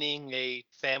 Entertaining a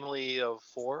family of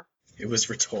 4? It was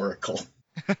rhetorical.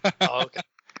 Oh, okay.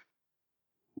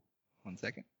 1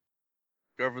 second.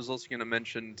 Garver's also going to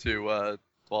mention to,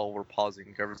 while we're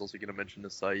pausing, Garver's also going to mention to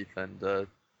Scythe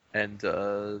and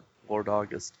Lord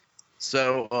August.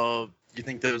 So, you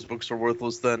think those books are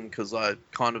worthless then? Because I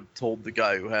kind of told the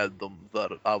guy who had them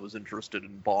that I was interested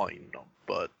in buying them,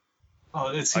 but... Oh,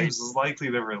 it seems likely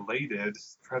they're related.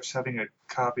 Perhaps having a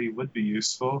copy would be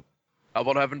useful. How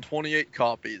about having 28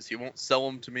 copies? He won't sell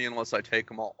them to me unless I take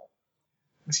them all.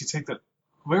 Unless you take the...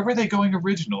 Where were they going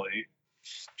originally?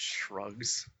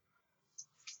 Shrugs.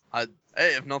 Hey,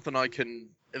 if nothing,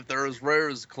 if they're as rare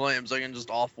as claims, I can just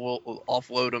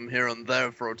offload them here and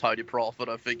there for a tidy profit,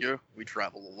 I figure. We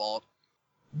travel a lot.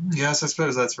 Yes, I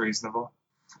suppose that's reasonable.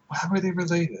 How are they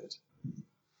related?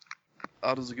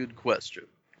 That is a good question.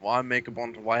 Why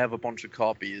have a bunch of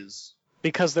copies?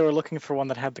 Because they were looking for one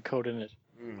that had the code in it,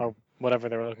 Hmm. or whatever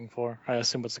they were looking for. I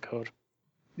assume it's the code.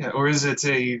 Yeah, or is it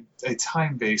a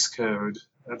time-based code?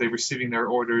 Are they receiving their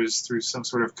orders through some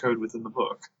sort of code within the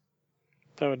book?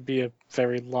 That would be a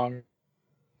very long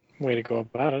way to go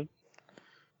about it.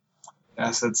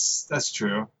 Yes, that's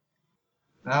true.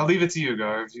 I'll leave it to you,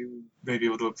 Garv. You may be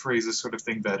able to appraise this sort of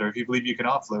thing better. If you believe you can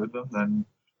offload them, then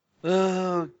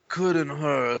Couldn't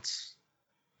hurt.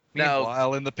 Now,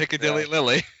 Meanwhile, in the Piccadilly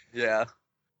Lily. yeah.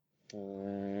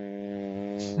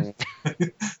 you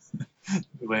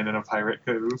land in a pirate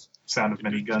cove. Sound of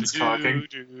many guns cocking.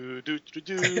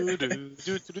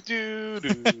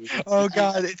 Oh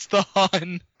god, it's the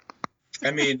Hun.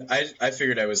 I mean, I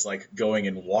figured I was like going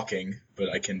and walking, but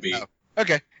I can be. Oh.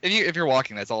 Okay, if you're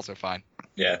walking, that's also fine.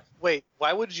 Yeah. Wait,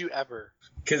 why would you ever?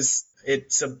 Because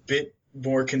it's a bit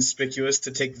more conspicuous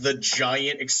to take the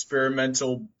giant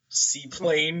experimental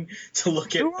seaplane to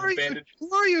look at abandoned.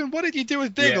 Who are you, and what did you do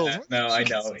with Biggles? Yeah, no, I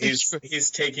know.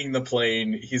 He's taking the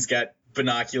plane. He's got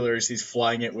binoculars. He's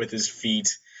flying it with his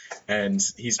feet, and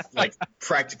he's like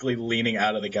practically leaning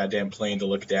out of the goddamn plane to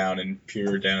look down and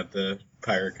peer down at the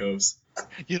pirate coves.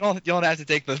 You don't have to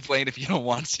take the plane if you don't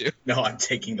want to. No, I'm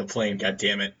taking the plane. God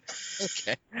damn it.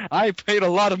 Okay. I paid a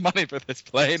lot of money for this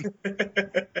plane.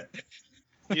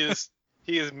 He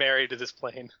is married to this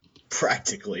plane.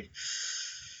 Practically.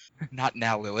 Not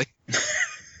now, Lily.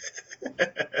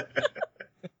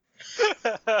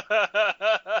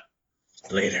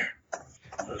 Later.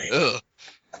 Ugh.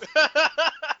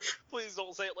 Please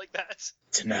don't say it like that.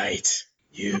 Tonight,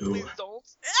 you. Please don't.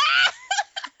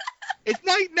 It's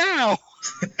night now.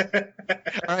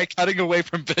 All right, cutting away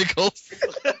from Biggles.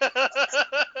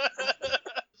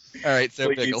 All right, so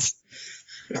Please. Biggles.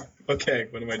 Okay,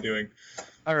 what am I doing?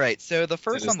 All right, so the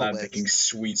first on the not list. making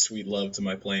sweet, sweet love to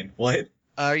my plane. What?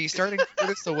 Are you starting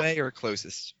furthest away or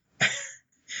closest?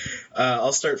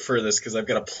 I'll start furthest because I've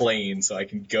got a plane, so I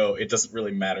can go. It doesn't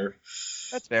really matter.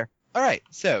 That's fair. All right,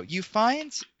 so you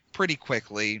find pretty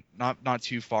quickly, not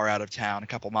too far out of town, a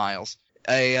couple miles,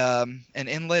 an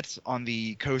inlet on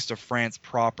the coast of France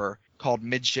proper called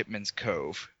Midshipman's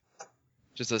Cove.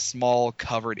 Just a small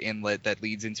covered inlet that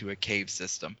leads into a cave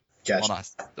system. Gotcha. Well, not a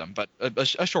system, but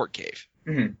a short cave.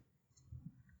 Mm-hmm.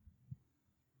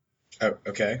 Oh,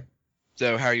 okay.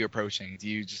 So how are you approaching? Do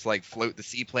you just like float the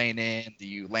seaplane in? Do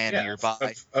you land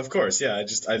nearby? Of course, yeah.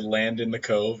 I land in the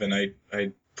cove and I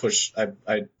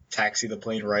taxi the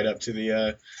plane right up to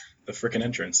the frickin'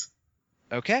 entrance.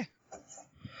 Okay.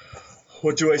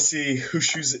 What do I see? Who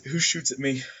shoots at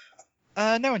me?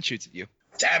 No one shoots at you.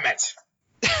 Damn it!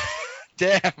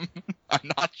 Damn,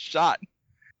 I'm not shot.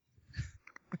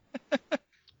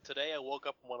 Today I woke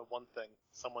up and wanted one thing: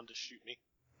 someone to shoot me.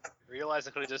 I realized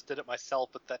I could have just did it myself,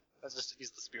 but that's just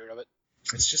defeats the spirit of it.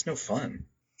 It's just no fun.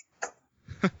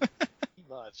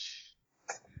 Much.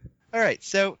 All right,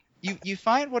 so you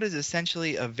find what is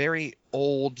essentially a very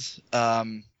old,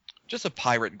 just a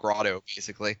pirate grotto,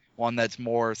 basically. One that's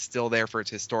more still there for its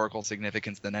historical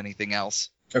significance than anything else.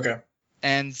 Okay.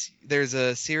 And there's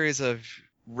a series of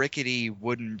rickety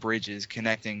wooden bridges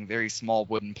connecting very small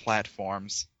wooden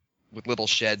platforms with little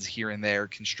sheds here and there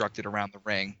constructed around the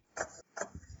ring.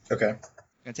 Okay.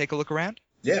 Gonna take a look around?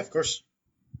 Yeah, of course.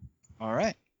 All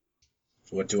right.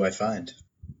 What do I find?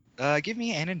 Give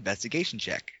me an investigation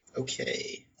check.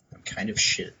 Okay. I'm kind of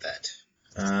shit at that.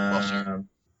 Well, sure.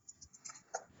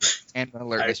 And an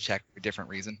alertness check for a different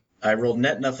reason. I rolled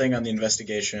net nothing on the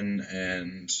investigation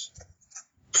and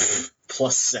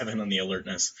 +7 on the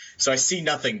alertness. So I see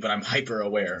nothing, but I'm hyper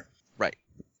aware. Right.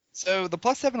 So the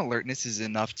 +7 alertness is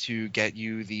enough to get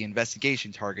you the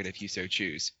investigation target if you so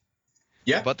choose.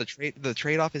 Yeah. But the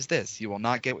trade-off is this: you will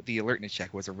not get what the alertness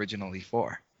check was originally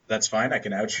for. That's fine. I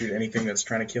can outshoot anything that's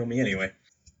trying to kill me anyway.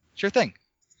 Sure thing.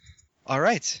 All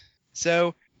right.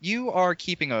 So you are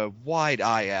keeping a wide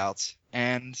eye out,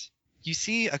 and you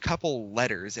see a couple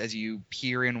letters as you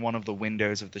peer in one of the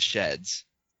windows of the sheds.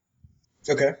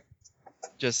 Okay.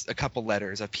 Just a couple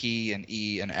letters, a P, an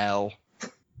E, an L.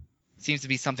 Seems to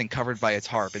be something covered by a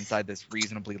tarp inside this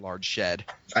reasonably large shed.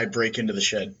 I break into the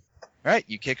shed. All right,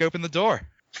 you kick open the door.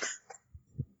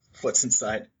 What's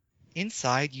inside?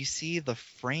 Inside, you see the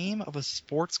frame of a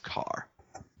sports car,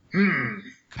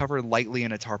 covered lightly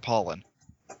in a tarpaulin.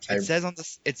 It says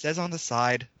on the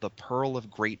side, "The Pearl of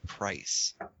Great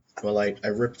Price." Well, I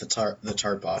rip the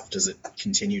tarp off. Does it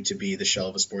continue to be the shell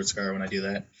of a sports car when I do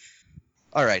that?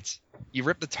 All right, you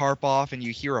rip the tarp off, and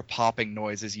you hear a popping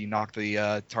noise as you knock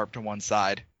the tarp to one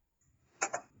side.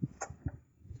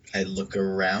 I look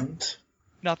around.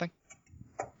 Nothing.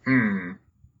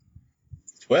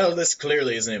 Well, this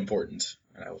clearly isn't important,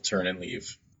 and I will turn and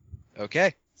leave.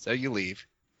 Okay, so you leave.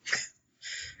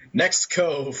 Next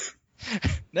cove.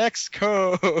 Next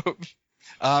cove.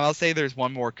 I'll say there's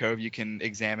one more cove you can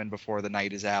examine before the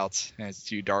night is out, and it's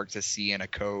too dark to see in a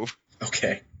cove.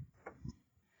 Okay.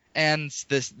 And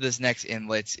this next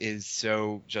inlet is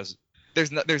so just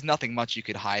there's nothing much you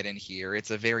could hide in here.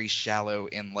 It's a very shallow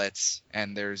inlet,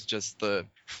 and there's just the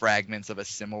fragments of a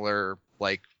similar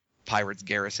like pirates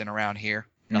garrison around here.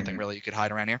 Nothing really you could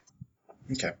hide around here.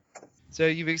 Okay. So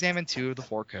you've examined 2 of the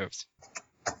 4 coves.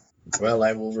 Well,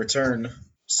 I will return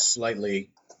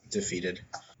slightly defeated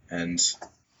and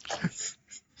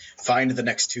find the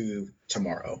next 2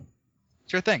 tomorrow.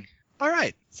 Sure thing. All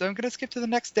right, so I'm gonna skip to the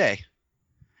next day.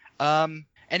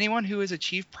 Anyone who has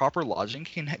achieved proper lodging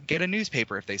can get a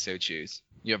newspaper if they so choose.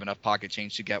 You have enough pocket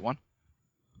change to get one.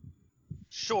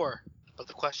 Sure, but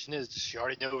the question is, does she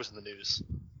already know it was in the news?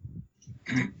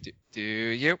 Do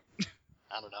you?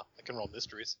 I don't know. I can roll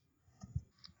mysteries.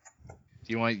 Do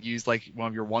you want to use like one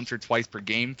of your once or twice per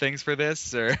game things for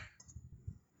this, or?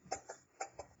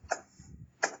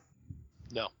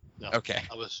 No. Okay.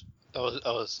 I was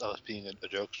being a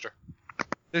jokester.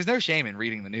 There's no shame in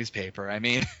reading the newspaper. I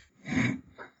mean,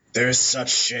 There's such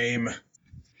shame.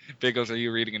 Biggles, are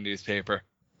you reading a newspaper?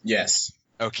 Yes.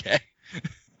 Okay.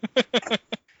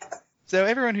 So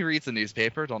everyone who reads the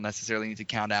newspaper don't necessarily need to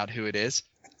count out who it is.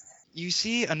 You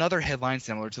see another headline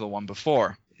similar to the one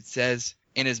before. It says,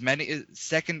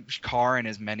 second car in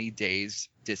as many days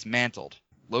dismantled.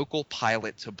 Local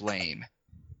pilot to blame.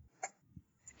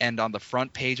 And on the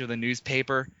front page of the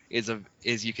newspaper is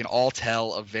you can all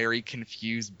tell a very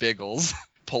confused Biggles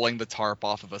pulling the tarp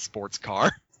off of a sports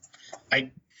car.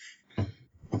 I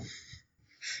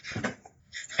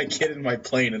get in my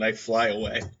plane and I fly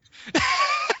away.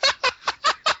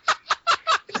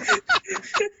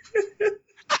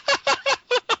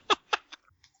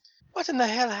 What in the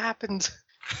hell happened?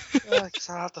 I guess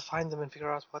I'll have to find them and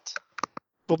figure out what.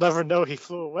 We'll never know he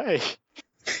flew away.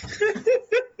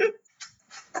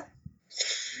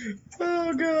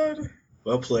 Oh, God.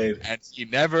 Well played. And he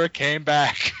never came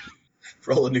back.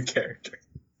 Roll a new character.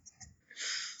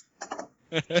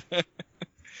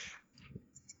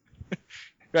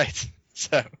 Right.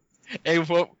 So,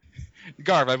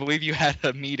 Garv, I believe you had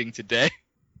a meeting today.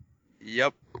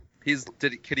 Yep. He's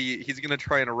gonna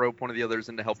try and rope one of the others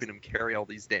into helping him carry all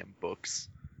these damn books.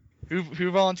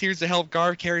 Who volunteers to help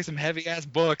Garv carry some heavy ass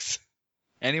books?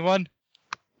 Anyone?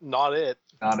 Not it.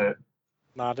 Not it.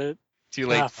 Not it. Too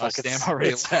late. Fuck, Sam it's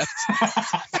already racist.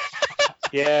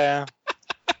 left. Yeah.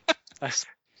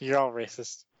 You're all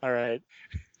racist. All right.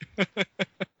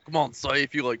 Come on, say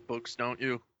if you like books, don't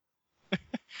you?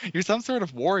 You're some sort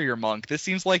of warrior monk. This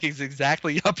seems like it's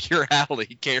exactly up your alley,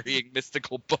 carrying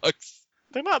mystical books.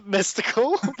 They're not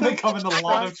mystical. They come in a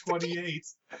lot of 28.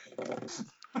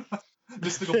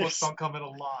 Mystical books don't come in a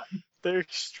lot. They're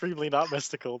extremely not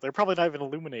mystical. They're probably not even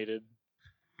illuminated.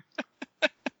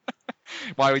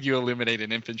 Why would you illuminate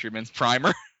an infantryman's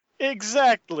primer?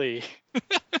 Exactly.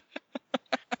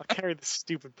 I'll carry the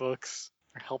stupid books.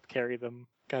 Or help carry them.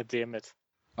 God damn it.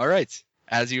 All right.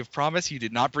 As you have promised, you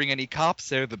did not bring any cops,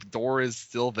 so the door is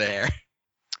still there.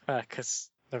 Never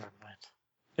mind.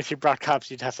 If you brought cops,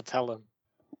 you'd have to tell them.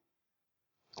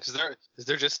 Is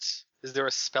there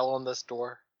a spell on this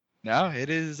door? No, it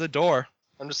is a door.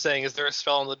 I'm just saying, is there a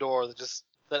spell on the door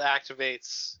that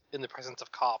activates in the presence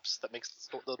of cops that makes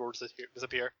the door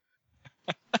disappear?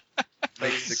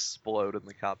 Makes explode in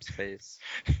the cop's face.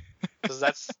 Because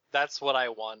that's what I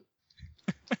want.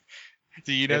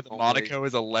 Do you know If that Monaco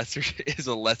is a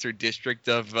lesser district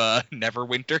of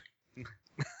Neverwinter?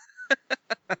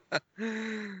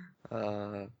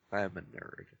 I am a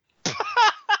nerd.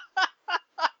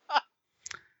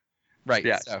 Right.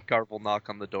 Yeah, So, Garv will knock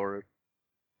on the door.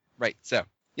 right. So,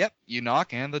 yep. You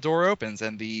knock and the door opens,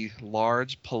 and the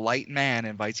large, polite man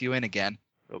invites you in again.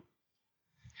 Oh.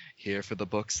 Here for the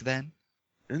books, then?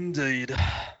 Indeed.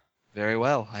 Very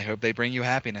well. I hope they bring you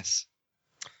happiness.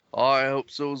 I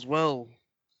hope so as well.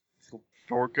 He'll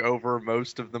fork over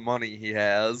most of the money he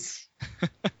has.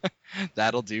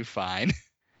 That'll do fine.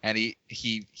 And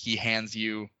he hands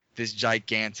you this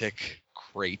gigantic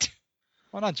crate.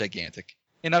 Well, not gigantic.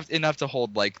 Enough to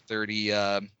hold like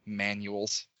 30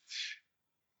 manuals.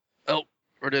 Oh,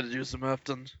 ready to do some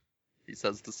hefting? He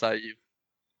says to Saeed.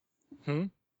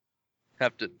 Hefton.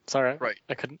 It's alright. Right.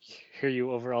 I couldn't hear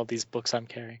you over all these books I'm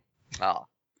carrying. Ah.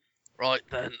 Right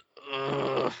then.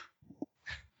 Ugh.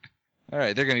 All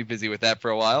right, they're gonna be busy with that for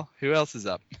a while. Who else is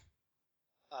up?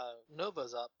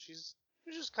 Nova's up. She's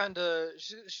just kind of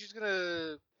she's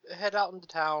gonna head out into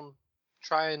town,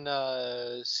 try and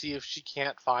see if she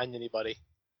can't find anybody.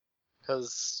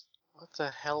 Because what the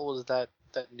hell was that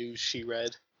news she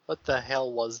read? What the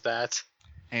hell was that?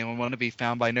 Anyone want to be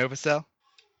found by Novacell?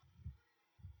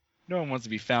 No one wants to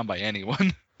be found by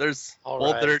anyone. There's All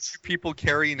well, there are right. two people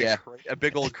carrying Yeah. a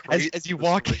big old crate. As you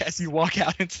walk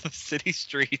out into the city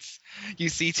streets, you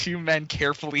see two men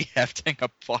carefully hefting a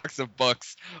box of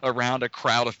books around a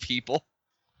crowd of people.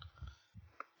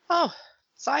 Oh,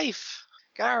 Saif,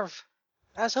 Garv.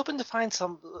 I was hoping to find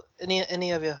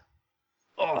any of you.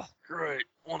 Oh, great!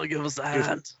 Want to give us a You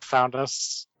hand? found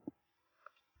us.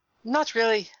 Not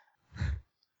really.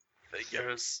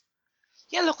 Figures.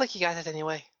 You look like you got it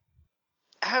anyway.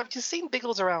 Have you seen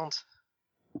Biggles around?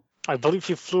 I believe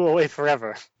you flew away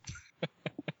forever.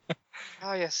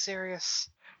 Oh, you're serious?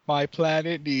 My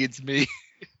planet needs me.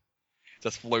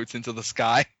 Just floats into the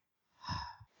sky.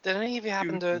 Did any of you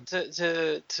happen to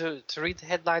read the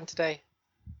headline today?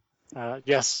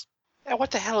 Yes. Yeah,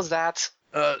 what the hell is that?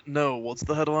 No. What's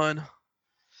the headline?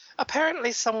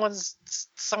 Apparently, someone's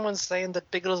saying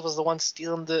that Biggles was the one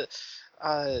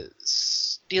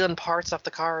stealing parts off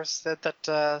the cars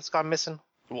that's gone missing.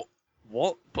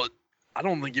 What? But I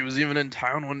don't think he was even in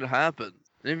town when it happened.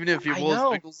 And even if he I was,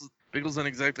 know. Biggles isn't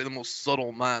exactly the most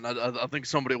subtle man. I think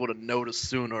somebody would have noticed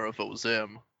sooner if it was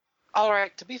him. All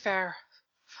right, to be fair,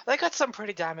 they got some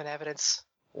pretty damning evidence.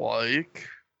 Like,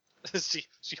 she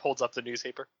holds up the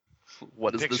newspaper.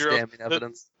 what is this Picture of damning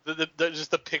evidence?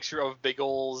 Just the picture of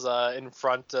Biggles in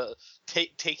front,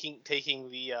 taking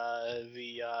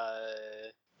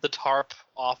the tarp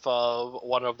off of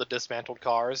one of the dismantled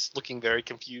cars, looking very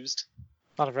confused.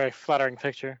 Not a very flattering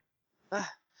picture.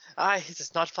 It's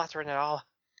just not flattering at all.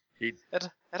 He- It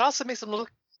also makes him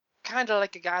look kind of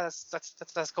like a guy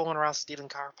that's going around stealing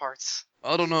car parts.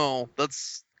 I don't know.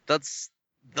 That's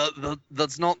not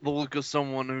the look of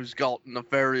someone who's got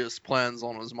nefarious plans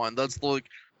on his mind. That's the look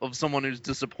of someone who's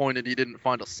disappointed he didn't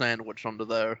find a sandwich under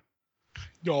there.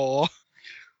 Aw.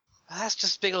 That's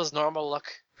just Biggles' normal look.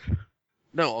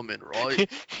 No, I mean, right?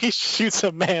 He shoots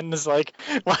a man and is like,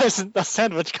 why isn't the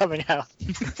sandwich coming out?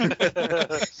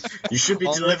 You should be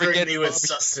I'll never delivering get me with Bobby.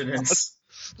 sustenance.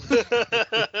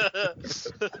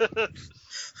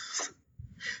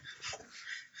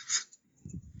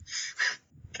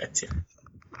 God damn.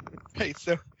 Hey,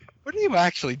 so what are you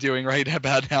actually doing right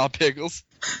about now, Piggles?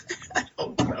 I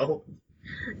don't know.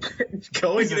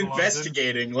 Going He's and in London.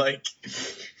 investigating, like,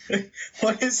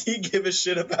 why does he give a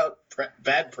shit about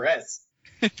bad press?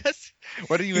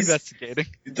 What are you He's- investigating?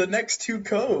 The next two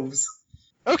coves.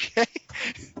 Okay,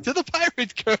 to the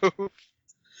Pirate Cove.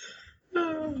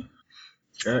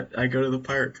 I go to the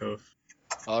Pirate Cove.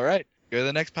 All right, go to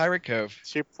the next Pirate Cove.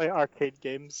 So you play arcade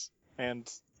games and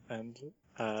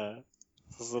those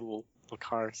little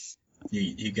cars.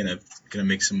 You gonna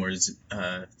make some more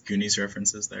Goonies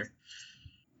references there?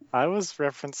 I was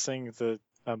referencing the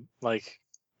like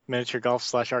miniature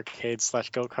golf / arcade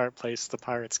 / go-kart place, the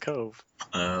Pirates Cove.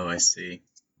 Oh, I see.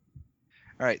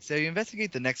 All right, so you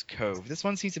investigate the next cove. This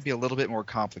one seems to be a little bit more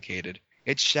complicated.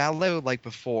 It's shallow like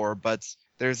before, but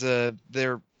there is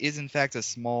in fact a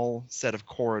small set of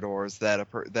corridors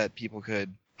that people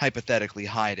could hypothetically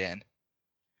hide in.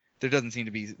 There doesn't seem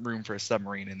to be room for a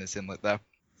submarine in this inlet, though.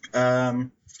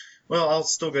 Well, I'll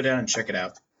still go down and check it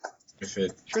out. If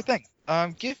it. Sure thing.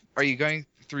 Are you going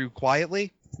through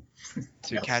quietly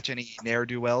to No. catch any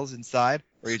ne'er-do-wells inside,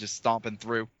 or are you just stomping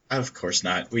through? Of course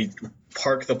not. We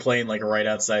park the plane like right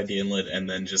outside the inlet and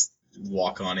then just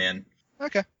walk on in.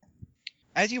 Okay.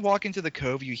 As you walk into the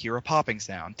cove, you hear a popping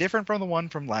sound, different from the one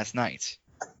from last night.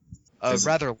 A Is it-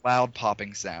 rather loud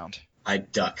popping sound. I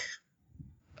duck.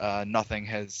 Nothing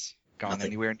has gone Nothing.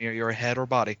 anywhere near your head or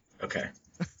body. Okay.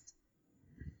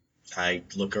 I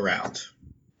look around.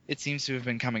 It seems to have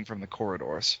been coming from the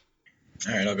corridors.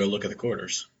 All right, I'll go look at the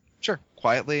quarters. Sure,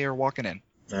 quietly or walking in.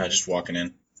 Just walking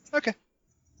in. Okay.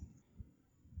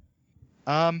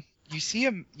 You see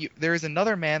him. There is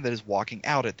another man that is walking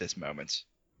out at this moment.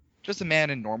 Just a man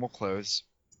in normal clothes,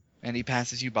 and he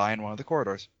passes you by in one of the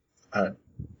corridors.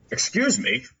 Excuse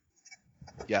me.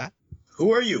 Yeah?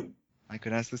 Who are you? I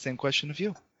could ask the same question of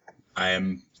you. I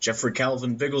am Jeffrey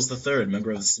Calvin Biggles III,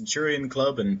 member of the Centurion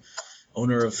Club and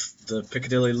owner of the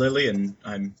Piccadilly Lily, and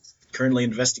I'm currently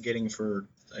investigating for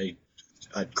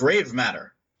a grave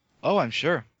matter. Oh, I'm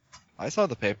sure. I saw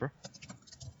the paper.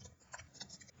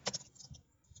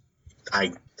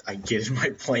 I get in my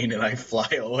plane and I fly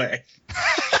away.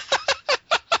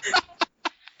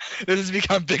 This has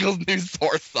become Biggles' new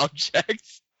source subject.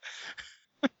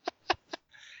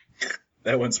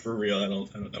 That one's for real. I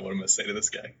don't know what I'm gonna say to this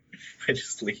guy. I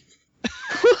just leave.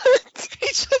 What? He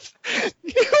just...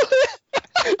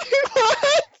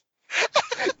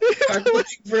 I'm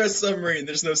looking for a submarine.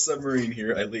 There's no submarine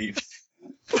here. I leave.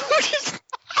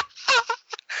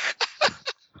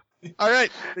 All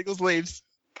right, Biggles leaves.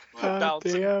 God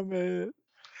Bouncing. damn it.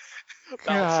 Bouncing.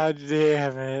 God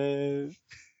damn it.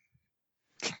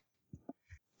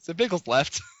 So Biggles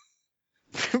left.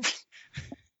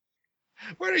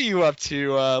 What are you up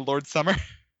to, Lord Summer?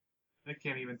 I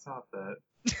can't even top that.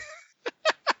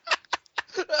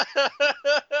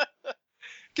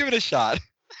 Give it a shot.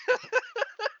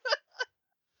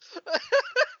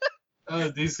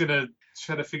 He's gonna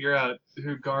try to figure out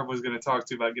who Garb was gonna talk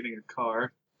to about getting a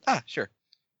car. Ah, sure.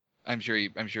 I'm sure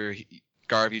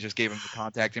Garv, you just gave him the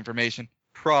contact information.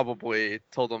 Probably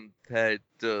told him that.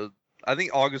 I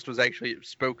think August was actually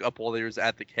spoke up while he was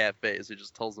at the cafe, so he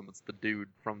just tells him it's the dude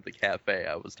from the cafe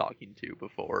I was talking to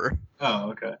before. Oh,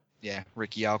 okay. Yeah,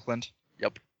 Ricky Auckland.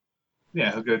 Yep.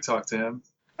 Yeah, he'll go talk to him.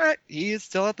 All right, he is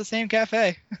still at the same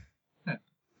cafe.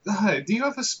 Hi, do you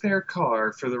have a spare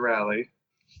car for the rally?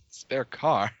 Spare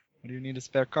car? What do you need a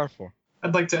spare car for?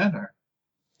 I'd like to enter.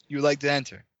 You would like to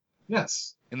enter?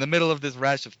 Yes. In the middle of this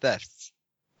rash of thefts?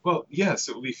 Well, yes,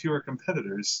 it will be fewer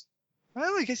competitors.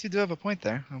 Well, I guess you do have a point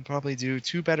there. I'll probably do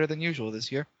 2 better than usual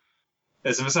this year.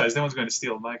 Yes, and besides, no one's going to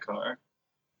steal my car.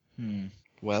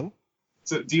 Well?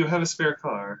 So, do you have a spare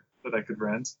car that I could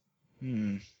rent?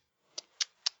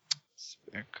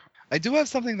 Spare car. I do have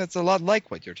something that's a lot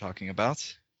like what you're talking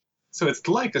about. So it's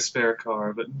like a spare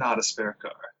car, but not a spare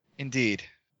car. Indeed.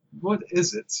 What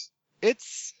is it?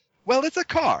 It's a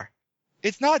car.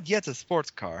 It's not yet a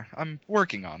sports car. I'm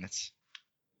working on it.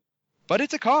 But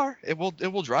it's a car. It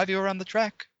will drive you around the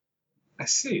track. I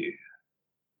see.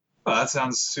 Well, that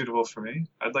sounds suitable for me.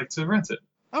 I'd like to rent it.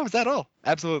 Oh, is that all?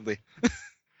 Absolutely.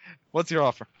 What's your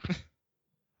offer?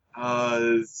 I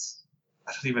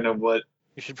don't even know what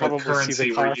You should probably see the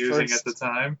currency car we're using first. at the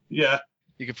time. Yeah.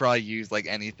 You could probably use like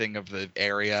anything of the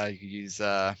area. You could use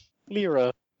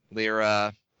Lira.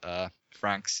 lira,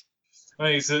 francs.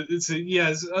 Wait, so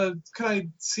yes. Could I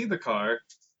see the car?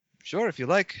 Sure, if you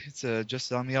like. It's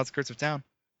just on the outskirts of town.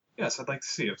 Yes, I'd like to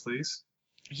see it, please.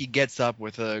 He gets up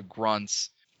with a grunt,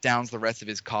 downs the rest of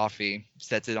his coffee,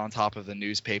 sets it on top of the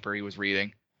newspaper he was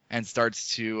reading, and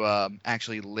starts to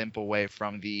actually limp away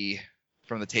from the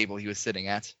table he was sitting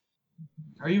at.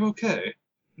 Are you okay?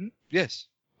 Yes.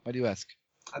 Why do you ask?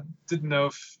 I didn't know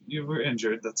if you were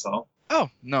injured, that's all. Oh,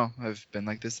 no, I've been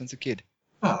like this since a kid.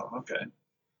 Oh, okay.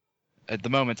 At the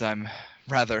moment, I'm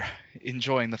rather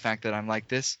enjoying the fact that I'm like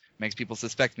this. Makes people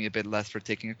suspect me a bit less for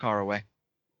taking a car away.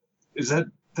 Is that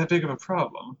big of a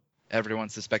problem?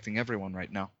 Everyone's suspecting everyone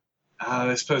right now.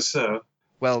 I suppose so.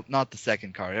 Well, not the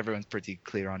second car. Everyone's pretty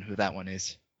clear on who that one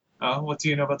is. Oh, what do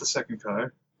you know about the second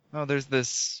car? Oh, there's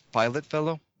this pilot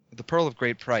fellow. The Pearl of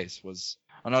Great Price was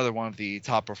another one of the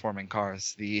top performing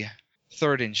cars. The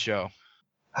third in show.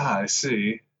 Ah, I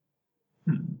see.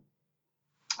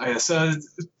 Yes,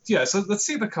 yeah, so let's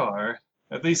see the car.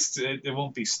 At least it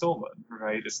won't be stolen,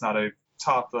 right? It's not a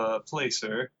top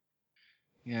placer.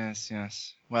 Yes.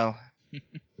 Well,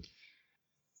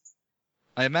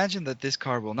 I imagine that this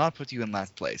car will not put you in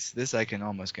last place. This I can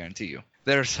almost guarantee you.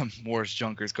 There are some worse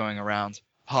junkers going around.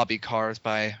 Hobby cars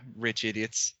by rich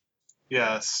idiots.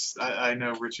 Yes, I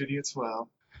know rich idiots well.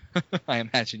 I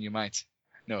imagine you might.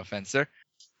 No offense, sir.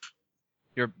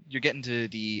 You're getting to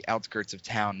the outskirts of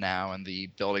town now, and the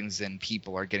buildings and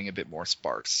people are getting a bit more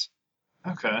sparse.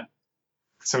 Okay.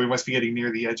 So we must be getting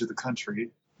near the edge of the country.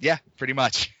 Yeah, pretty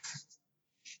much.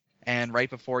 And right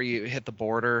before you hit the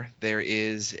border, there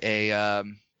is a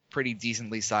pretty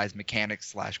decently sized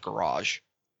mechanic/garage.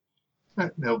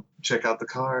 No, check out the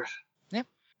car. Yeah.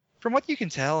 From what you can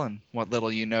tell and what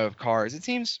little you know of cars, it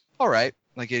seems alright.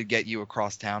 Like it'd get you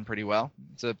across town pretty well.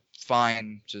 It's a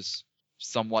fine, just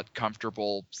somewhat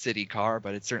comfortable city car,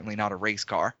 but it's certainly not a race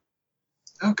car.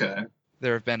 Okay.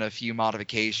 There have been a few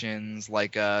modifications,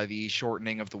 like the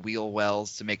shortening of the wheel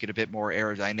wells to make it a bit more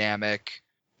aerodynamic,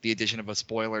 the addition of a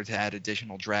spoiler to add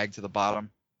additional drag to the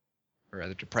bottom, or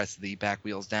rather to press the back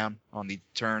wheels down on the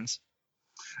turns.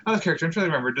 Out of character, I'm trying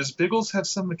to remember, does Biggles have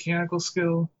some mechanical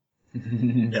skill?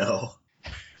 No.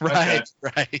 Right.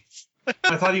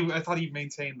 I thought he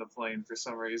maintained the plane for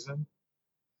some reason.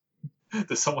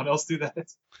 Does someone else do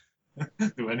that?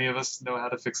 Do any of us know how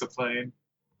to fix a plane?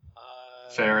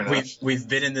 Fair enough. We've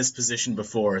been in this position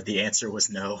before. The answer was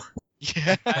no.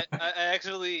 Yeah. I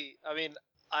actually, I mean,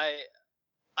 I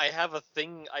have a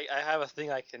thing. I have a thing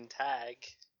I can tag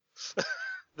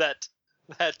that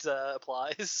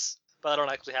applies, but I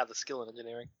don't actually have the skill in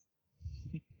engineering.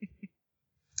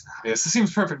 Yes, this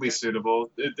seems perfectly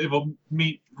suitable. It will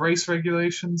meet race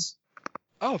regulations.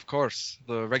 Oh, of course.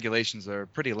 The regulations are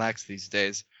pretty lax these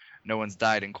days. No one's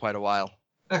died in quite a while.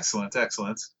 Excellent,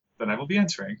 excellent. Then I will be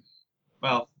entering.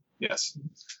 Well, yes.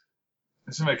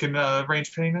 So I can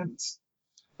arrange payments?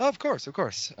 Oh, of course, of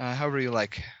course. However you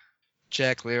like.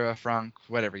 Czech, lira, franc,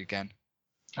 whatever you can.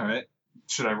 Alright.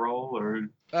 Should I roll, or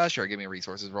Sure, give me a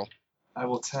resources roll. I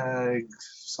will tag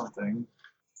something.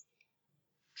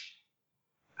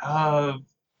 I'll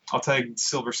tag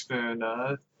Silver Spoon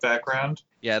background.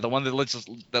 Yeah, the one that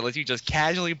lets you just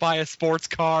casually buy a sports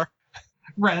car.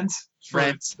 Rent for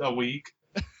Rent. a week.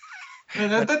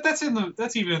 That's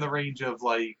even in the range of,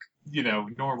 like,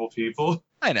 normal people.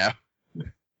 I know.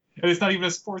 And it's not even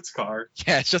a sports car.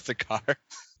 Yeah, it's just a car.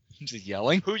 I'm just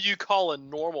yelling. Who you calling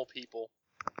normal people?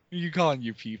 Who are you calling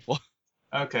you people?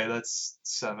 Okay, that's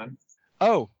 7.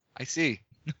 Oh, I see.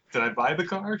 Did I buy the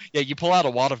car? Yeah, you pull out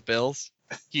a wad of bills.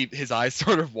 His eyes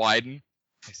sort of widen.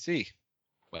 I see.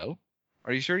 Well,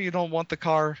 are you sure you don't want the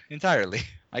car entirely?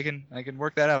 I can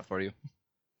work that out for you.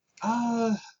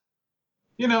 I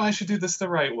should do this the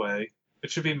right way.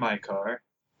 It should be my car.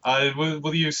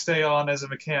 Will you stay on as a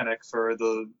mechanic for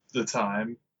the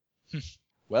time?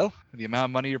 Well, the amount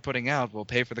of money you're putting out will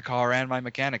pay for the car and my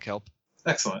mechanic help.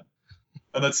 Excellent.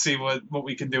 And let's see what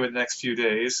we can do in the next few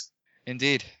days.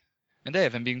 Indeed. And hey,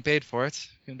 if I'm being paid for it,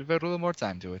 you can devote a little more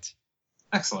time to it.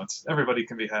 Excellent. Everybody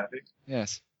can be happy.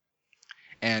 Yes.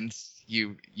 And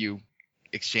you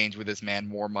exchange with this man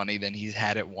more money than he's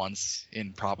had at once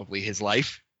in probably his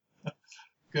life.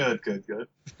 Good.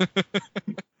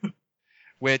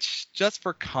 Which, just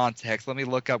for context, let me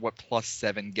look up what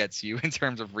 +7 gets you in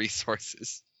terms of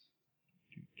resources.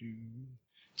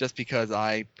 Just because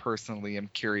I personally am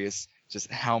curious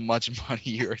just how much money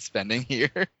you are spending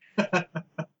here.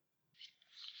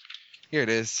 Here it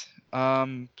is.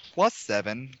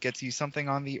 +7 gets you something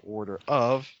on the order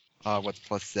of what's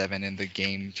 +7 in the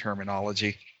game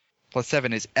terminology?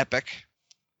 +7 is epic.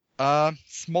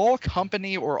 Small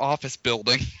company or office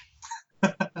building.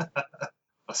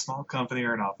 A small company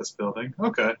or an office building.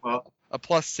 Okay, well. A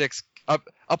 +6. A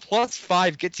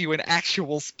 +5 gets you an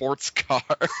actual sports car.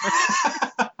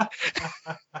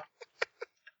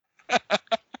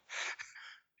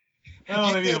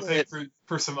 Well, maybe you'll pay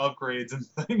for some upgrades and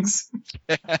things.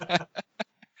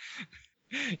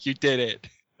 You did it.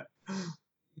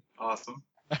 Awesome.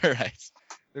 All right.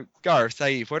 Garv,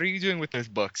 Saif, what are you doing with those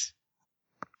books?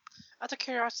 Out of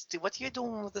curiosity, what are you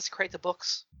doing with this crate of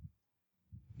books?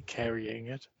 Carrying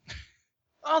it.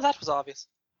 Oh, that was obvious.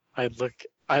 I'd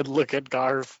look at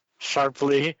Garv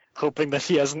sharply, hoping that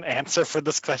he has an answer for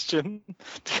this question.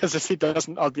 Because if he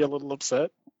doesn't, I'll be a little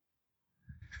upset.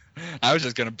 I was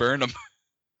just gonna burn them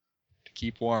to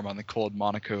keep warm on the cold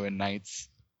Monaco nights.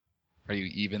 Are you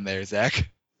even there, Zach?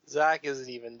 Zach isn't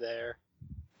even there.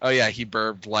 Oh yeah, he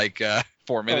burped like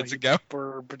 4 minutes ago.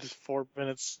 Burped 4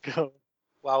 minutes ago.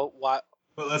 Wow, what?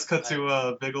 Well, let's cut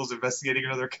to Biggles investigating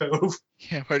another cove.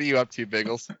 Yeah, what are you up to,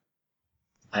 Biggles?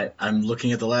 I'm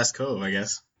looking at the last cove, I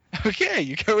guess. Okay,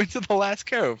 you go into the last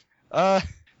cove.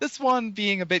 This one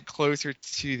being a bit closer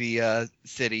to the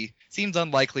city seems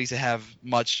unlikely to have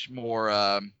much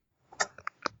more.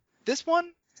 This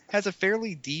one has a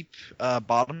fairly deep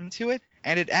bottom to it,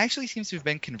 and it actually seems to have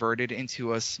been converted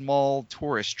into a small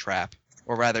tourist trap,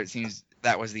 or rather, it seems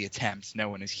that was the attempt. No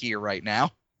one is here right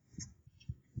now.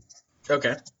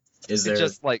 Okay. Is there? It's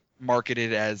just like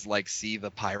marketed as like see the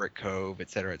pirate cove,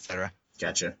 etc., etc.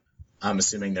 Gotcha. I'm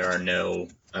assuming there are no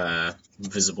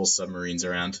visible submarines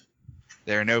around.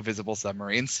 There are no visible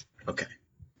submarines. Okay.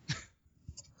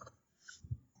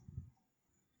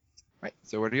 Right.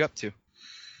 So what are you up to?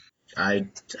 I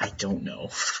don't know.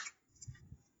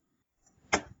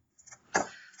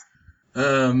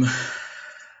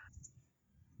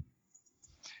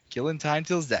 Killing time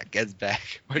till Zach gets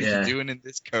back. What are Yeah. you doing in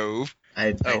this cove?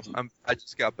 I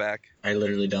just got back. I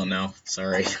literally don't know.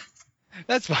 Sorry.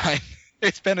 That's fine.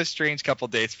 It's been a strange couple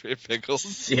days for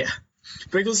Pickles. Yeah.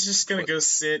 Biggles is just gonna go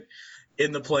sit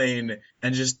in the plane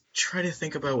and just try to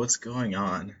think about what's going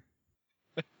on.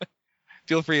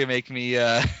 Feel free to make me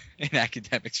an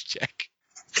academics check.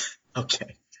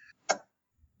 Okay.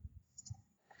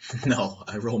 No,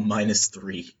 I roll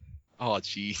 -3. Oh,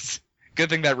 jeez. Good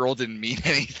thing that roll didn't mean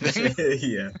anything.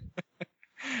 Yeah.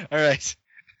 All right.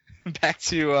 Back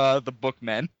to the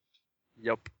bookmen.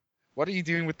 Yep. What are you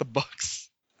doing with the books?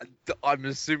 I'm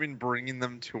assuming bringing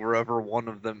them to wherever one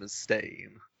of them is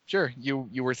staying. Sure.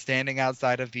 You were standing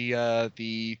outside of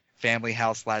the family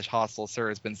house / hostel Sir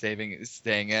has been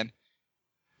staying in.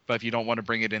 But if you don't want to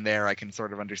bring it in there, I can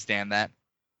sort of understand that.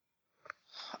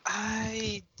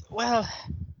 I have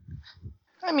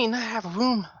a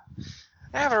room.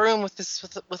 I have a room with this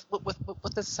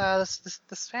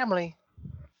family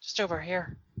just over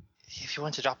here. If you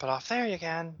want to drop it off there, you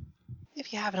can.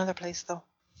 If you have another place, though.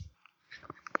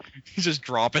 You just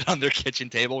drop it on their kitchen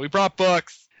table. We brought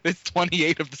books. It's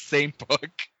 28 of the same book.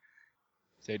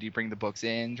 So do you bring the books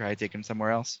in? Try to take them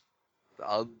somewhere else?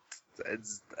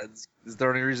 Is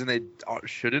there any reason they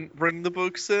shouldn't bring the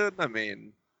books in? I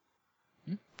mean,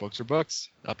 Books are books.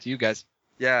 Up to you guys.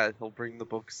 yeah, he'll bring the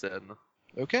books in.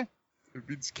 Okay. It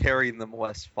means carrying them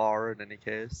less far in any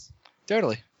case.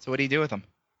 Totally. So what do you do with them?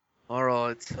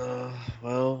 Alright,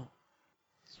 well,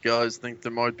 you guys think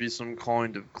there might be some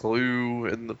kind of clue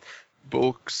in the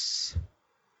books?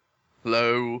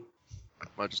 Hello? Am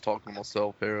I just talking to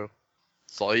myself here?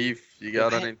 Saif, you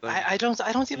got anything? I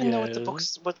don't even know what the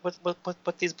books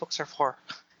what these books are for.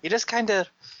 You just kind of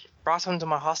brought them to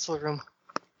my hostel room.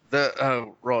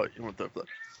 Right, you want that.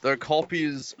 They're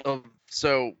copies of.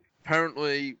 So,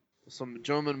 apparently, some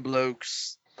German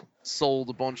blokes sold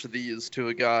a bunch of these to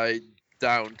a guy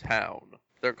downtown.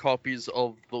 They're copies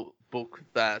of the book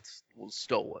that was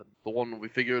stolen. The one we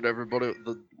figured everybody,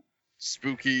 the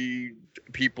spooky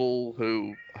people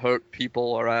who hurt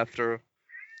people are after.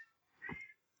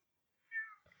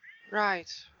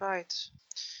 Right.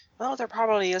 Well, there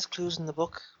probably is clues in the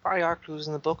book. Probably are clues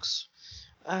in the books.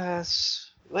 The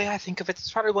way I think of it,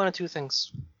 it's probably one of two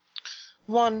things.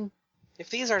 One, if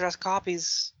these are just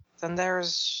copies, then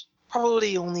there's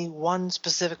probably only one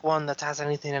specific one that has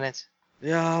anything in it.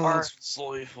 Yeah, Or- that's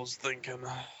what Saif was thinking.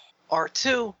 Or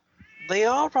two, they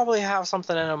all probably have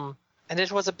something in them, and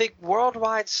it was a big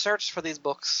worldwide search for these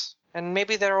books, and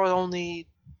maybe there were only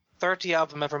 30 of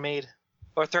them ever made,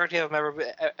 or 30 of them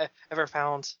ever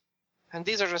found, and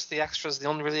these are just the extras. They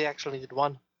only really actually needed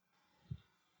one.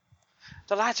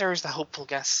 The latter is the hopeful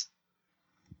guess.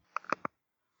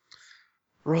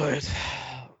 Right.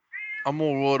 I'm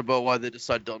more worried about why they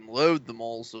decided to unload them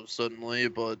all so suddenly,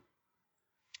 but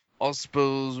I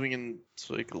suppose we can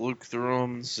take a look through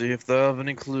them and see if they have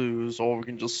any clues, or we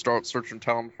can just start searching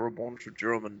town for a bunch of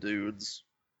German dudes.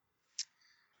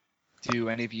 Do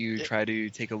any of you try to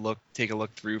take a look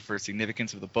through for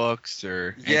significance of the books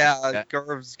or anything Yeah, like that?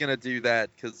 Garv's gonna do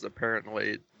that because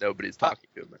apparently nobody's talking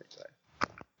to him anyway.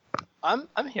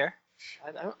 I'm here.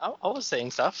 I was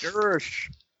saying stuff. Gersh!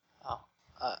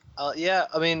 Yeah,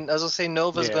 I mean, as I was saying,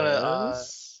 Nova's gonna.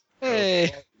 Yes.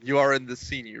 Hey. You are in the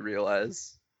scene, you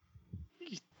realize.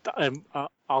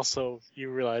 Also, you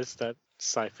realize that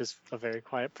Saif is a very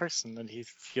quiet person, and he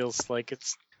feels like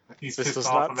it's. He's This pissed was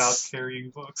off not about s- carrying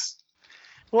books.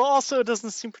 Well, also, it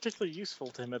doesn't seem particularly useful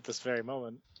to him at this very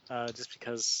moment, just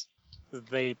because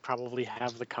they probably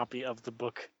have the copy of the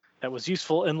book that was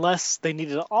useful, unless they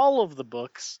needed all of the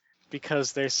books,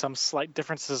 because there's some slight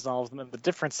differences in all of them, and the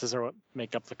differences are what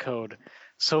make up the code.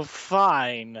 So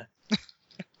fine.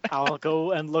 I'll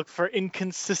go and look for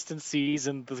inconsistencies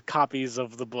in the copies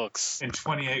of the books. And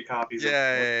 28 copies of the book.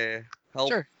 Yay! Help!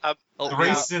 Sure. help The me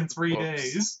race out, in 3 folks.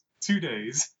 days. 2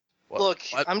 days. What- Look,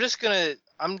 what? I'm just gonna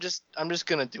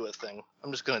do a thing.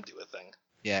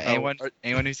 Yeah, Oh,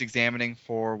 anyone who's examining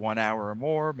for 1 hour or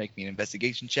more, make me an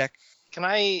investigation check. Can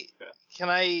I?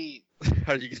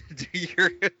 Are you gonna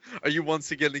do Are you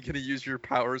once again gonna use your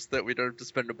powers that we don't have to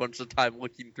spend a bunch of time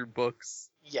looking through books?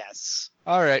 Yes.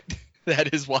 All right.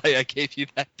 That is why I gave you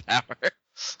that power.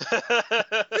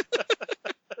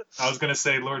 I was gonna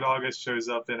say Lord August shows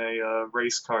up in a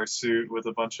race car suit with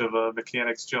a bunch of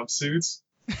mechanics jumpsuits.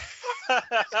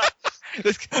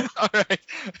 All right.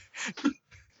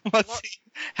 Let's see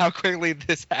how quickly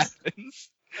this happens.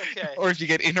 Okay. Or if you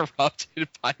get interrupted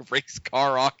by race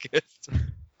car August.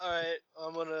 All right.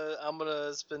 I'm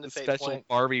gonna spend The the fate special point.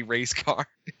 Barbie race car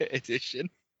edition.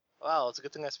 Wow, it's a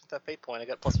good thing I spent that fate point. I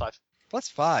got +5.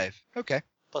 +5. Okay.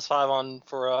 +5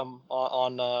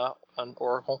 on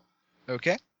Oracle.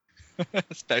 Okay.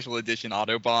 Special edition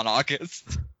Autobahn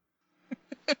August.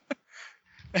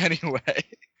 Anyway.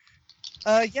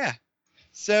 Yeah.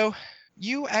 So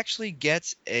you actually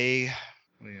get a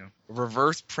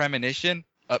reverse premonition,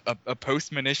 a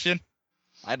postmonition.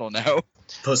 I don't know.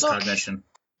 Postcognition.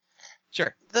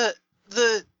 Sure. The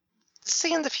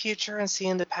seeing the future and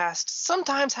seeing the past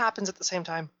sometimes happens at the same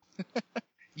time.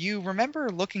 You remember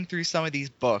looking through some of these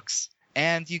books,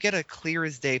 and you get a clear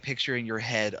as day picture in your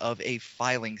head of a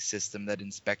filing system that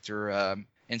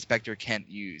Inspector Kent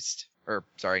used. Or,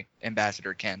 sorry,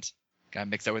 Ambassador Kent. Got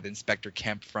mixed up with Inspector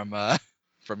Kemp from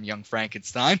Young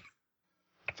Frankenstein.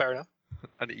 Fair enough.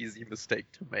 An easy mistake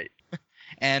to make.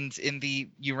 And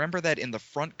you remember that in the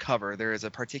front cover there is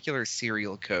a particular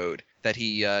serial code that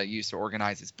he used to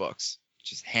organize his books,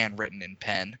 which is handwritten in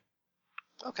pen.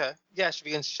 Okay. Yeah, she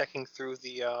begins checking through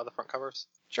the front covers.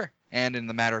 Sure. And in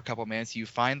the matter of a couple of minutes, you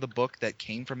find the book that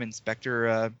came from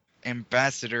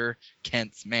Ambassador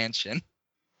Kent's mansion.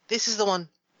 This is the one.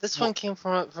 This one came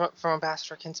from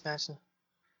Ambassador Kent's mansion.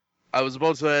 I was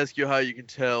about to ask you how you can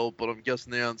tell, but I'm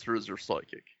guessing the answer is you're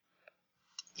psychic.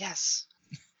 Yes.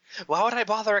 Why would I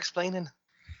bother explaining?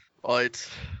 Right.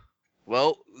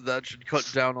 Well, that should cut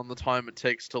down on the time it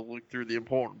takes to look through the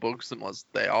important books, unless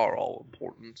they are all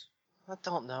important. I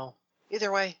don't know.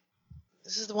 Either way,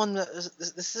 this is the one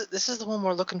this is the one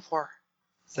we're looking for.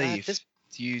 Safe. This-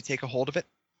 Do you take a hold of it?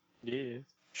 Yeah.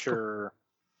 Sure.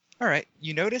 All right.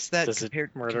 You notice that Does it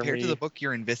compared murder to me? the book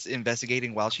you're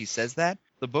investigating while she says that,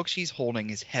 the book she's holding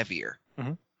is heavier.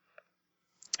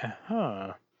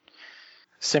 Uh-huh.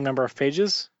 Same number of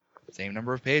pages? Same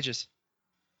number of pages.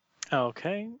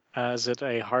 Okay. Is it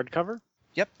a hardcover?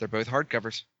 Yep, they're both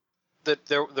hardcovers.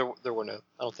 There were no.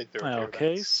 I don't think there were.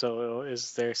 Okay, paperbacks. so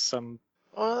is there some...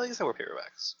 Well, I guess there were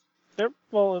paperbacks.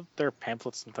 They're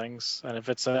pamphlets and things, and if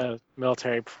it's a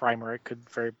military primer, it could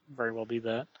very, very well be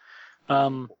that.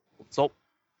 So,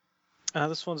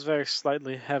 This one's very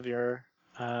slightly heavier.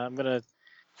 I'm gonna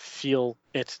feel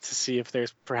it to see if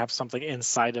there's perhaps something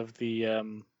inside of the,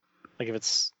 like if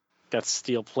it's got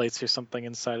steel plates or something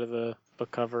inside of the book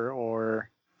cover, or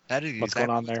That is What's exactly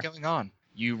going on what's there? going on.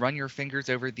 You run your fingers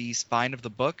over the spine of the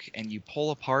book, and you pull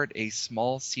apart a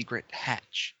small secret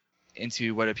hatch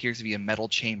into what appears to be a metal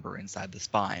chamber inside the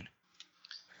spine,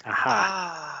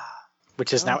 aha,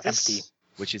 which is Well, now this- empty.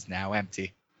 which is now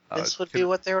empty. This would be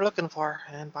what they were looking for,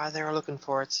 and why they were looking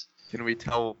for it. Can we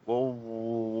tell? Well,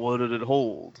 what did it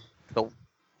hold?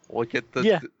 Look at the.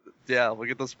 Yeah. Look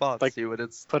at the spots. Like, see what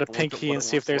it's. Put a look at pinky what and it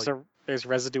see if looks there's like. there's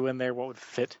residue in there. What would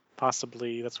fit,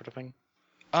 possibly, that sort of thing.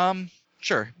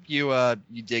 Sure. You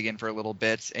dig in for a little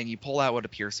bit, and you pull out what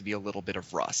appears to be a little bit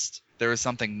of rust. There is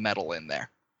something metal in there.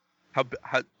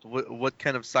 What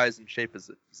kind of size and shape is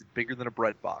it? Is it bigger than a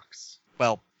bread box?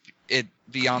 Well,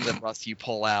 beyond the rust you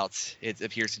pull out, it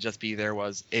appears to just be there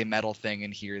was a metal thing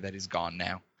in here that is gone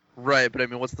now. Right, but I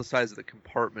mean, what's the size of the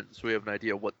compartment so we have an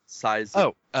idea what size?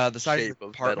 The size of shape the of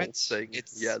metal compartment. thing.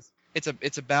 It's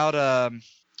it's about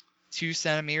 2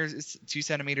 centimeters. It's 2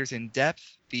 centimeters in depth,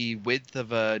 the width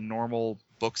of a normal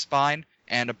book spine,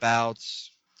 and about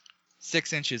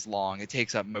 6 inches long. It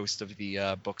takes up most of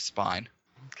the book spine.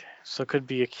 Okay, so it could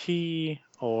be a key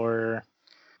or,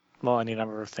 well, any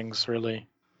number of things really.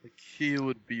 The key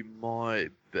would be my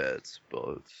bet,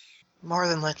 but More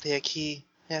than likely a key.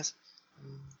 Yes.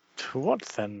 To what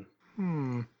then?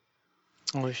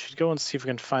 Well, we should go and see if we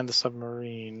can find the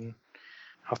submarine.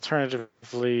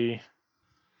 Alternatively,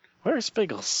 where's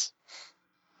Biggles?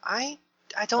 I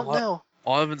don't What? know.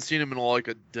 I haven't seen him in like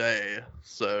a day.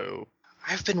 So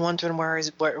I've been wondering where he's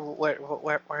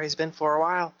been for a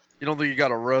while. you don't think he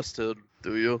got arrested,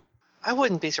 do you? I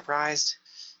wouldn't be surprised.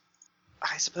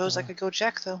 I suppose I could go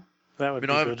check though. That would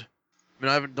I be mean, good.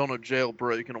 I haven't done a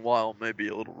jailbreak in a while. Maybe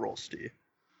a little rusty.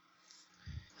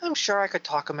 I'm sure I could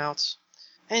talk him out.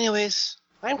 Anyways,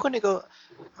 I'm gonna go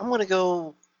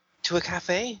to a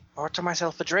cafe, order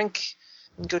myself a drink,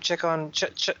 and go check on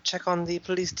the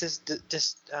police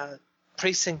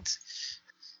precinct.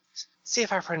 See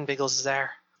if our friend Biggles is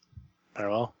there. Very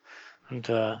well. And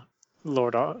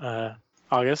Lord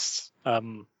August,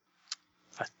 do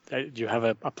you have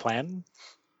a plan?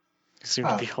 You seem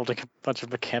to be holding a bunch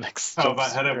of mechanics. Oh, but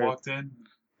jobs, had I or- walked in?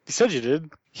 You said you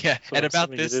did. Yeah, So at I'm about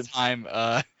assuming you this did. time,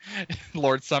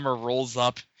 Lord Summer rolls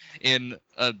up in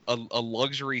a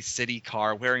luxury city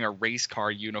car wearing a race car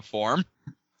uniform.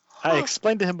 I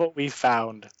explained to him what we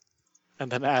found, and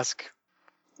then ask,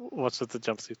 what's with the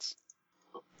jumpsuits?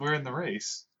 We're in the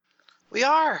race. We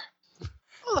are.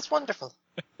 Oh, that's wonderful.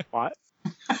 Why?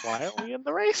 Why are we in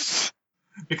the race?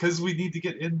 Because we need to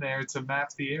get in there to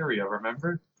map the area,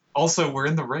 remember? Also, we're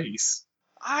in the race.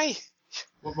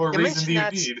 What more You reason do you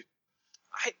mentioned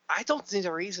need? I don't need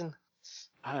a reason.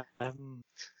 Um,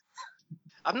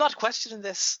 I'm not questioning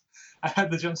this. I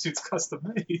had the jumpsuits custom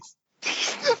made.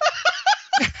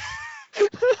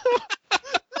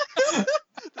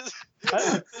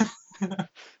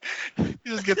 He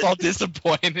just gets all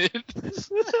disappointed.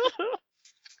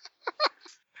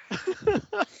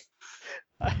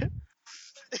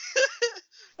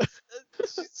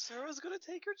 Sarah's gonna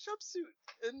take her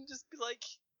jumpsuit and just be like,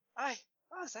 "Aye,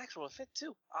 this actually will fit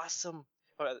too. Awesome."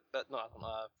 But no,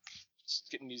 I'm just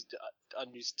getting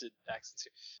unused to accents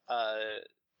here.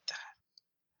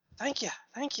 Thank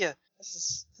you.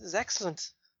 This is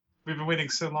excellent. We've been waiting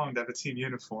so long to have a team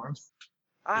uniform.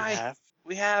 Aye,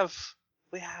 we have,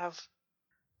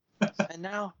 and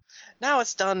now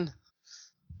it's done.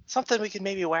 Something we can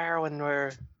maybe wear when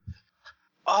we're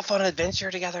off on an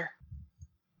adventure together.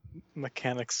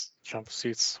 Mechanics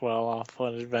jumpsuits while off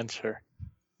on an adventure.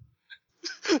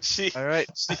 she All right,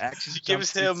 action she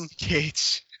gives jumpsuits him-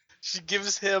 Cage. She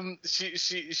gives him. She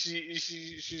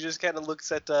just kind of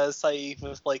looks at Saif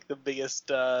with like the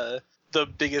biggest,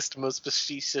 most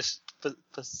facetious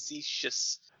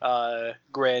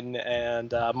grin,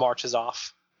 and marches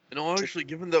off. You know, actually,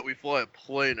 given that we fly a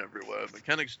plane everywhere,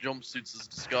 mechanics jumpsuits as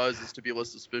disguises to be less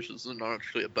suspicious isn't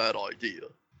actually a bad idea.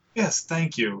 Yes,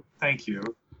 thank you.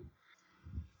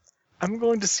 I'm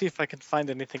going to see if I can find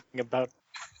anything about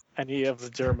any of the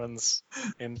Germans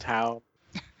in town.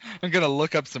 I'm gonna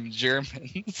look up some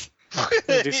Germans.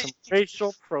 Do some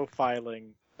racial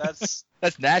profiling. That's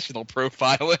national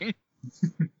profiling,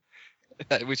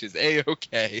 which is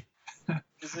a-okay.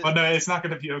 Well, no, it's not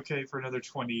going to be okay for another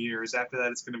 20 years. After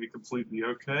that, it's going to be completely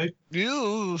okay.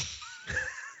 Ew.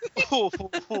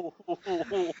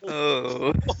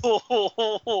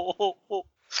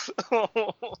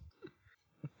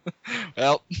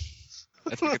 Well,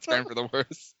 I think it's time for the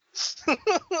worst. All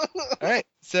right.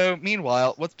 So,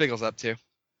 meanwhile, what's Biggles up to?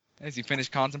 Has he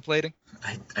finished contemplating?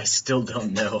 I still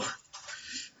don't know.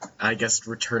 I guess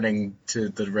returning to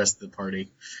the rest of the party.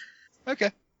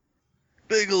 Okay.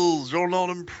 Biggles, you're not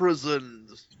imprisoned.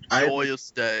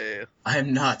 Joyous day.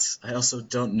 I'm not. I also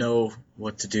don't know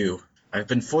what to do. I've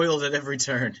been foiled at every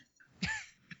turn.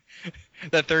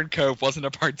 That third cove wasn't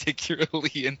a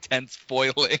particularly intense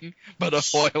foiling, but a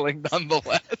foiling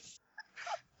nonetheless.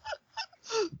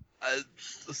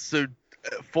 So,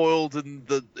 foiled in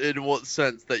what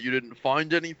sense? That you didn't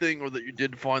find anything, or that you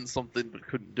did find something but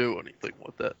couldn't do anything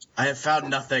with it? I have found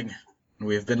nothing.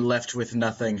 We have been left with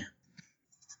nothing.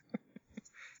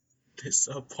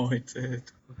 Disappointed.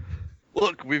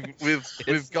 Look, we've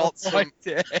got some.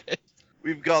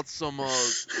 We've got some.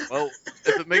 Well,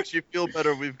 if it makes you feel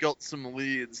better, we've got some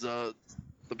leads. The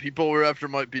people we're after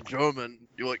might be German.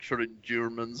 You like shooting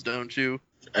Germans, don't you?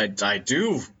 I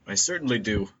do. I certainly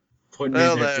do. Point me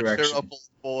in that direction. Cheer up,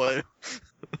 old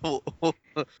boy.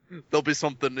 There'll be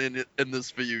something in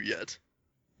this for you yet.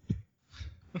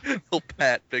 He'll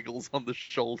pat Biggles on the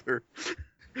shoulder.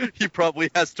 He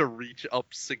probably has to reach up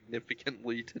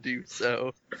significantly to do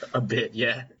so. A bit,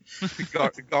 yeah.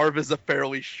 Garv is a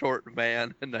fairly short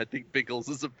man, and I think Biggles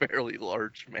is a fairly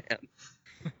large man.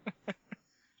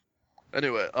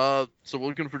 Anyway, so we're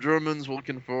looking for Germans, we're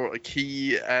looking for a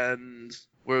key, and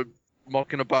we're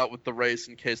mucking about with the race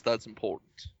in case that's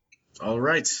important. All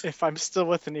right. If I'm still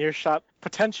within earshot,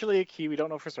 potentially a key. We don't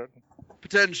know for certain.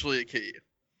 Potentially a key.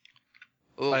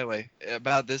 By the way,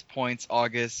 about this point,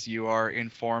 August, you are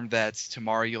informed that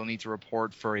tomorrow you'll need to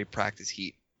report for a practice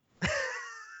heat.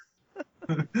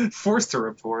 Forced to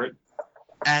report.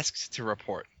 Asked to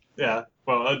report. Yeah.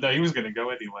 Well, no, he was going to go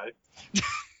anyway.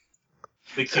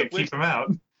 They can't keep him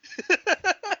out.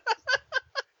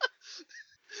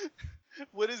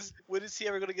 When is he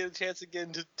ever going to get a chance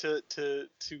again to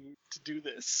do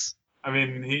this? I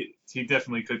mean, he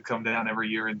definitely could come down every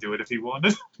year and do it if he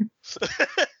wanted.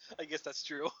 I guess that's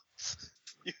true.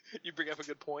 You bring up a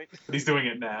good point. But he's doing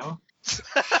it now.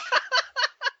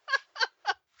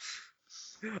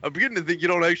 I'm beginning to think you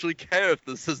don't actually care if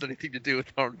this has anything to do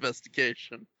with our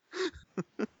investigation.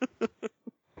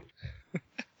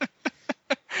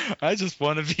 I just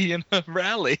want to be in a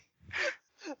rally.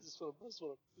 I just want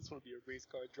to be a race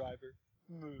car driver.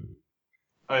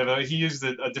 Oh, yeah, he used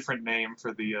a different name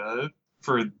for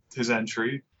his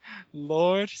entry.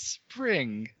 Lord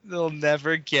Spring. They'll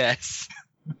never guess.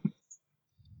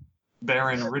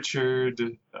 Baron Richard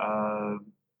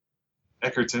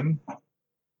Eckerton.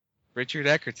 Richard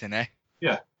Eckerton, eh?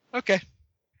 Yeah. Okay.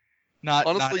 Not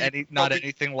Honestly, not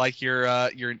anything like your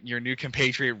new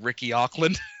compatriot Ricky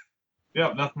Auckland.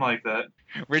 Yeah, nothing like that.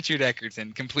 Richard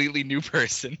Eckerton, completely new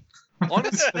person.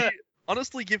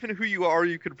 Honestly, given who you are,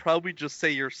 you could probably just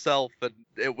say yourself, and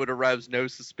it would arouse no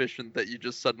suspicion that you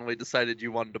just suddenly decided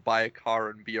you wanted to buy a car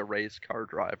and be a race car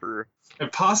driver.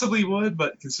 It possibly would,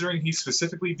 but considering he's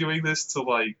specifically doing this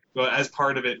to as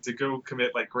part of it to go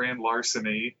commit grand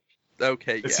larceny,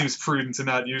 Okay, it seems prudent to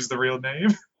not use the real name.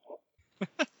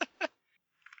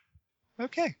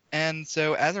 Okay, and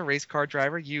so as a race car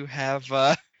driver, you have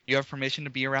permission to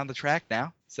be around the track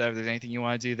now. So if there's anything you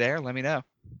want to do there, let me know.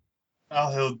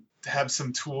 Oh, he'll have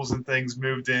some tools and things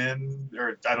moved in,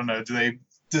 or I don't know.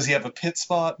 Does he have a pit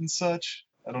spot and such?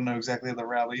 I don't know exactly how the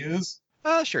rally is.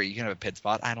 Sure, you can have a pit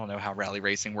spot. I don't know how rally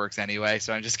racing works anyway,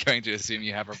 so I'm just going to assume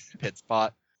you have a pit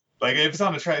spot. If it's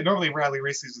on a track, normally rally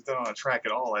racing is done on a track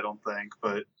at all, I don't think.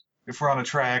 But if we're on a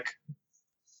track,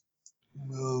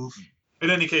 move.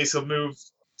 In any case, he'll move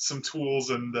some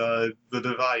tools and the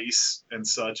device and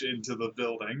such into the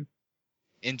building.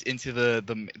 Into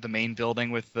the main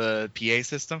building with the PA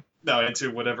system? No,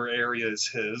 into whatever area is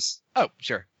his. Oh,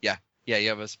 sure. Yeah. Yeah, you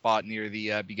have a spot near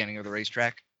the beginning of the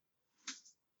racetrack.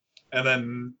 And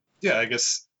then, yeah, I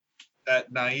guess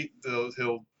at night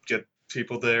he'll get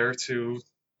people there to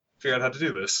figure out how to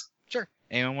do this. Sure.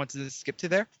 Anyone want to skip to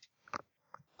there?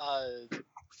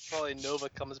 Probably Nova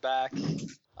comes back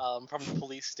from the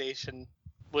police station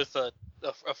with a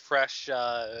fresh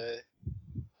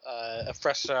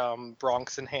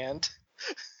Bronx in hand.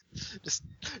 Just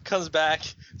comes back,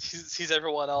 sees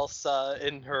everyone else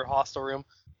in her hostel room,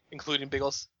 including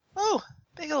Biggles. Oh,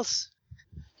 Biggles,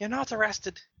 you're not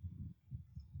arrested.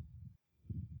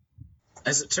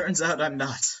 As it turns out, I'm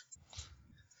not.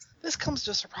 This comes as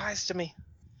a surprise to me.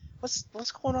 What's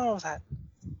going on with that?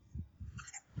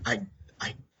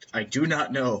 I do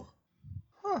not know.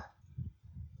 Huh.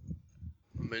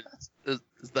 I mean, is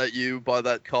that you by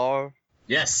that car?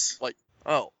 Yes,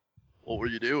 Oh, what were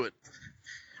you doing?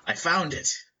 I found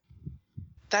it.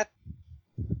 That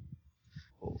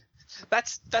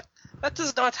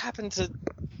does not happen to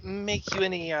make you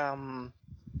any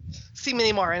seem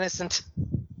any more innocent.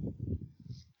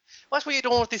 What were you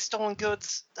doing with these stolen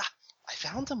goods? I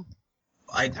found them.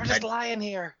 They're just lying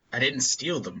here. I didn't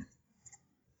steal them.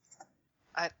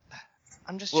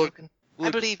 I'm just Look, joking. look.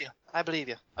 I believe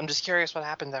you. I'm just curious what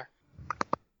happened there.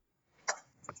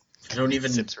 I don't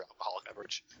even. Sips her alcoholic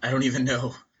beverage. I don't even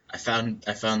know. I found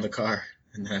the car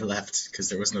and then I left because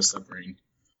there was no submarine.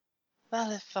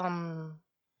 Well,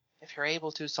 if you're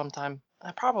able to sometime,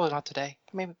 probably not today.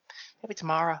 Maybe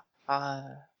tomorrow.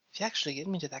 If you actually get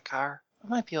me to that car, I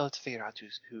might be able to figure out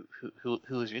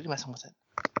who is really messing with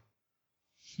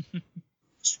it.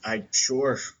 I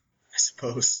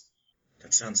suppose.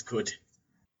 That sounds good.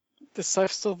 The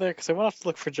site's still there because I went off to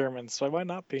look for Germans, so I might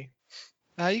not be.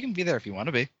 You can be there if you want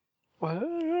to be.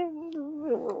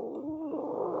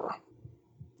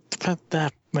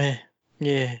 That me.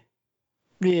 Yeah.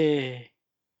 Yeah.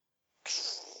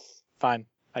 Fine,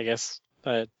 I guess.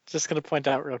 Just gonna point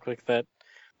out real quick that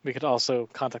we could also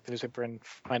contact the newspaper and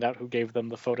find out who gave them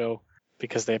the photo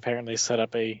because they apparently set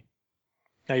up a.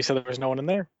 Now you said there was no one in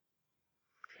there.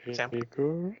 Sam?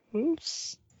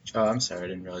 Oops. Oh, I'm sorry. I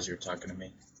didn't realize you were talking to me.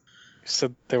 You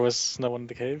said there was no one in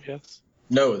the cave. Yes.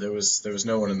 No, there was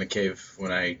no one in the cave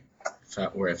when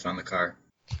where I found the car.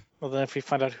 Well, then if we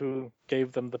find out who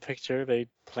gave them the picture, they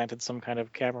planted some kind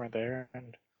of camera there,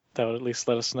 and that would at least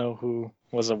let us know who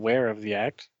was aware of the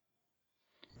act.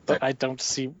 But I don't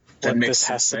see That what makes this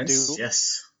has sense. to do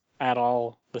Yes. at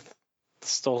all with the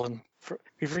stolen.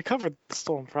 We've recovered the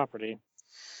stolen property.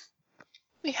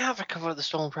 We have recovered the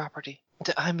stolen property.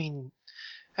 I mean,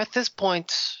 at this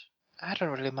point, I don't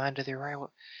really mind either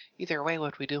way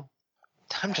what we do.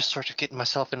 I'm just sort of getting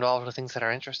myself involved with things that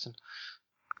are interesting.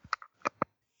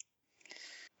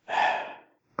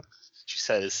 She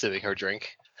says, sipping her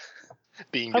drink.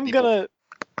 I'm gonna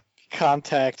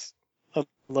contact a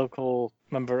local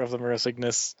member of the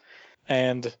Murasignus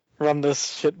and run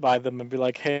this shit by them and be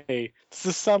like, hey, does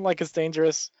this sound like it's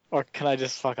dangerous, or can I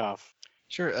just fuck off?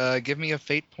 Sure. Give me a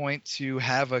fate point to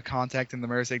have a contact in the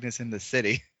Murasignus in the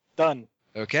city. Done.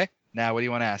 Okay. Now, what do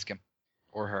you want to ask him?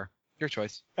 Or her? Your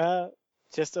choice.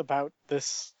 Just about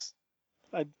this.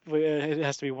 It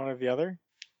has to be one or the other.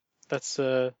 That's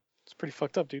it's pretty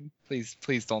fucked up, dude.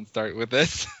 Please don't start with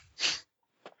this.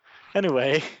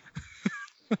 Anyway,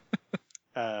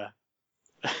 I'm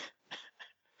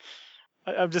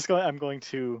going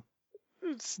to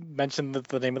mention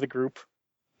the name of the group.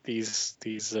 These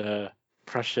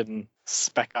Prussian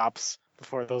spec ops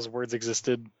before those words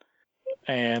existed,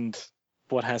 and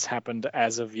what has happened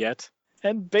as of yet.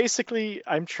 And basically,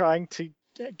 I'm trying to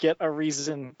get a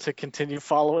reason to continue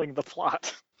following the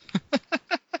plot.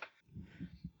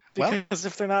 Because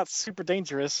if they're not super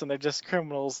dangerous and they're just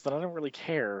criminals, then I don't really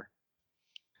care.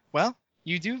 Well,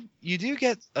 you do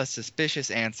get a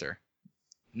suspicious answer.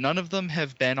 None of them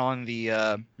have been on the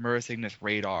Murasignus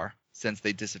radar since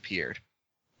they disappeared.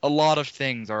 A lot of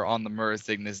things are on the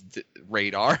Murasignus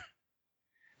radar.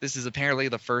 This is apparently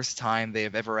the first time they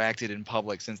have ever acted in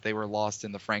public since they were lost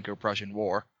in the Franco-Prussian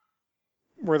War.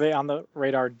 Were they on the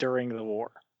radar during the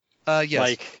war? Yes.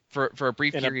 Like, for a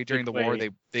brief in a period during the big war,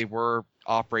 way. they were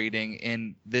operating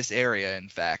in this area, in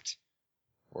fact.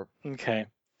 Okay.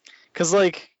 Because,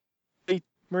 like,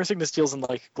 Murasignus deals in,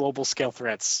 like, global scale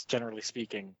threats, generally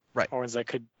speaking. Right. Or ones that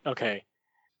could... Okay.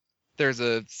 There's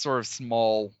a sort of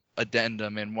small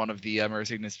addendum in one of the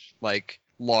Murasignus, like,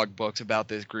 logbooks about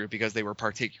this group because they were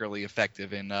particularly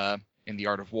effective in the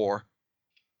art of war.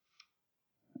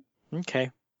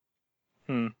 Okay.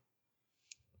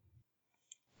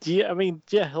 Yeah, I mean,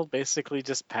 yeah, he'll basically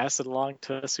just pass it along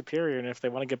to a superior, and if they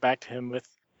want to get back to him with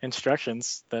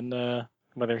instructions, then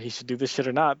whether he should do this shit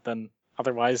or not, then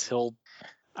otherwise he'll,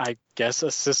 I guess,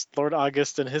 assist Lord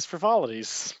August in his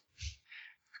frivolities.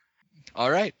 All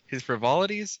right, his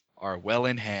frivolities are well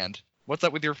in hand. What's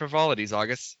up with your frivolities,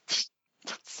 August?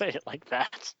 Don't say it like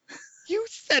that. You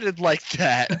said it like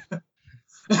that.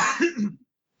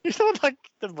 You don't like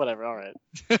whatever. All right.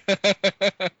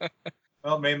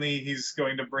 Well, mainly he's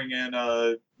going to bring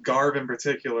in Garb in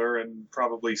particular, and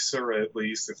probably Sura at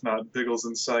least, if not Biggles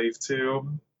and Scythe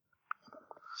too.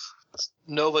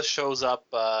 Nova shows up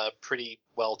pretty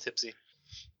well tipsy.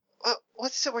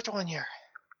 What's it we're doing here?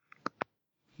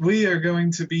 We are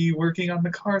going to be working on the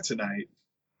car tonight,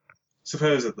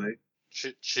 supposedly.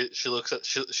 She looks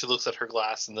at her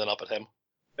glass and then up at him.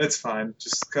 It's fine.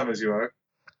 Just come as you are.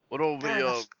 What are we Fair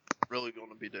enough. really going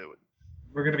to be doing?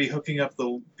 We're going to be hooking up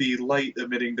the light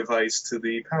emitting device to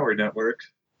the power network.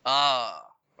 Ah,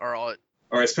 all right.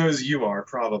 Or I suppose you are,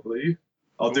 probably.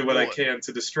 I'll do what I What? can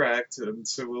to distract, and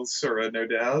so will Sura, no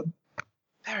doubt.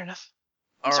 Fair enough.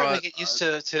 All I'm starting right. to get used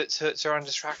to our own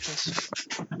distractions.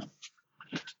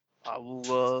 I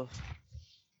will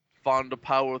find a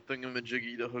power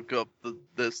thingamajiggy to hook up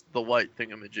the light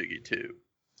thingamajiggy to.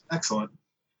 Excellent.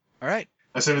 All right.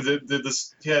 I said, did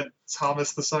this? Yeah,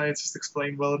 Thomas the scientist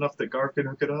explain well enough that Garb can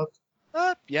hook it up?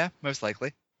 Yeah, most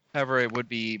likely. However, it would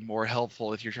be more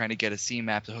helpful if you're trying to get a sea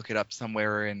map to hook it up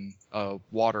somewhere in a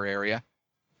water area.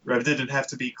 Right, did it have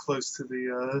to be close to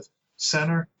the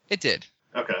center? It did.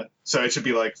 Okay, so it should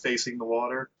be like facing the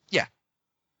water. Yeah.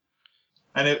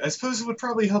 And I suppose it would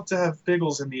probably help to have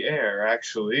Biggles in the air,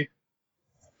 actually.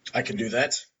 I can do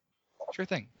that. Sure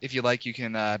thing. If you like, you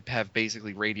can have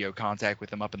basically radio contact with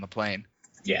them up in the plane.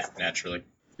 Yeah, naturally.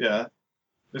 Yeah.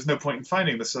 There's no point in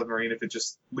finding the submarine if it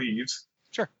just leaves.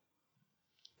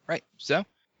 Right. So,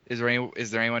 is there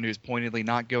anyone who's pointedly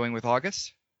not going with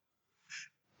August?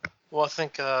 Well, I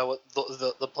think what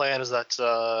the plan is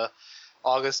that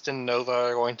August and Nova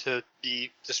are going to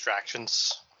be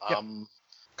distractions. Yep.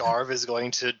 Garv is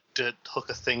going to hook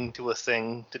a thing to a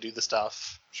thing to do the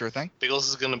stuff. Sure thing. Biggles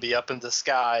is going to be up in the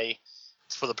sky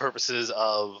for the purposes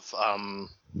of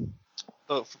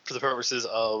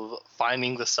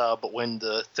finding the sub when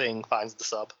the thing finds the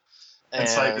sub. And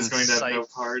Scythe is going to have Scythe- no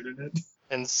part in it.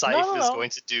 And Scythe is No.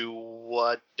 going to do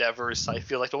whatever Scythe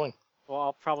feel like doing. Well,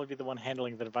 I'll probably be the one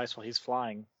handling the device while he's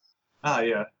flying. Ah,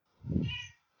 yeah.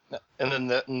 And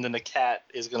then the cat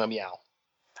is going to meow.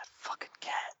 That fucking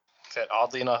cat. That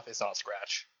oddly enough is not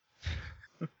Scratch.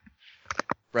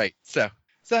 Right. So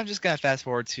I'm just gonna fast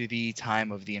forward to the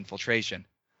time of the infiltration.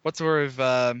 What sort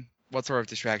of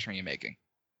distraction are you making?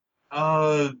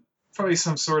 Probably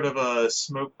some sort of a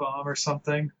smoke bomb or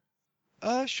something.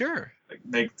 Sure. Like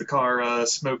make the car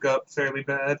smoke up fairly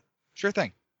bad. Sure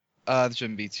thing. It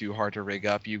shouldn't be too hard to rig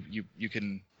up. You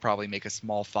can probably make a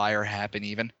small fire happen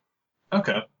even.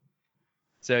 Okay.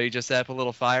 So you just set up a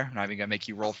little fire. I'm not even gonna make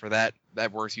you roll for that.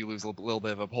 That works. You lose a little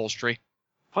bit of upholstery.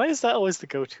 Why is that always the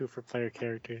go-to for player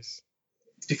characters?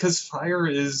 Because fire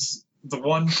is the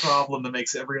one problem that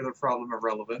makes every other problem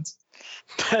irrelevant.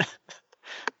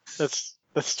 That's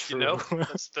true. You know,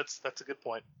 that's a good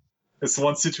point. It's the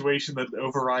one situation that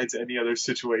overrides any other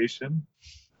situation.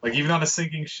 Like, even on a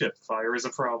sinking ship, fire is a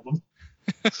problem.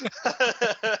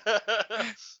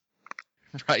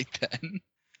 Right then.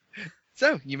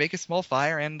 So you make a small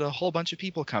fire, and a whole bunch of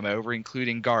people come over,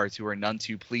 including guards who are none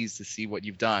too pleased to see what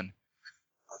you've done.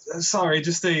 Sorry,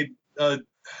 just a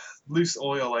loose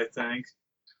oil, I think.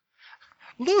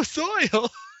 Loose oil?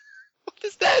 What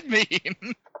does that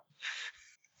mean?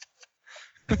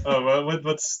 Oh,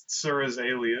 what's Sura's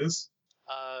alias?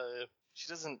 She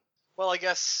doesn't. Well, I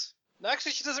guess. No,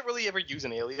 actually, she doesn't really ever use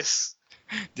an alias.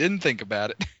 Didn't think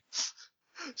about it.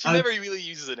 She never really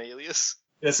uses an alias.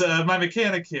 Yes, my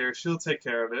mechanic here. She'll take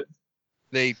care of it.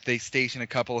 They station a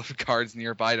couple of guards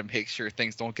nearby to make sure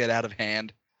things don't get out of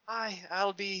hand.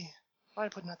 I'll be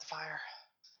putting out the fire.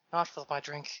 Not fill my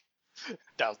drink.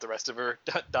 Downs the rest of her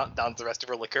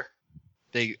liquor.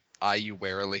 They eye you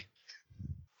warily.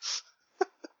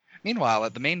 Meanwhile,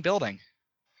 at the main building.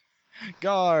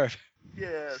 Garv,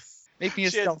 Yes. make me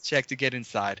a Shit. stealth check to get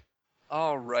inside.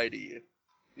 Alrighty.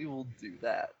 We will do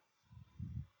that.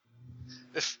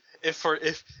 If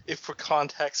for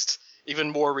context,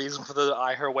 even more reason for the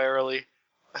eye her warily.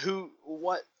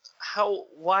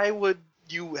 Why would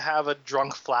you have a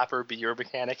drunk flapper be your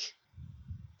mechanic?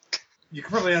 You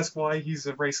can probably ask why he's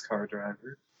a race car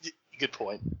driver. Good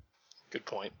point.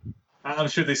 I'm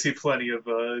sure they see plenty of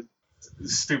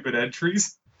stupid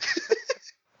entries.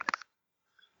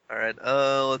 Alright,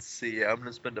 let's see. I'm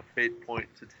gonna spend a fate point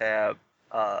to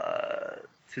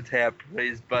tap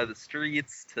Raised by the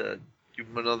Streets to give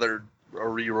him a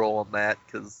reroll on that,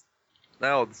 because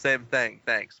no, the same thing.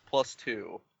 Thanks.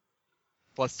 +2.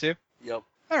 +2? Yep.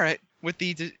 All right.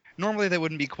 Normally that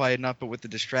wouldn't be quiet enough, but with the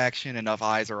distraction, enough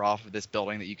eyes are off of this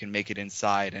building that you can make it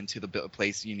inside and to the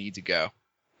place you need to go.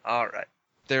 All right.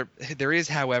 There is,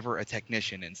 however, a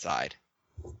technician inside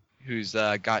who's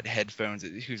got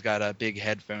big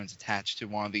headphones attached to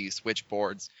one of these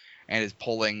switchboards and is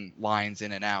pulling lines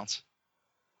in and out.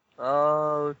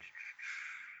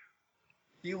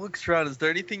 He looks around. Is there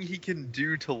anything he can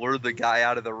do to lure the guy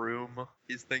out of the room?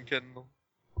 He's thinking.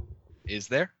 Is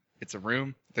there? It's a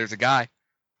room. There's a guy.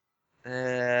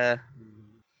 Do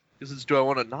I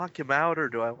want to knock him out or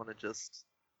do I want to just?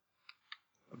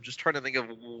 I'm just trying to think of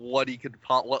what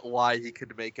lie he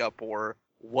could make up or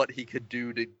what he could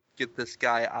do to get this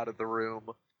guy out of the room.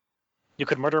 You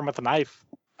could murder him with a knife.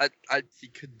 He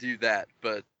could do that,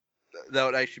 but that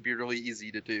would actually be really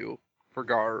easy to do for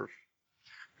Garv.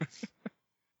 I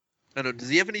don't know. Does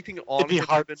he have anything on It'd be him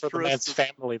hard of for the interest? man's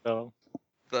family, though.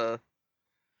 Does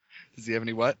he have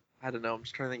any what? I don't know. I'm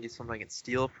just trying to think of something I can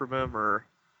steal from him or.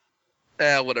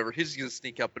 Whatever. He's just gonna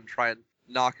sneak up and try and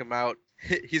knock him out.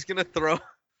 He's gonna throw.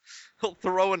 He'll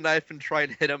throw a knife and try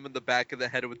and hit him in the back of the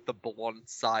head with the blunt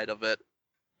side of it.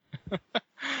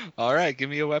 All right, give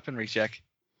me a weaponry check.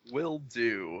 Will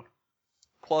do.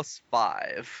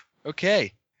 +5.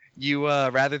 Okay. You,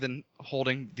 rather than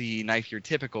holding the knife your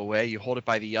typical way, you hold it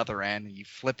by the other end and you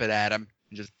flip it at him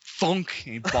and just thunk,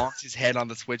 and he bonks his head on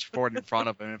the switchboard in front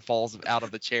of him and falls out of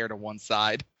the chair to one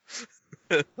side.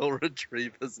 He'll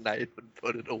retrieve his knife and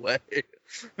put it away.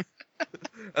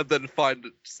 And then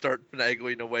start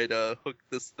finagling a way to hook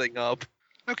this thing up.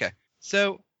 Okay.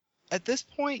 So, at this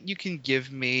point, you can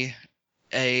give me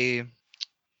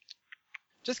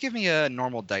just give me a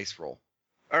normal dice roll.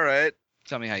 Alright.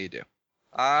 Tell me how you do.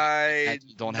 I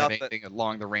don't have anything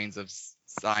along the reins of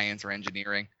science or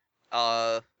engineering.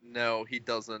 No, he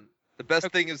doesn't. The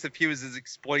best thing is if he was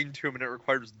explained to him and it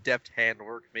requires deft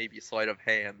handwork, maybe sleight of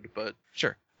hand, but...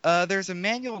 Sure. There's a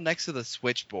manual next to the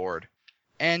switchboard,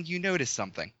 and you notice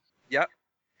something. Yep.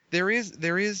 There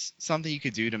is something you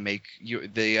could do to make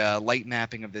the light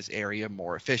mapping of this area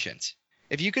more efficient.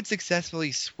 If you could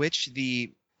successfully switch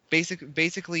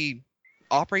basically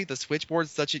operate the switchboard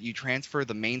such that you transfer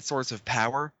the main source of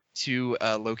power to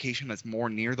a location that's more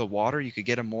near the water, you could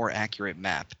get a more accurate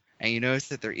map. And you notice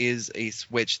that there is a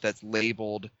switch that's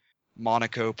labeled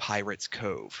Monaco Pirates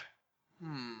Cove.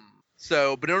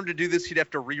 So, but in order to do this, you'd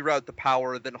have to reroute the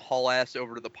power, then haul ass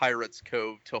over to the Pirates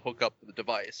Cove to hook up the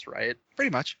device, right? Pretty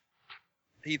much.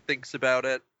 He thinks about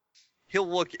it. He'll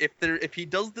look if he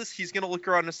does this, he's gonna look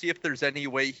around to see if there's any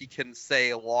way he can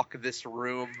say lock this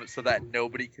room so that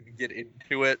nobody can get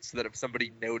into it, so that if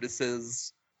somebody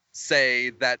notices,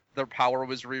 say that their power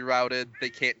was rerouted, they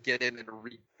can't get in and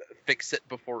fix it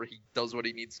before he does what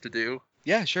he needs to do.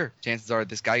 Yeah, sure. Chances are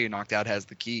this guy you knocked out has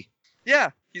the key. Yeah,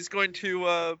 he's going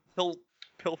to he'll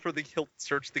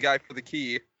search the guy for the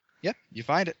key. Yep, you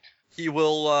find it. He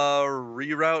will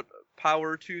reroute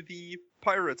power to the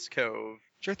Pirates Cove.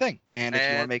 Sure thing. And if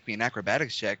you want to make me an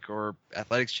acrobatics check or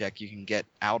athletics check, you can get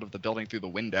out of the building through the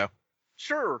window.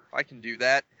 Sure, I can do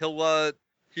that.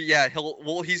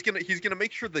 He's gonna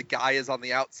make sure the guy is on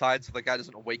the outside so the guy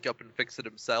doesn't wake up and fix it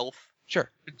himself.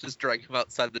 Sure. Just drag him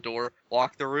outside the door,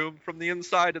 lock the room from the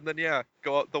inside, and then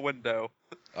go out the window.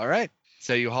 All right.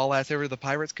 So you haul ass over to the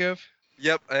Pirates Cove?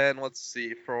 Yep, and let's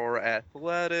see, for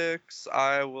athletics,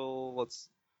 I'll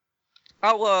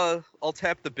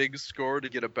tap the big score to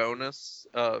get a bonus.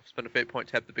 Spend a fate point,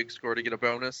 tap the big score to get a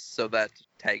bonus, so that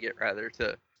tag it rather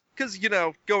to, because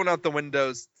going out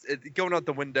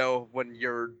the window when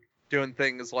you're doing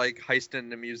things like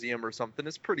heisting a museum or something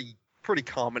is pretty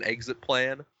common exit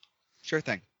plan. Sure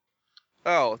thing.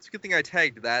 Oh, it's a good thing I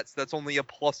tagged that. So that's only a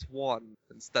 +1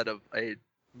 instead of a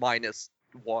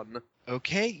 -1.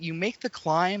 Okay, you make the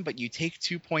climb, but you take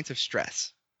 2 points of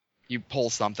stress. You pull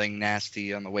something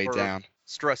nasty on the way down.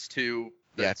 Stress 2.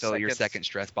 Yeah, fill your second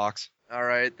stress box. All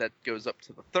right, that goes up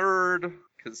to the third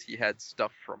because he had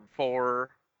stuff from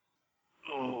 4.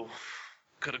 Oh,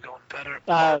 could have gone better.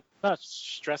 No,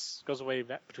 stress goes away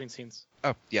between scenes.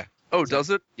 Oh, yeah. Oh, does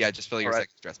it? Yeah, just fill your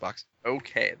second stress box.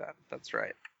 Okay, then. That's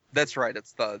right. That's right.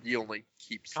 It's you only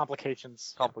keeps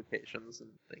complications and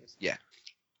things. Yeah.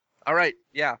 All right.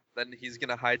 Yeah. Then he's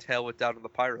gonna hightail it down to the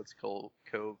Pirates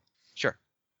Cove. Sure.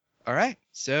 All right.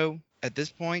 So at this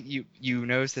point, you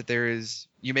notice that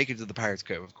you make it to the Pirates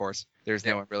Cove. Of course, there's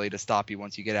no one really to stop you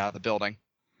once you get out of the building.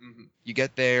 Mm-hmm. You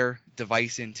get there,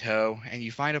 device in tow, and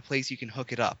you find a place you can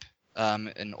hook it up.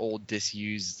 An old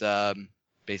disused,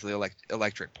 basically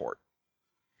electric port.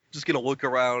 Just gonna look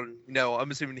around.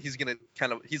 I'm assuming he's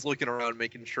looking around,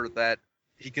 making sure that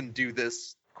he can do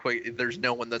this quick. There's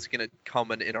no one that's gonna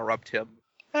come and interrupt him.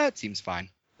 That seems fine.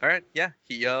 All right, yeah,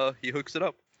 he hooks it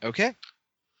up. Okay.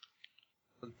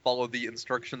 And follow the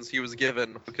instructions he was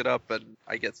given, hook it up, and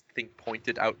think point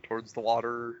it out towards the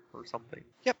water or something.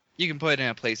 Yep. You can put it in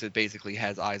a place that basically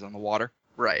has eyes on the water.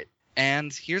 Right.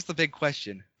 And here's the big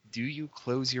question. Do you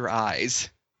close your eyes?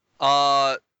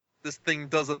 This thing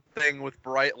does a thing with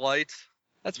bright light.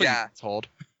 That's what Yeah. you're told.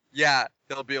 Yeah,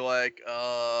 they'll be like,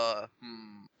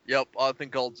 yep, I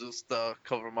think I'll just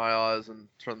cover my eyes and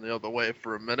turn the other way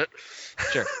for a minute.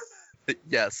 Sure.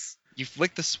 Yes. You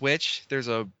flick the switch, there's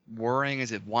a whirring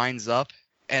as it winds up,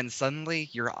 and suddenly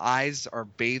your eyes are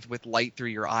bathed with light through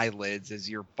your eyelids as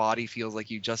your body feels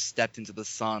like you just stepped into the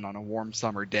sun on a warm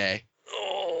summer day.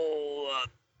 Oh.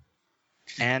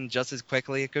 And just as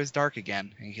quickly it goes dark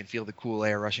again, and you can feel the cool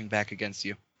air rushing back against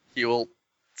you. He will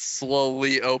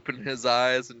slowly open his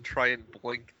eyes and try and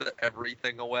blink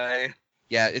everything away.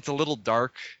 Yeah, it's a little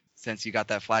dark since you got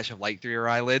that flash of light through your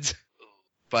eyelids,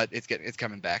 but it's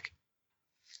coming back.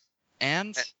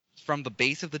 And from the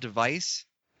base of the device,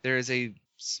 there is a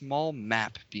small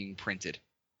map being printed.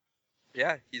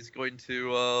 Yeah, he's going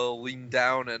to lean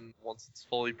down and once it's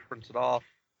fully printed off,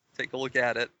 take a look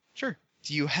at it. Sure.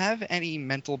 Do you have any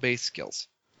mental-based skills?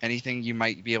 Anything you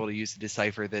might be able to use to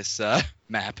decipher this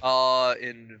map?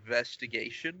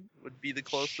 Investigation would be the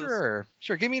closest.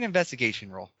 Sure. Give me an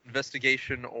investigation roll.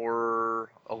 Investigation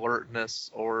or alertness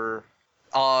or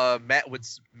would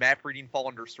map reading fall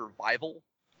under survival?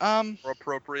 Or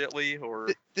appropriately, or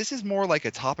this is more like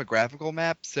a topographical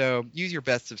map, so use your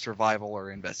best of survival or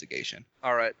investigation.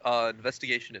 all right,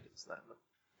 investigation it is then.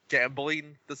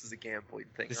 Gambling. This is a gambling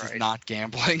thing. This right? is not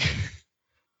gambling.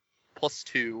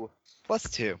 +2.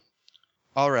 +2.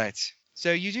 All right.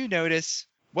 So you do notice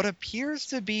what appears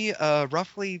to be a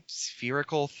roughly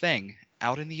spherical thing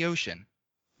out in the ocean.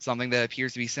 Something that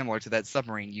appears to be similar to that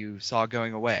submarine you saw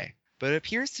going away, but it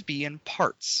appears to be in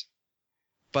parts.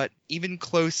 But even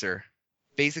closer,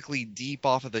 basically deep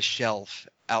off of the shelf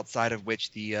outside of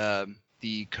which the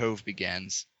cove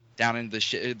begins, down into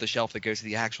the shelf that goes to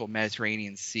the actual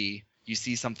Mediterranean Sea, you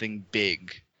see something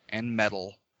big and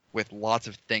metal with lots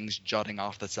of things jutting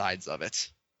off the sides of it.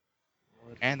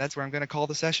 And that's where I'm going to call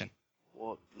the session.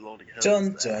 What bloody hell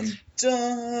Dun is that?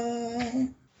 dun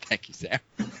dun. Thank you, Sam.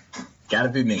 Gotta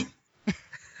be me.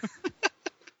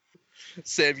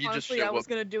 Sam, you Honestly, just I showed was up.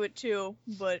 gonna do it too,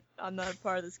 but I'm not a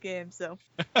part of this game, so.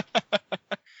 Did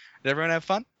everyone have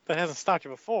fun? That hasn't stopped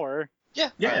you before. Yeah,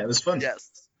 it was fun.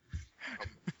 Yes.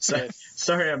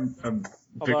 Sorry, I'm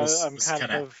Although Pickles I'm was kind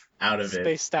kinda of out of it.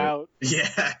 spaced but- out.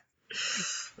 Yeah.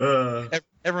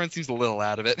 Everyone seems a little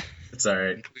out of it, It's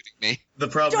alright. including me. The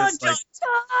problem Dun is dun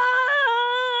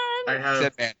I dun! have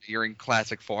Except man, you're in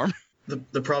classic form.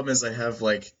 the problem is I have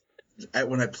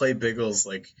when I play Biggles,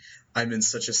 I'm in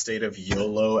such a state of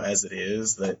YOLO as it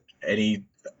is that any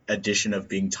addition of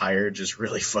being tired just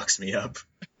really fucks me up.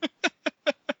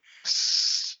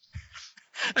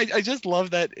 I just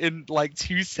love that in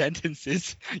 2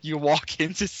 sentences you walk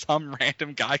into some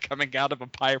random guy coming out of a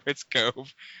pirate's cove and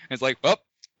it's like, well,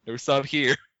 no sub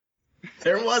here.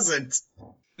 There wasn't.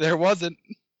 There wasn't.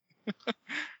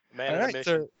 Man, All on a right, mission.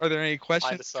 so are there any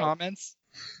questions, a sub. comments?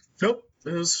 Nope.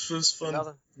 It was fun.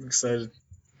 Nothing. I'm excited.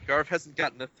 Garv hasn't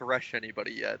gotten to thresh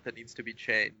anybody yet. That needs to be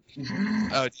changed. Oh,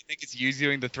 do you think it's you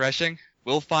doing the threshing?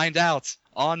 We'll find out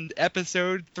on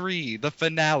episode 3, the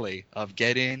finale of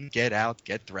Get In, Get Out,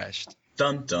 Get Threshed.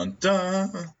 Dun dun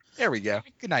dun. There we go.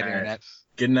 Good night, All right. Internet.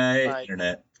 Good night, Bye.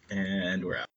 Internet. And we're out.